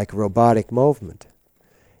 like robotic movement.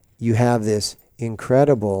 You have this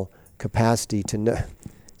incredible capacity to know.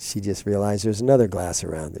 She just realized there's another glass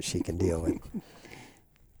around that she can deal with.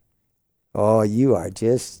 Oh, you are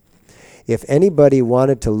just... If anybody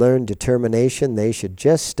wanted to learn determination, they should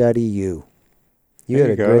just study you.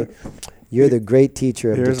 You're the great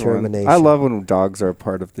teacher of determination. I love when dogs are a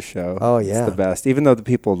part of the show. Oh, yeah. It's the best. Even though the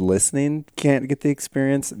people listening can't get the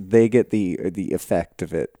experience, they get the effect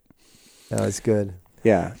of it. Oh, it's good.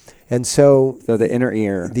 Yeah. And so the inner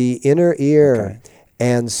ear. The inner ear. Okay.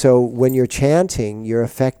 And so when you're chanting, you're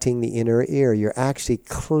affecting the inner ear. You're actually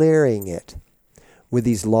clearing it with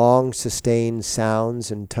these long, sustained sounds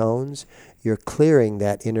and tones. You're clearing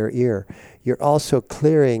that inner ear. You're also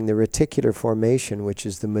clearing the reticular formation, which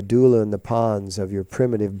is the medulla and the pons of your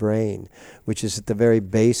primitive brain, which is at the very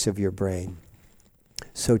base of your brain.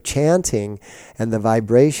 So chanting and the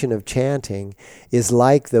vibration of chanting is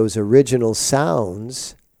like those original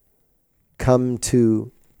sounds come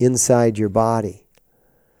to inside your body.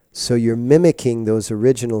 So you're mimicking those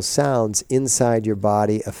original sounds inside your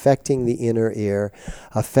body, affecting the inner ear,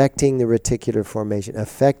 affecting the reticular formation,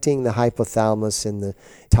 affecting the hypothalamus in the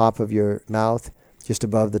top of your mouth, just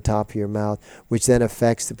above the top of your mouth, which then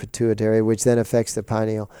affects the pituitary, which then affects the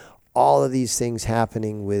pineal. All of these things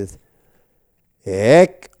happening with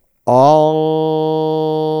ek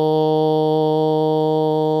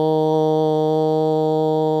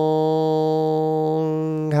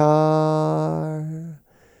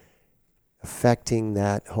affecting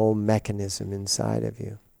that whole mechanism inside of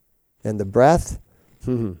you. And the breath,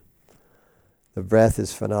 the breath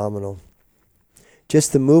is phenomenal.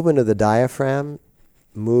 Just the movement of the diaphragm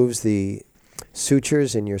moves the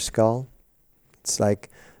sutures in your skull. It's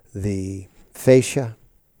like the fascia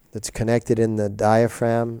that's connected in the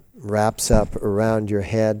diaphragm wraps up around your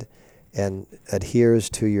head and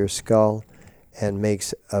adheres to your skull and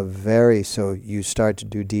makes so you start to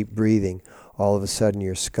do deep breathing. All of a sudden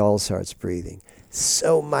your skull starts breathing.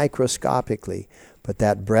 So microscopically, but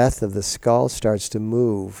that breath of the skull starts to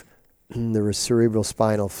move the cerebral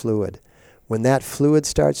spinal fluid. When that fluid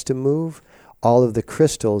starts to move, all of the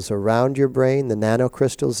crystals around your brain, the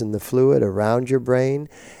nanocrystals in the fluid around your brain,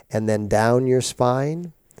 and then down your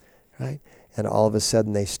spine, right? And all of a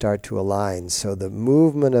sudden they start to align. So the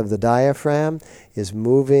movement of the diaphragm is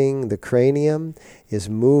moving the cranium, is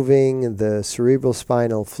moving the cerebral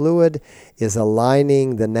spinal fluid, is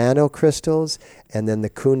aligning the nanocrystals, and then the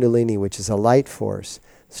Kundalini, which is a light force,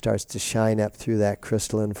 starts to shine up through that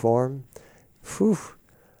crystalline form. Whew.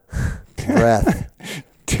 Breath.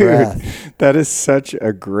 Dude, Breath. That is such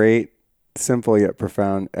a great, simple yet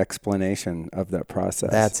profound explanation of that process.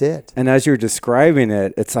 That's it. And as you're describing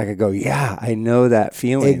it, it's like I go, yeah, I know that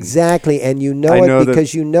feeling. Exactly, and you know it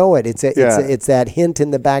because you know it. It's that hint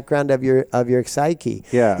in the background of your psyche.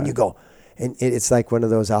 Yeah. And you go, and it's like one of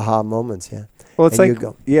those aha moments. Yeah. Well, it's and like you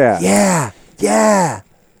go, yeah.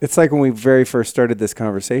 It's like when we very first started this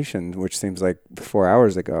conversation, which seems like 4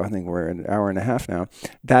 hours ago. I think we're an hour and a half now.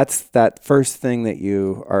 That's that first thing that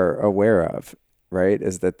you are aware of, right?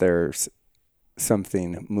 Is that there's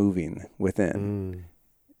something moving within.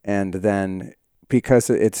 And then because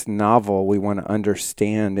it's novel, we want to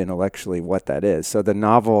understand intellectually what that is. So the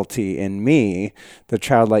novelty in me, the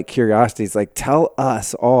childlike curiosity is like, tell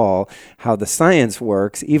us all how the science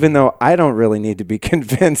works, even though I don't really need to be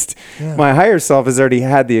convinced. Yeah. My higher self has already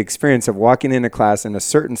had the experience of walking into class in a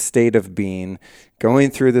certain state of being,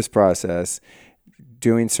 going through this process,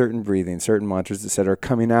 doing certain breathing, certain mantras, etc.,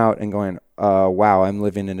 coming out and going, wow, I'm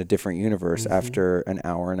living in a different universe after an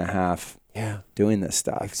hour and a half doing this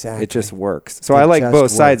stuff. Exactly. It just works. So I like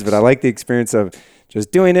both sides, but I like the experience of just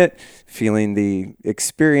doing it, feeling the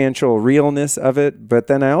experiential realness of it. But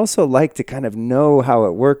then I also like to kind of know how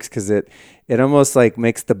it works because it almost like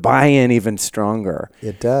makes the buy-in even stronger.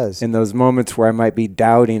 It does. In those moments where I might be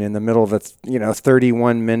doubting in the middle of a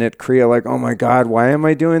 31-minute Kriya, like, oh my God, why am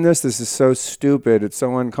I doing this? This is so stupid. It's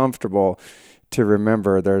so uncomfortable. To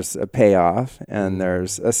remember there's a payoff and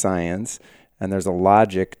there's a science and there's a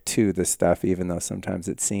logic to the stuff, even though sometimes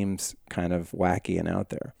it seems kind of wacky and out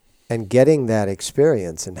there. And getting that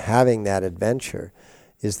experience and having that adventure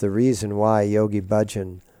is the reason why Yogi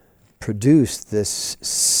Bhajan produced this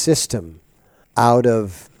system out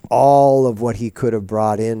of all of what he could have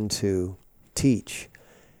brought in to teach.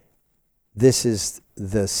 This is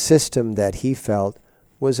the system that he felt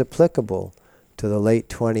was applicable to the late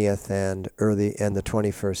 20th and the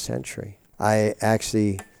 21st century. I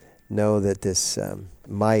actually know that this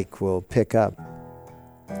mic will pick up,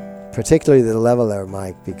 particularly the leveler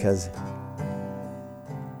mic, because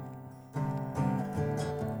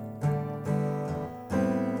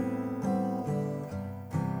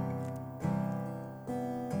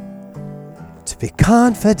to be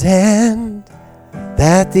confident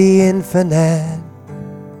that the infinite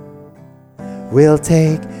will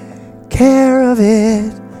take care of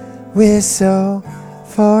it. We're so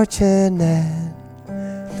fortunate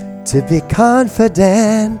to be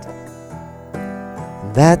confident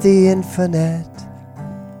that the infinite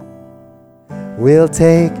will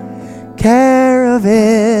take care of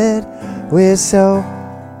it. We're so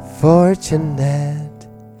fortunate.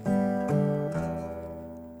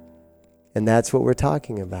 And that's what we're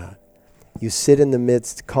talking about. You sit in the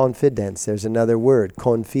midst, confidence. There's another word,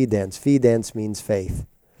 confidence. Fidence means faith.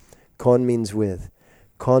 Con means with.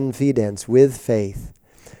 Confidence, with faith.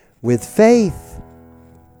 With faith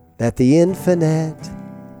that the infinite,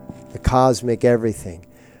 the cosmic everything,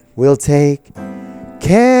 will take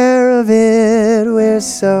care of it. We're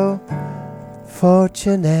so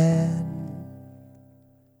fortunate.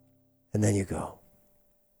 And then you go,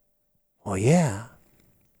 well, yeah,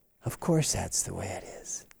 of course that's the way it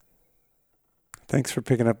is. Thanks for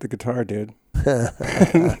picking up the guitar, dude.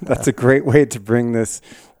 That's a great way to bring this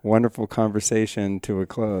wonderful conversation to a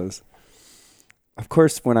close. Of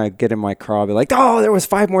course, when I get in my car, I'll be like, oh, there was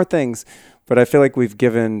 5 more things. But I feel like we've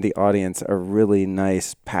given the audience a really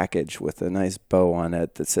nice package with a nice bow on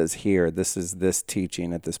it that says, here, this is this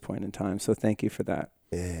teaching at this point in time. So thank you for that.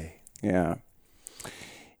 Yay. Yeah.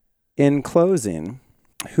 In closing,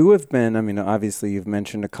 who have been, I mean, obviously you've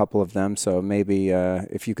mentioned a couple of them, so maybe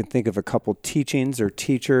if you can think of a couple teachings or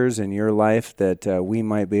teachers in your life that we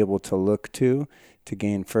might be able to look to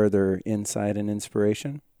gain further insight and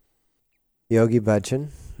inspiration. Yogi Bhajan,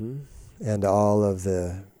 and all of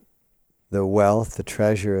the wealth, the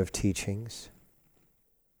treasure of teachings.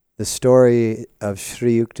 The story of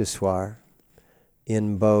Sri Yukteswar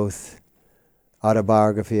in both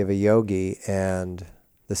Autobiography of a Yogi and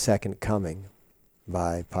The Second Coming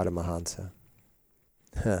by Paramahansa.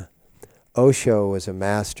 Osho was a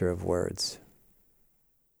master of words.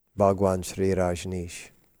 Bhagwan Sri Rajneesh,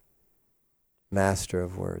 master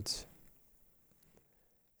of words.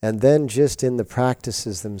 And then just in the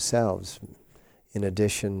practices themselves, in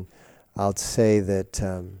addition, I'll say that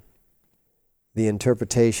the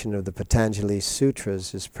interpretation of the Patanjali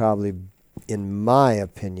Sutras is probably, in my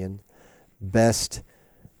opinion, best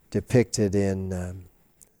depicted in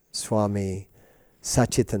Swami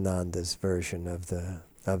Satchitananda's version of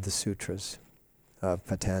the sutras of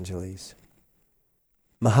Patanjali's.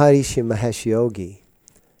 Maharishi Mahesh Yogi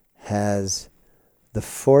has the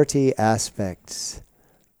 40 aspects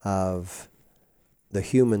of the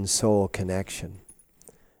human soul connection.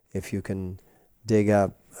 If you can dig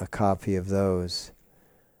up a copy of those.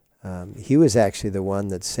 He was actually the one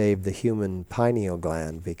that saved the human pineal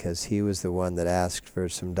gland, because he was the one that asked for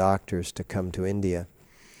some doctors to come to India,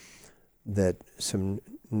 that some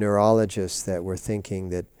neurologists that were thinking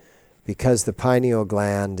that because the pineal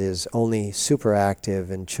gland is only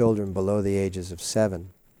superactive in children below the ages of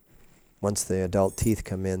 7, once the adult teeth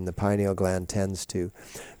come in, the pineal gland tends to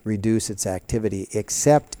reduce its activity,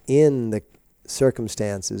 except in the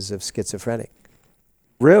circumstances of schizophrenic.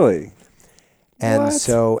 Really? And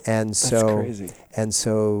What? That's crazy. And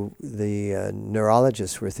so the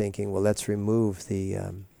neurologists were thinking, well, let's remove the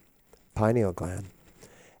pineal gland.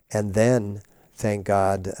 And then, thank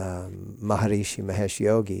God, Maharishi Mahesh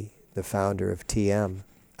Yogi, the founder of TM,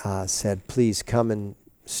 said, please come and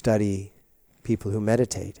study people who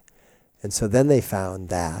meditate. And so then they found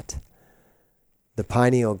that the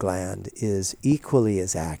pineal gland is equally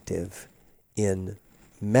as active in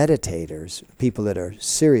meditators, people that are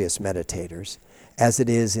serious meditators, as it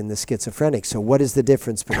is in the schizophrenic. So what is the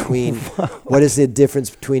difference between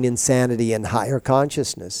insanity and higher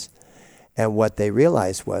consciousness? And what they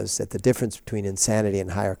realized was that the difference between insanity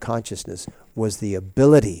and higher consciousness was the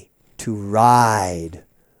ability to ride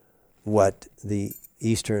what the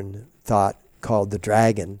Eastern thought called the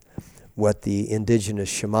dragon, what the indigenous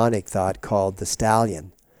shamanic thought called the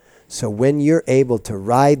stallion. So when you're able to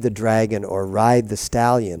ride the dragon or ride the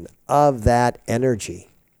stallion of that energy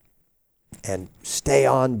and stay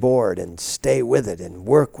on board and stay with it and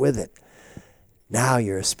work with it, now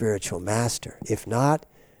you're a spiritual master. If not,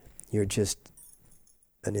 you're just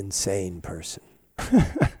an insane person.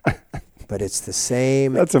 But it's the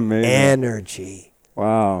same That's amazing. energy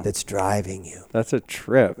Wow. that's driving you. That's a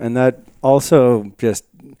trip. And that also just,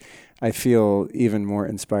 I feel even more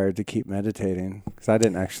inspired to keep meditating, because I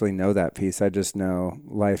didn't actually know that piece. I just know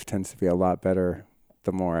life tends to be a lot better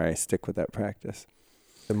the more I stick with that practice.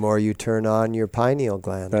 The more you turn on your pineal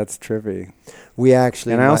gland. That's trippy. We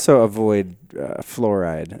actually... And I also avoid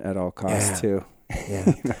fluoride at all costs, too.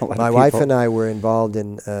 Yeah. You know, My wife and I were involved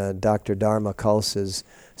in Dr. Dharma Kulsa's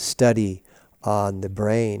study on the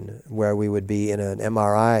brain, where we would be in an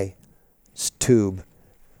MRI tube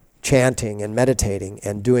chanting and meditating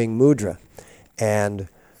and doing mudra. And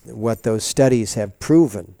what those studies have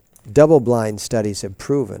proven, double-blind studies have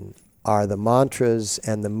proven, are the mantras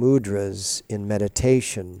and the mudras in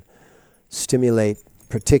meditation stimulate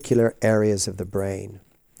particular areas of the brain.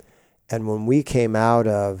 And when we came out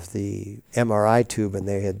of the MRI tube and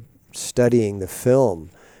they had studying the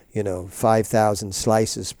film, 5,000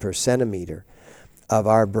 slices per centimeter of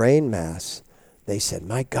our brain mass, they said,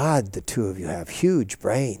 my God, the two of you have huge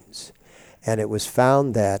brains. And it was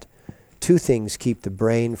found that 2 things keep the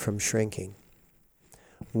brain from shrinking.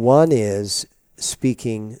 One is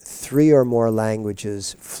speaking 3 or more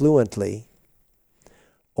languages fluently,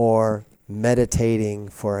 or meditating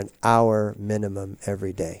for an hour minimum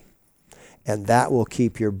every day. And that will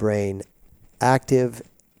keep your brain active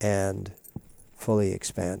and fully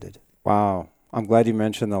expanded. Wow. I'm glad you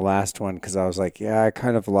mentioned the last one because I was like, yeah, I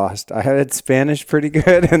kind of lost. I had Spanish pretty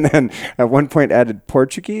good, and then at one point added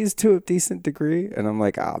Portuguese to a decent degree. And I'm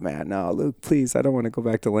like, oh man, no, Luke, please, I don't want to go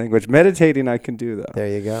back to language. Meditating I can do though. There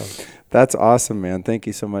you go. That's awesome, man. Thank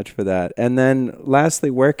you so much for that. And then lastly,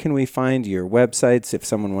 where can we find your websites if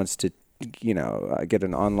someone wants to, get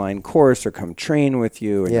an online course or come train with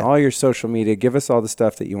you and all your social media? Give us all the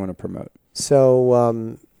stuff that you want to promote.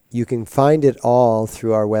 So you can find it all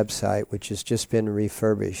through our website, which has just been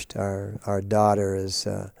refurbished. Our daughter is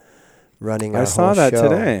running our whole show. I saw that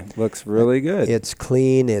today. Looks really good. It's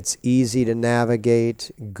clean. It's easy to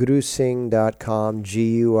navigate. Gurusingh.com,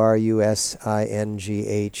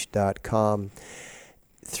 GURUSINGH.com.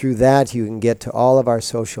 Through that, you can get to all of our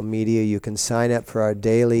social media. You can sign up for our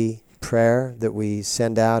daily prayer that we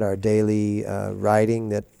send out, our daily writing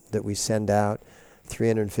that we send out.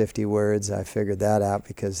 350 words. I figured that out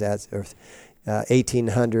because that's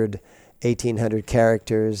 1,800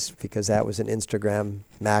 characters because that was an Instagram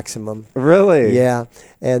maximum. Really? Yeah.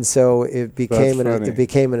 And so it became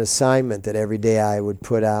an assignment that every day I would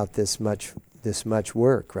put out this much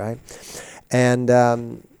work, right?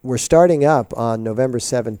 And we're starting up on November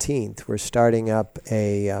 17th. We're starting up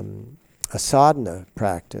a sadhana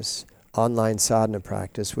practice. Online sadhana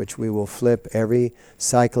practice, which we will flip every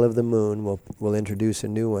cycle of the moon. We'll introduce a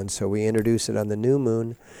new one. So we introduce it on the new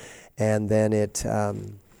moon, and then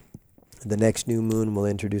the next new moon we'll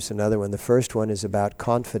introduce another one. The first one is about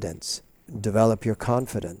confidence. Develop your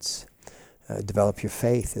confidence. Develop your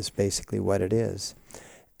faith is basically what it is.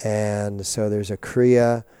 And so there's a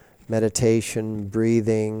kriya, meditation,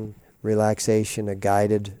 breathing, relaxation, a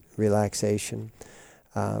guided relaxation.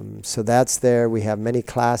 So that's there. We have many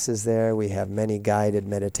classes there. We have many guided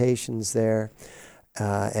meditations there.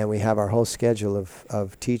 And we have our whole schedule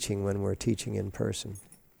of teaching when we're teaching in person.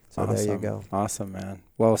 So awesome. There you go. Awesome, man.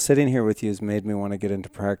 Well, sitting here with you has made me want to get into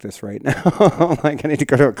practice right now. I'm like, I need to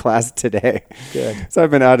go to a class today. Good. So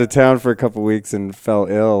I've been out of town for a couple weeks and fell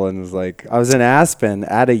ill and was like, I was in Aspen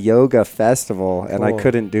at a yoga festival and I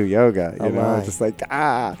couldn't do yoga. You know, just like,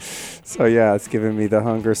 So yeah, it's giving me the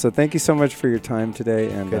hunger. So thank you so much for your time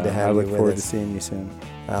today. And good to have I look you with forward us. to seeing you soon.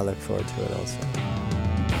 I look forward to it also.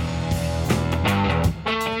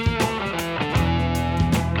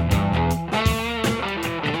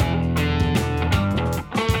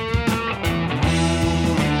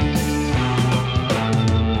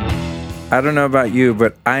 I don't know about you,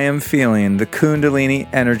 but I am feeling the Kundalini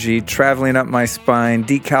energy traveling up my spine,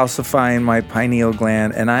 decalcifying my pineal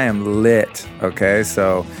gland, and I am lit, okay?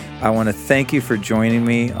 So I want to thank you for joining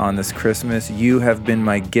me on this Christmas. You have been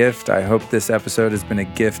my gift. I hope this episode has been a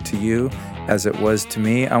gift to you as it was to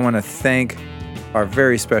me. I want to thank our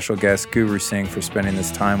very special guest, Guru Singh, for spending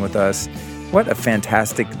this time with us. What a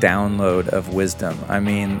fantastic download of wisdom. I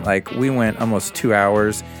mean, like, we went almost 2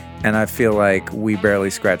 hours, and I feel like we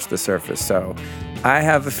barely scratched the surface. So I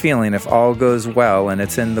have a feeling if all goes well and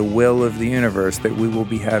it's in the will of the universe that we will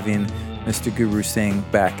be having Mr. Guru Singh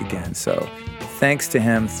back again. So thanks to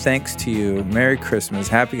him, thanks to you. Merry Christmas,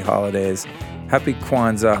 happy holidays, happy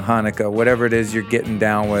Kwanzaa, Hanukkah, whatever it is you're getting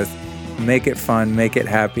down with. Make it fun, make it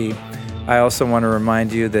happy. I also want to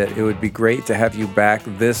remind you that it would be great to have you back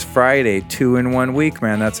this Friday, 2 in 1 week,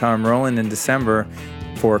 man. That's how I'm rolling in December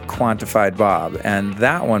for Quantified Bob. And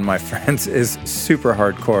that one, my friends, is super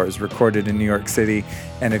hardcore. It's recorded in New York City.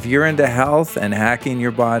 And if you're into health and hacking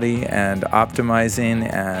your body and optimizing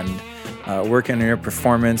and working on your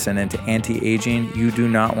performance and into anti-aging, you do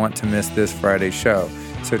not want to miss this Friday's show.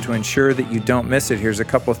 So to ensure that you don't miss it, here's a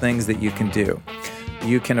couple things that you can do.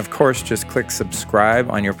 You can, of course, just click subscribe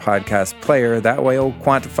on your podcast player. That way, old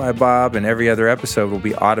Quantify Bob and every other episode will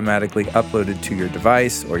be automatically uploaded to your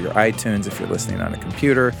device or your iTunes if you're listening on a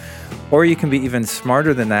computer. Or you can be even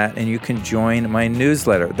smarter than that and you can join my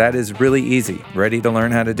newsletter. That is really easy. Ready to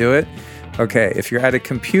learn how to do it? Okay, if you're at a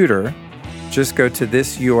computer, just go to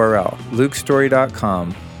this URL,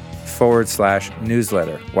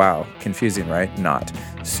 lukestory.com/newsletter. Wow, confusing, right? Not.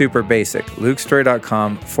 Super basic.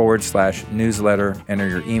 lukestory.com/newsletter. Enter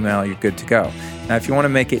your email, you're good to go. Now, if you want to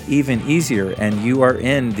make it even easier and you are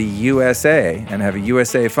in the USA and have a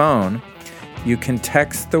USA phone, you can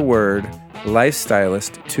text the word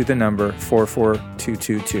lifestylist to the number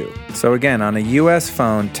 44222. So again, on a US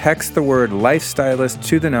phone, text the word lifestylist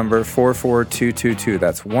to the number 44222.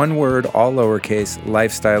 That's one word, all lowercase,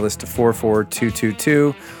 lifestylist to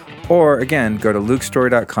 44222. Or again, go to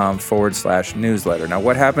lukestory.com/newsletter. Now,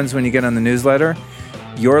 what happens when you get on the newsletter?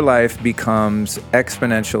 Your life becomes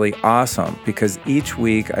exponentially awesome because each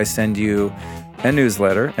week I send you a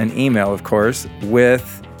newsletter, an email, of course,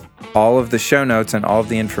 with all of the show notes and all of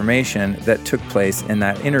the information that took place in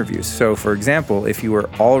that interview. So, for example, if you were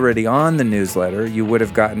already on the newsletter, you would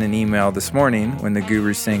have gotten an email this morning when the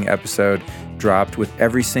Guru Singh episode dropped with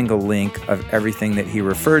every single link of everything that he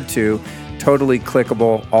referred to, totally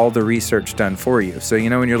clickable, all the research done for you. So,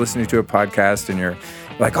 when you're listening to a podcast and you're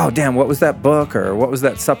like, oh, damn, what was that book, or what was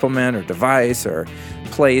that supplement or device or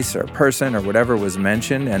place or person or whatever was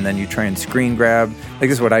mentioned, and then you try and screen grab. Like,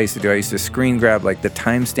 this is what I used to do. I used to screen grab like the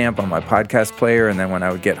timestamp on my podcast player, and then when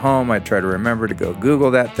I would get home, I'd try to remember to go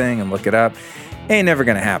Google that thing and look it up. Ain't never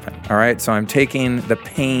gonna happen, all right? So I'm taking the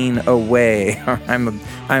pain away.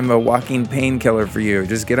 I'm a walking painkiller for you.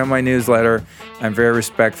 Just get on my newsletter. I'm very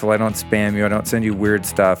respectful. I don't spam you. I don't send you weird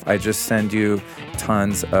stuff. I just send you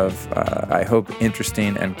tons of, I hope,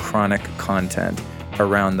 interesting and chronic content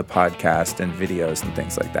around the podcast and videos and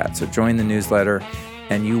things like that. So join the newsletter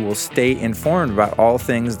and you will stay informed about all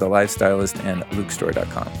things The Lifestylist and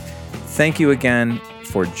LukeStory.com. Thank you again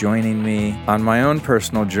for joining me on my own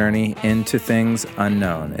personal journey into things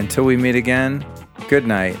unknown. Until we meet again, good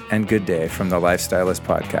night and good day from the Lifestylist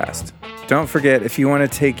Podcast. Don't forget, if you want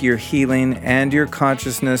to take your healing and your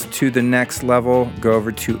consciousness to the next level, go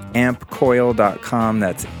over to ampcoil.com.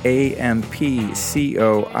 That's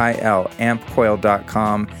AMPCOIL,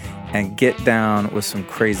 ampcoil.com, and get down with some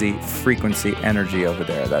crazy frequency energy over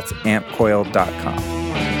there. That's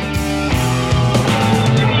ampcoil.com.